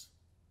others.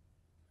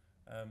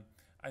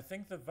 I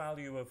think the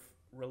value of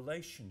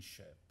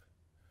relationship,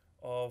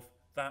 of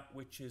that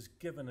which is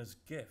given as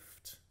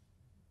gift,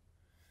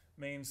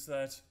 means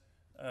that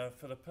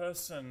for the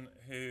person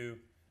who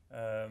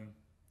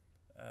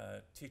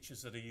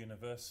teaches at a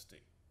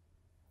university,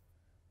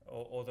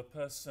 or the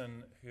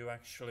person who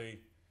actually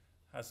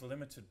has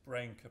limited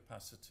brain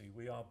capacity,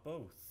 we are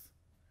both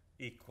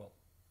equal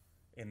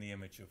in the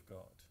image of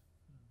God.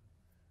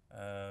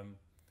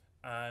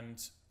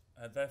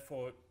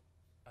 Therefore,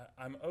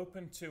 I'm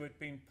open to it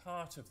being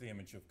part of the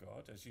image of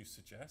God, as you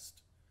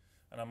suggest,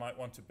 and I might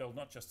want to build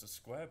not just a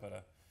square, but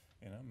a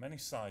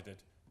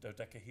many-sided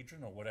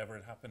dodecahedron or whatever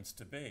it happens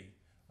to be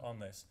on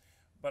this.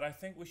 But I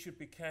think we should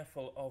be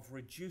careful of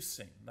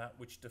reducing that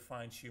which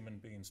defines human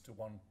beings to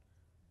one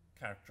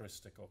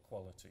characteristic or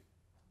quality.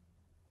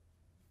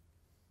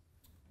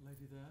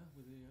 Lady there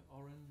with the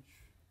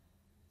orange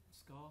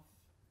scarf.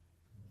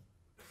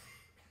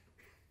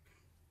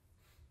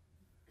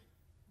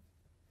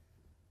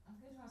 I'm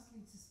going to ask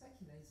you to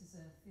speculate as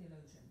a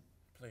theologian.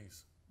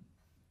 Please.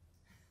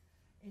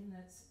 In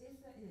that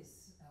if there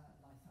is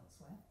life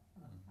elsewhere,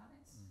 on other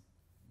planets,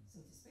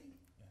 so to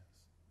speak, yes.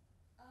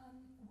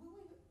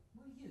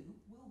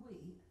 Will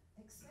we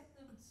expect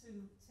them to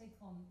take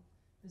on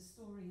the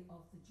story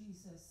of the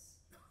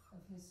Jesus of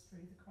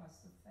history, the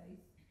Christ of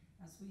faith,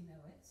 as we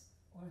know it,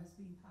 or has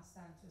been passed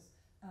down to us,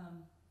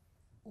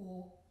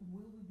 or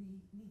will we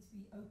need to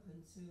be open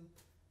to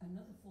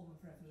another form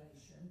of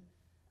revelation?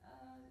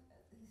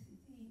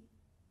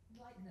 The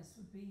likeness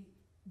would be,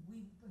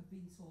 we have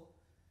been taught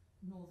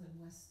Northern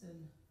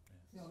Western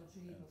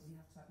theology, but we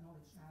have to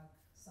acknowledge now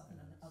Southern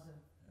and other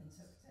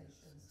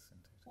interpretations.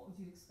 What would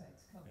you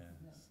expect coming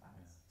from those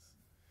planets?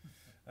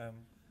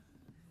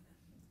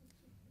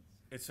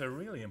 It's a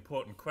really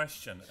important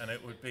question, and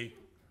it would be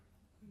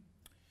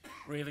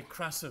really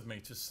crass of me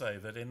to say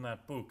that in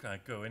that book I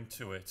go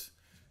into it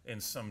in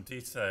some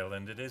detail,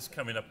 and it is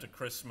coming up to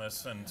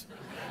Christmas, and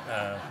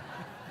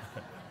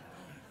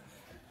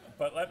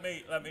but let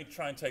me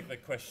try and take the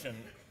question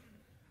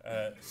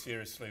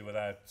seriously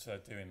without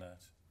doing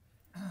that.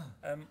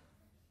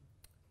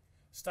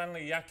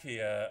 Stanley Yaki,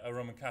 a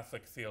Roman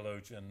Catholic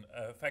theologian,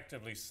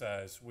 effectively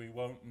says we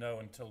won't know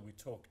until we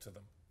talk to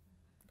them.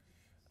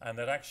 And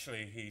that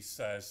actually he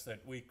says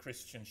that we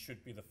Christians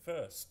should be the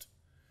first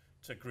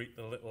to greet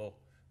the little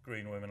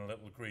green women and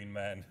little green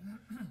men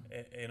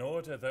in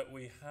order that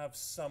we have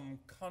some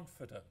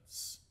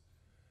confidence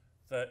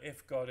that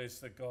if God is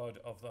the God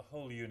of the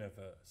whole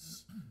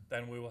universe,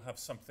 then we will have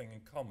something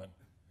in common,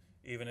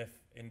 even if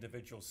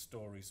individual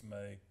stories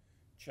may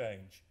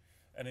change.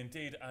 And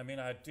indeed, I mean,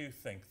 I do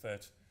think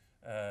that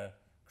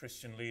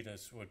Christian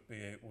leaders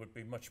would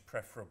be much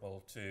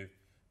preferable to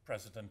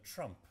President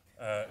Trump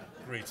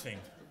greeting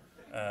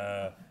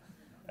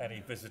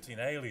any visiting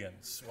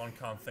aliens. One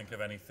can't think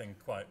of anything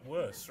quite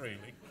worse,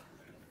 really.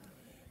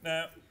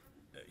 Now,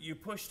 you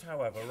pushed,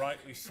 however,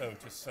 rightly so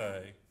to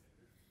say,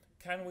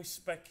 can we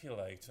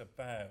speculate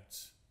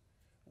about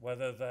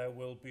whether there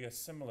will be a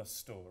similar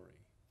story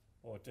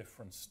or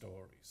different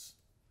stories?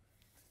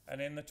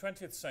 And in the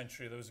 20th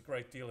century, there was a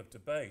great deal of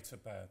debate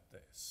about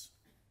this.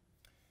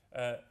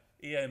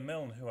 E.A.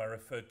 Milne, who I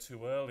referred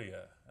to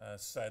earlier,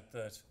 said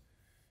that,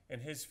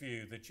 in his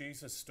view, the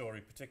Jesus story,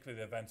 particularly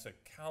the events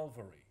at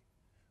Calvary,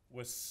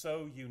 was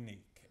so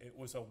unique. It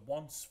was a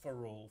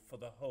once-for-all for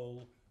the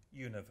whole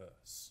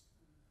universe.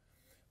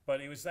 But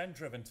he was then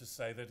driven to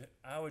say that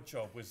our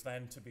job was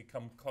then to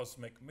become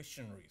cosmic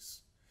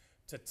missionaries,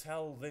 to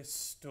tell this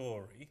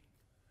story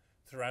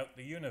throughout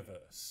the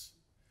universe.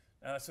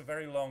 Now, that's a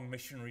very long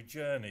missionary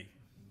journey.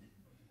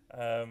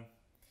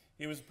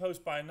 He was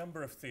opposed by a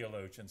number of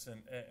theologians,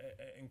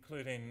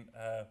 including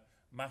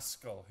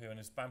Maskell, who in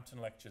his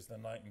Bampton Lectures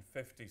in the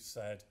 1950s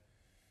said,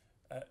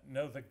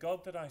 no, the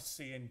God that I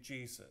see in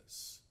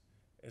Jesus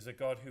is a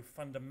God who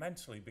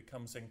fundamentally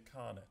becomes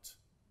incarnate.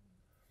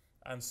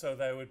 And so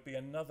there would be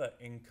another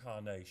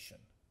incarnation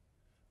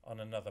on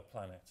another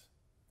planet.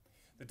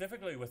 The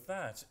difficulty with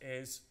that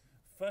is,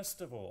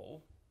 first of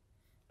all,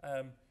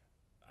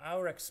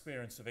 our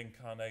experience of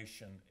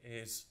incarnation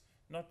is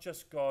not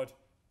just God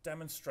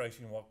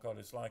demonstrating what God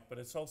is like, but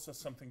it's also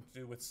something to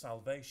do with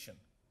salvation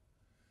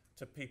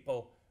to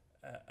people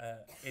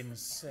in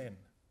sin.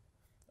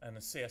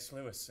 And C.S.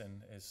 Lewis,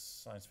 in his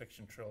science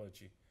fiction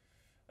trilogy,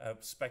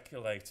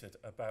 speculated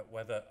about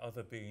whether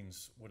other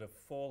beings would have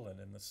fallen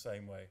in the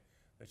same way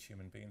that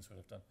human beings would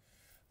have done.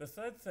 The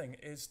third thing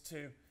is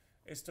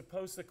to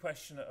pose the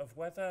question of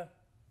whether,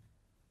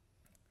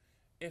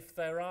 if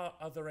there are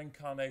other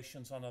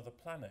incarnations on other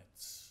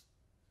planets,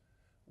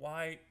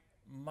 why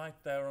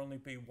might there only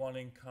be one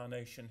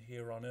incarnation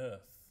here on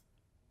Earth?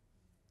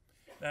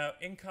 Now,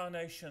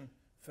 incarnation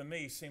for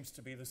me, seems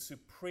to be the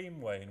supreme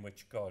way in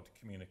which God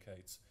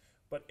communicates,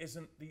 but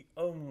isn't the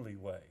only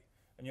way.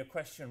 And your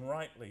question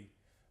rightly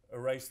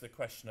raised the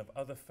question of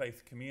other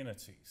faith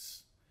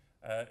communities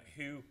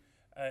who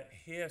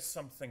hear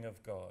something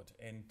of God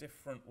in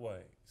different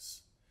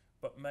ways,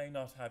 but may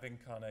not have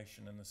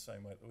incarnation in the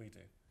same way that we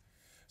do.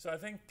 So I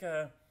think,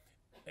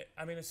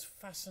 it's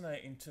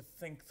fascinating to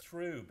think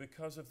through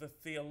because of the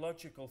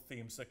theological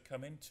themes that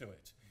come into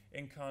it.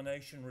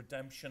 Incarnation,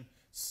 redemption,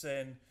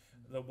 sin,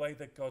 the way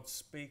that God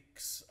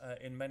speaks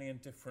in many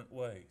and different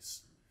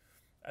ways.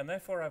 And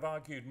therefore I've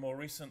argued more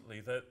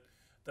recently that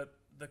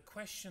the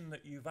question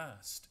that you've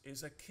asked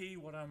is a key,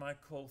 what I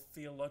might call,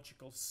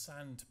 theological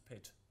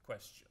sandpit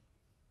question.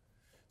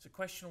 It's a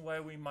question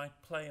where we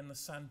might play in the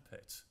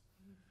sandpit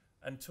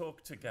and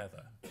talk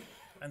together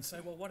and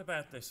say, well, what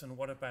about this and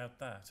what about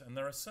that? And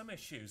there are some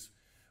issues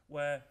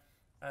where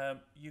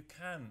you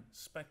can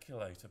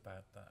speculate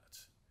about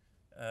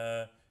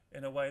that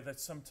in a way that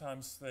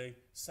sometimes the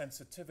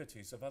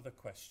sensitivities of other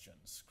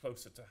questions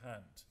closer to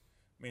hand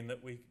mean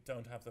that we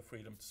don't have the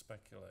freedom to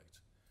speculate.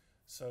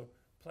 So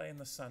play in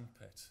the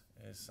sandpit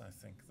is, I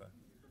think, the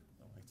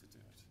way to do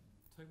it.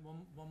 Take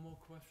one more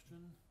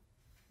question.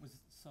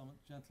 Was some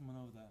gentleman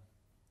over there?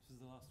 This is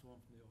the last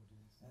one from the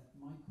audience.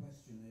 My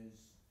question is,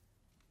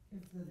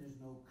 if there is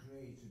no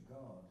creator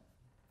God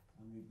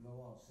and we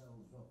blow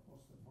ourselves up,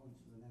 what's the point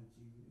of an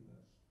empty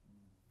universe?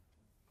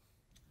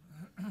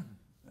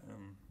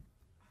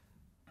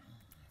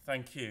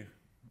 Thank you.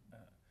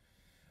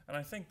 And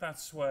I think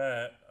that's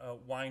where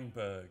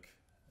Weinberg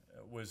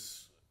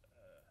was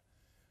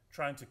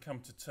trying to come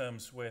to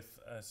terms with,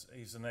 as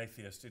he's an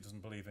atheist, he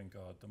doesn't believe in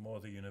God. The more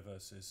the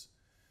universe is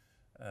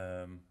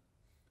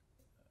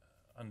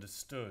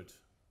understood,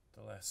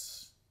 the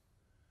less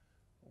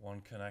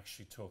one can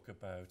actually talk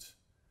about,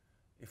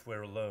 if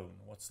we're alone,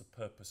 what's the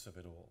purpose of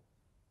it all?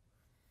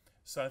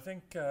 So I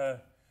think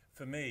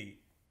for me,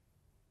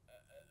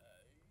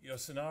 your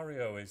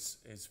scenario is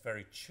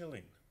very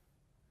chilling.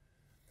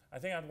 I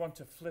think I'd want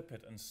to flip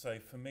it and say,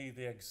 for me,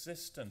 the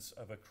existence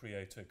of a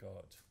creator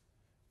God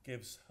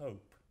gives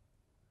hope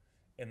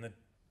in the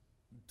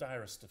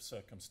direst of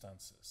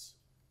circumstances.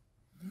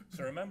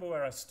 So remember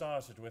where I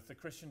started with: the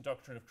Christian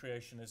doctrine of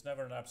creation is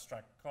never an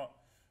abstract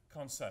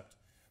concept.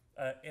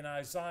 In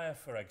Isaiah,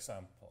 for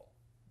example,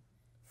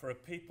 for a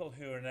people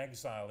who are in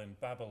exile in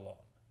Babylon,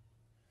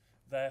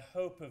 their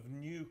hope of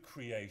new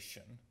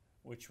creation,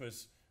 which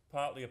was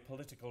partly a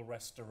political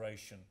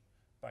restoration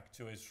back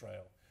to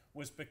Israel,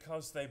 was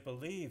because they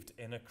believed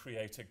in a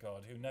creator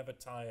God who never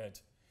tired,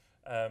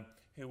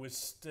 who was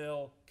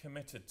still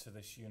committed to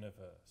this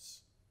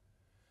universe.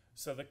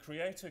 So the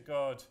creator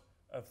God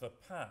of the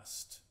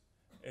past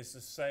is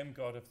the same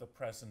God of the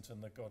present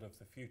and the God of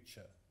the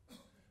future.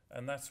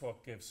 And that's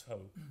what gives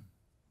hope.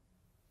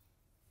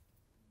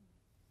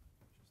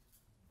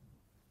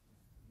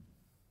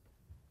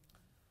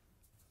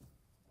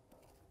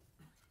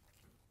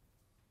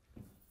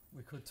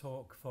 We could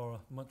talk for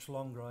much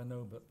longer, I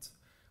know, but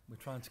we're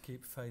trying to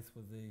keep faith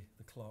with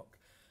the clock.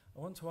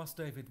 I want to ask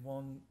David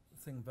one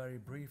thing very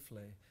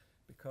briefly,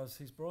 because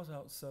he's brought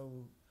out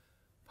so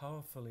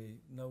powerfully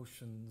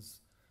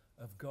notions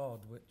of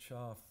God which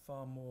are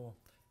far more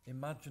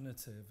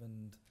imaginative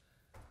and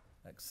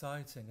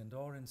exciting and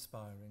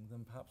awe-inspiring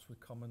than perhaps we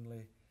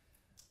commonly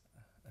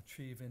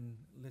achieve in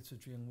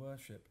liturgy and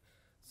worship.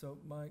 So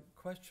my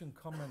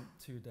comment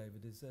to you,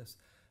 David, is this.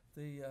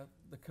 The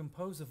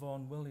composer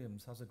Vaughan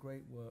Williams has a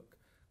great work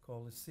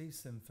called The Sea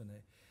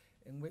Symphony,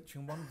 in which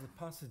in one of the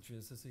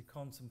passages, as he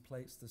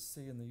contemplates the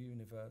sea and the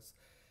universe,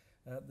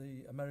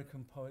 the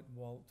American poet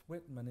Walt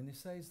Whitman, and he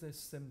says this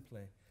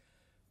simply: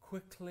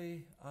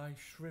 "Quickly I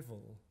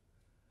shrivel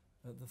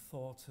at the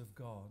thought of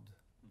God."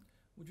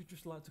 Would you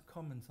just like to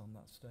comment on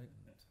that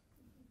statement?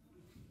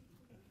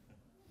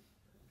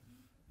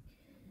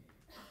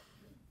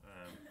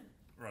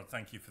 Rod,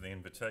 thank you for the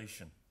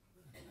invitation.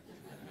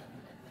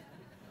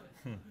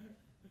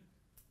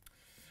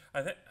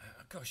 I think,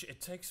 gosh,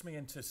 it takes me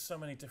into so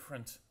many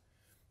different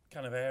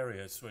kind of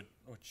areas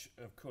which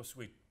of course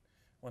we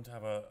want to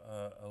have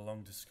a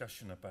long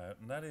discussion about,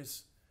 and that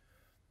is,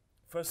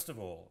 first of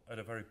all, at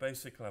a very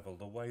basic level,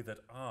 the way that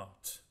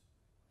art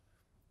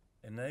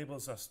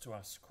enables us to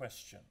ask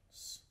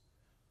questions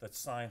that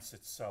science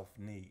itself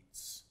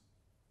needs.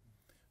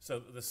 So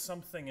there's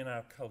something in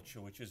our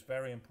culture which is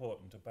very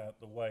important about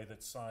the way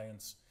that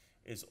science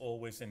is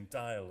always in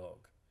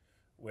dialogue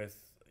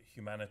with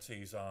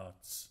humanities,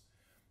 arts,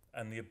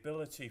 and the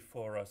ability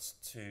for us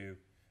to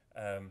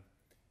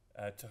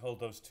hold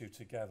those two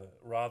together,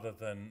 rather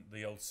than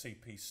the old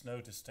C.P.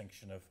 Snow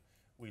distinction of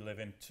we live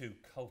in two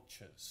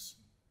cultures.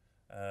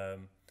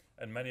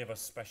 And many of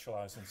us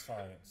specialize in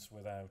science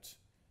without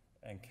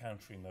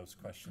encountering those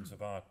questions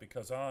of art,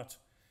 because art,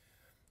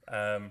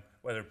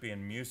 whether it be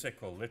in music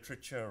or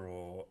literature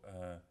or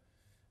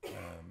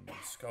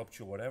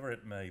sculpture, whatever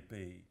it may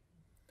be,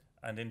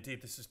 and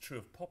indeed this is true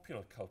of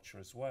popular culture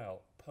as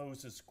well,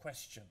 poses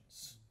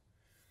questions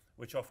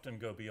which often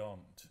go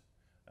beyond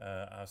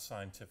our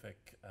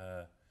scientific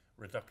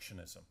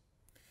reductionism.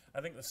 I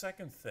think the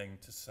second thing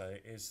to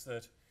say is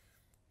that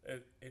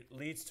it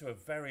leads to a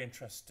very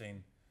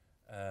interesting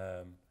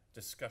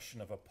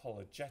discussion of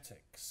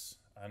apologetics.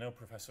 I know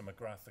Professor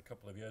McGrath a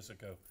couple of years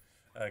ago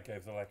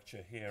gave the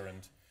lecture here,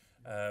 and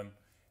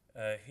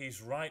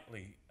he's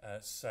rightly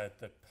said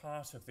that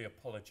part of the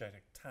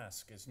apologetic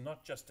task is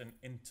not just an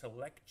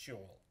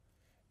intellectual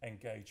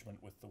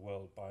engagement with the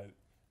world by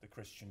the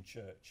Christian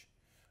church,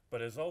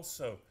 but is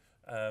also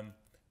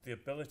the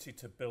ability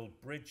to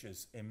build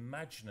bridges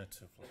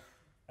imaginatively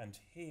and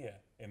hear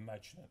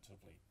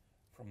imaginatively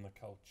from the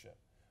culture.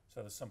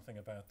 So there's something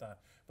about that.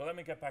 But let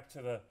me get back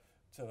to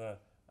the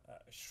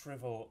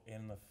shrivel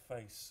in the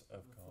face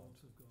of God,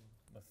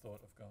 the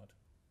thought of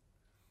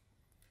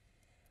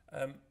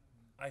God.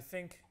 I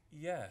think,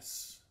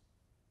 yes,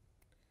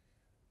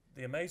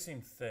 the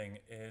amazing thing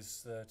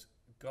is that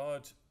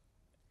God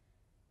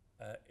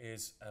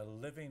is a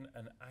living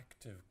and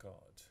active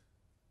God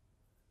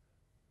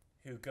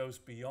who goes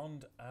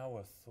beyond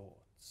our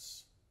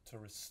thoughts to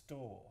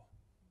restore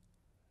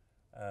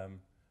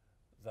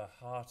the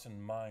heart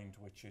and mind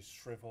which is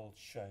shriveled,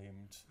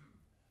 shamed,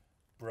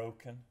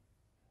 broken,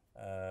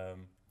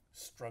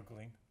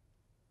 struggling.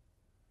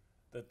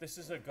 That this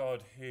is a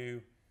God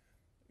who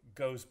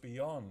goes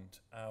beyond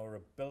our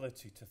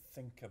ability to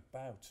think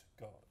about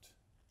God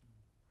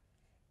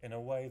in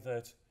a way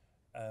that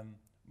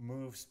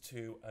moves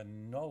to a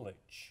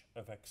knowledge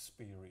of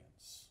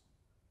experience.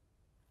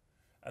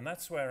 And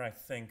that's where I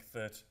think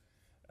that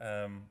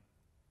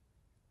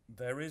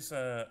there is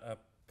a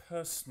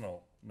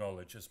personal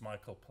knowledge, as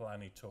Michael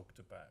Polanyi talked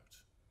about,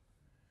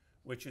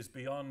 which is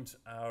beyond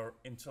our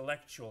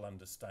intellectual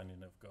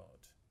understanding of God.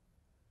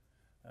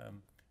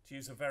 To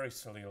use a very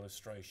silly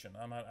illustration,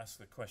 I might ask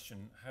the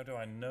question, how do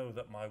I know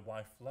that my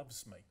wife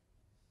loves me?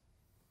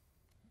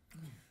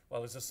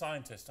 Well, as a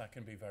scientist, I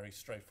can be very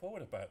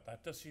straightforward about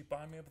that. Does she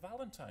buy me a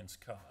Valentine's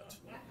card?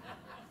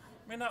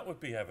 I mean, that would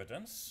be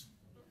evidence.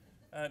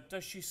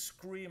 Does she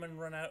scream and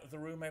run out of the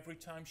room every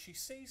time she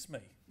sees me?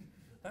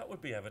 That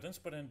would be evidence,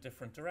 but in a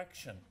different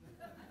direction.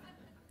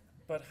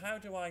 But how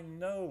do I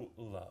know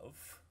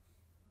love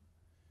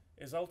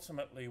is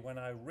ultimately when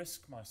I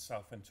risk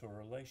myself into a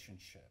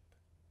relationship.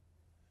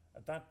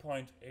 At that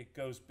point, it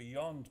goes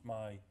beyond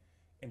my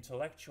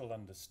intellectual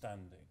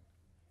understanding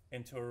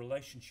into a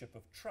relationship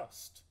of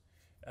trust.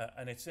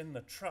 And it's in the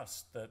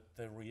trust that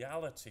the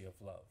reality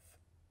of love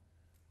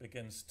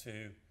begins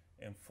to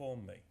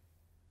inform me.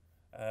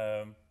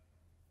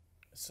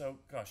 So,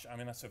 gosh, I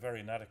mean, that's a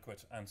very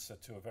inadequate answer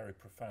to a very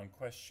profound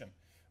question.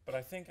 But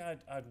I think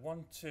I'd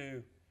want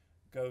to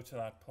go to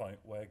that point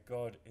where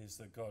God is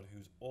the God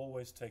who's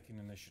always taking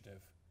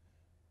initiative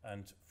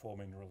and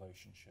forming a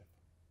relationship.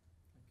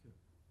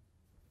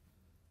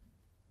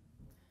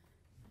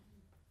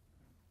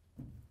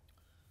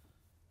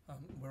 Thank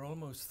you. We're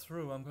almost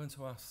through. I'm going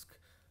to ask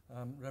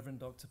Reverend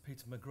Dr.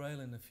 Peter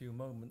McGrail in a few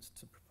moments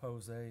to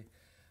propose a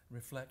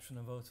reflection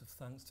and vote of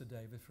thanks to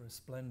David for a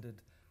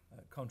splendid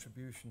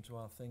contribution to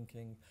our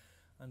thinking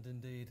and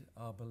indeed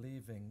our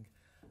believing.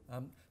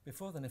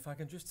 Before then, if I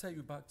can just take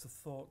you back to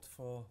thought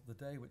for the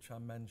day, which I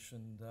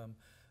mentioned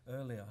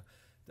earlier.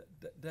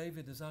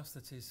 David has asked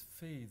that his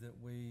fee that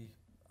we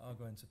are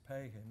going to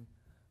pay him,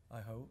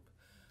 I hope,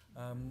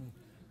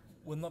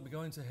 will not be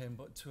going to him,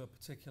 but to a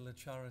particular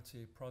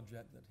charity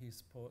project that he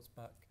supports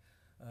back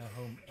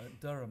home at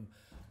Durham,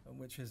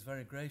 which is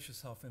very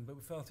gracious of him. But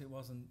we felt it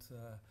wasn't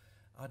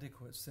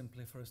adequate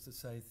simply for us to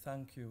say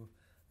thank you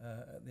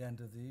at the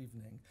end of the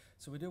evening.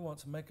 So we do want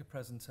to make a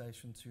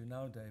presentation to you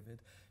now,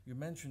 David. You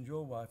mentioned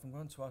your wife. I'm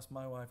going to ask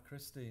my wife,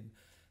 Christine,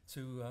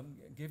 to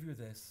give you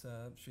this.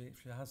 She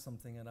has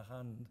something in her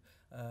hand,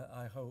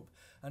 I hope.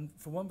 And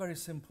for one very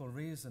simple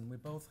reason, we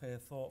both hear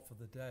Thought for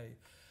the Day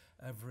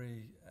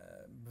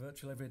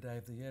virtually every day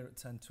of the year at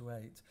 10 to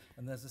 8.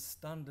 And there's a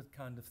standard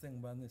kind of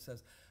thing when it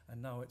says,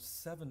 and now it's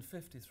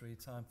 7:53,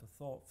 time for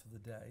Thought for the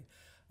Day.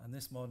 And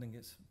this morning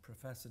it's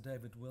Professor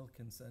David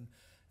Wilkinson,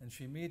 and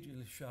she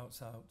immediately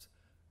shouts out,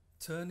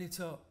 "Turn it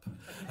up."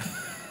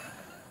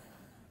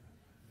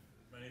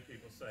 Many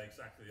people say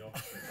exactly the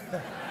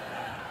opposite.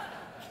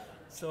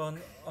 So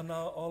on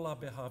all our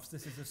behalves,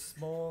 this is a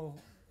small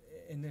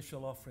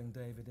initial offering,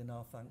 David, in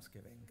our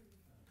thanksgiving.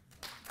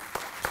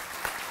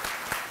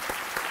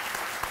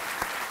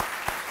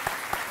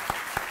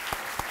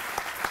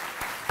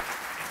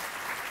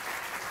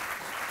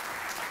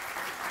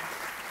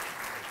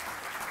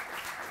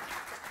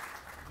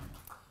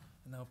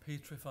 Now,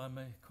 Peter, if I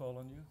may call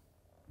on you.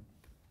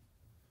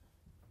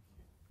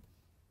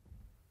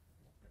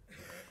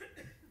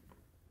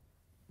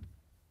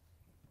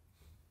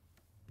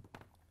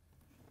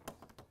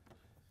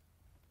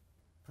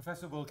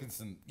 Professor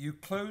Wilkinson, you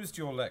closed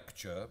your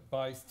lecture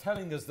by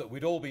telling us that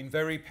we'd all been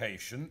very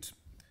patient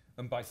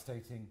and by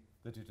stating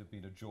that it had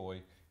been a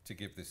joy to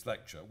give this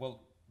lecture.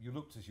 Well, you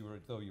looked as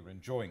though you were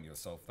enjoying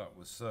yourself, that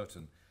was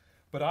certain.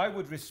 But I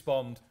would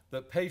respond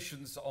that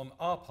patience on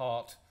our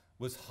part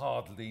was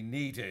hardly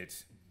needed.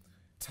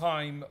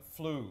 Time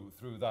flew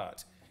through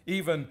that,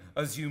 even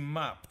as you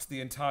mapped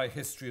the entire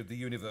history of the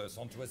universe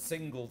onto a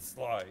single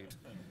slide.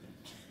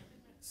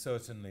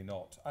 certainly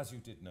not, as you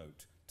did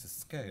note, to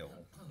scale.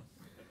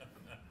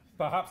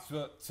 Perhaps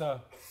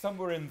that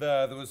somewhere in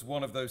there was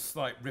one of those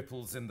slight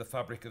ripples in the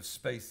fabric of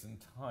space and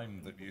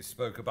time that you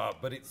spoke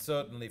about, but it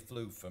certainly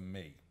flew for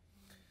me.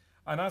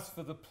 And as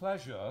for the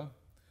pleasure,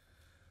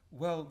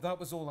 well, that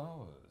was all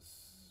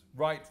ours,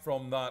 right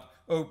from that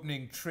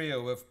opening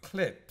trio of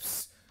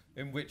clips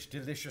in which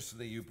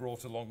deliciously you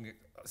brought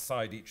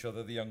alongside each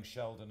other the young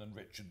Sheldon and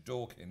Richard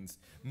Dawkins.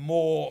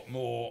 More.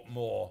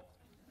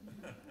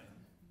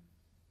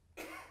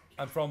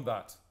 And from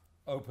that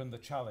opened the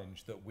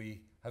challenge that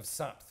we have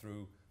sat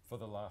through for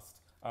the last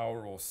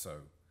hour or so.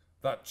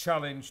 That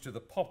challenge to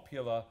the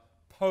popular,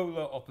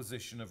 polar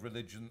opposition of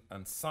religion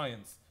and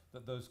science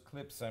that those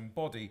clips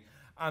embody,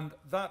 and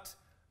that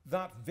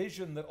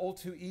vision that all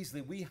too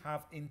easily we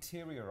have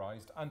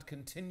interiorized and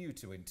continue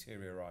to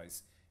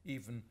interiorize,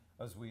 even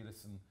as we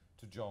listen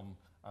to John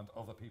and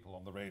other people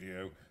on the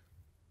radio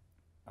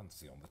and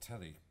see on the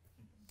telly.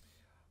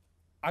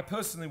 I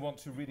personally want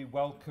to really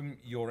welcome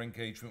your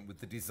engagement with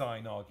the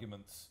design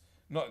arguments,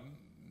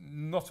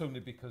 not only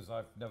because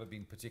I've never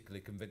been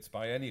particularly convinced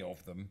by any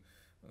of them,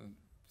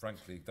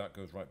 frankly, that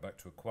goes right back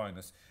to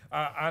Aquinas,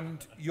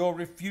 and your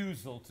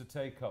refusal to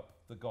take up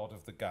the God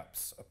of the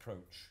gaps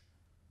approach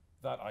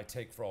that I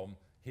take from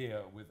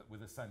here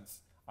with a sense,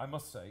 I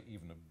must say,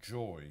 even of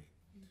joy.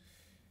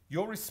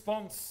 Your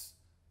response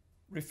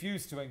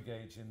refused to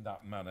engage in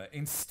that manner.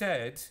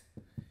 Instead,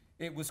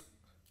 it was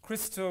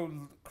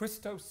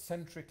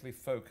Christocentrically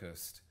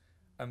focused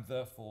and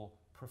therefore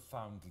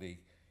profoundly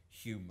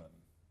human.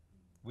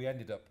 We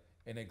ended up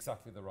in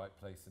exactly the right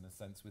place, in a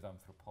sense, with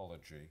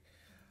anthropology.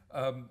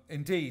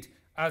 Indeed,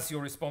 as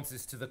your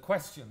responses to the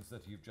questions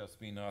that you've just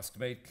been asked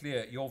made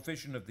clear, your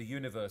vision of the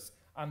universe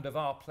and of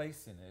our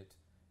place in it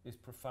is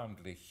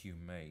profoundly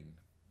humane.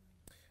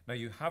 Now,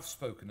 you have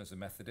spoken as a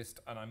Methodist,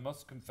 and I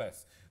must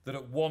confess that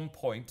at one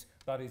point,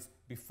 that is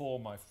before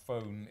my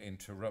phone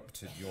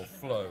interrupted your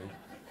flow,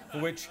 for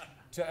which,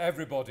 to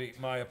everybody,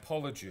 my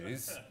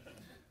apologies.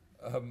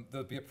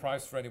 There'll be a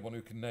prize for anyone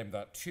who can name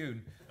that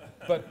tune.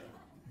 But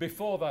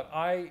before that,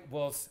 I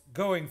was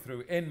going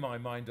through, in my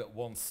mind at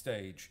one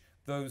stage,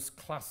 those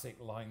classic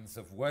lines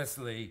of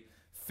Wesley,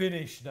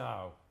 "Finish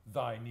now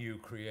thy new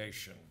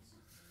creation."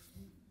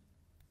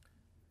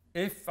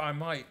 If I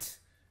might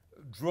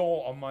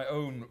draw on my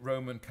own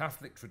Roman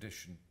Catholic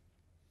tradition,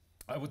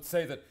 I would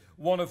say that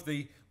one of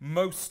the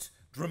most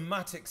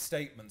dramatic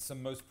statements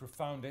and most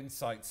profound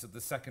insights of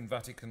the Second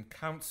Vatican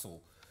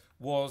Council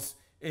was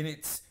in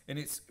its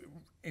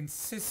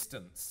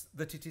insistence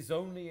that it is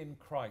only in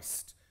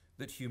Christ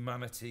that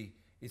humanity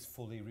is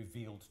fully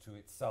revealed to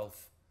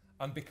itself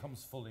and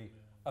becomes fully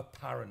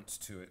apparent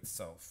to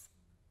itself.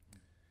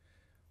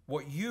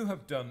 What you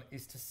have done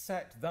is to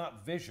set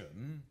that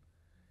vision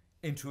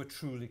into a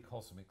truly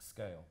cosmic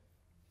scale.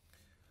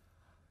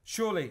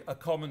 Surely a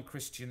common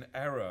Christian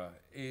error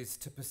is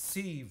to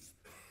perceive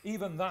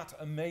even that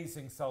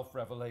amazing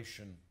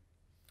self-revelation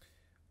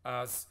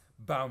as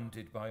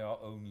bounded by our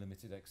own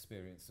limited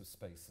experience of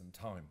space and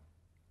time.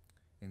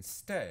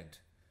 Instead,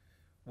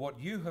 what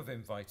you have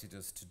invited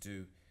us to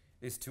do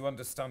is to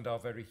understand our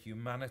very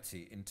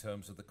humanity in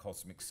terms of the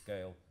cosmic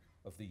scale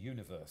of the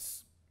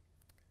universe.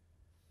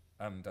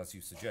 And as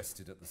you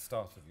suggested at the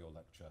start of your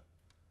lecture,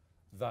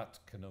 that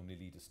can only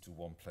lead us to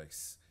one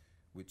place,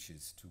 which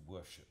is to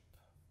worship.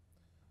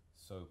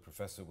 So,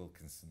 Professor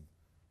Wilkinson,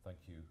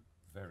 thank you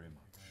very much.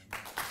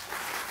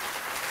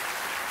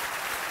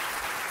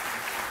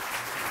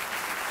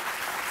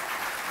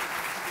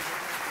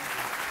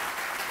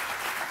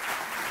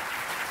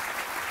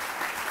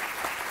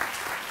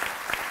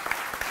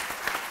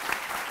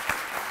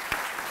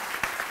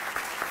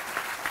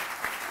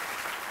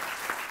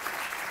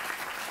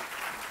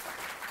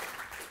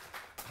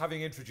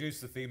 Having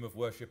introduced the theme of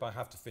worship, I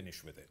have to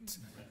finish with it.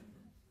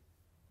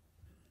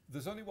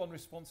 There's only one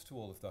response to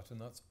all of that, and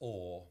that's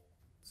awe.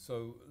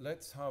 So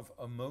let's have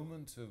a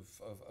moment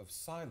of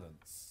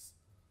silence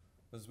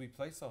as we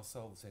place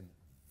ourselves in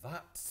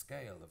that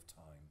scale of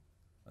time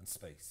and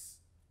space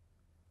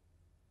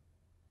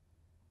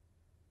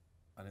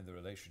and in the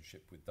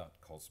relationship with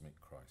that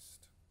cosmic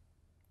Christ.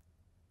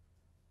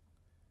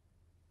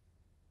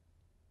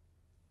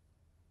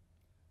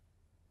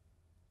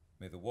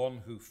 May the one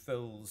who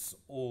fills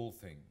all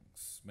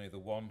things, may the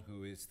one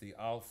who is the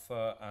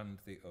Alpha and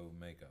the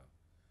Omega,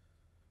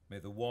 may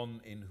the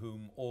one in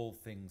whom all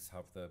things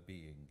have their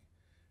being,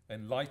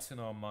 enlighten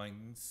our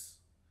minds,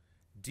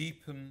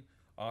 deepen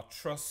our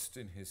trust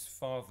in his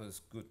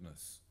Father's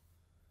goodness,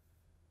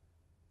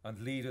 and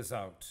lead us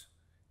out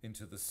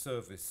into the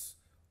service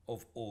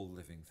of all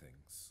living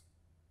things.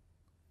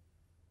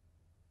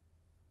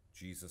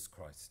 Jesus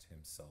Christ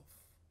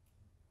himself.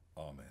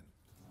 Amen.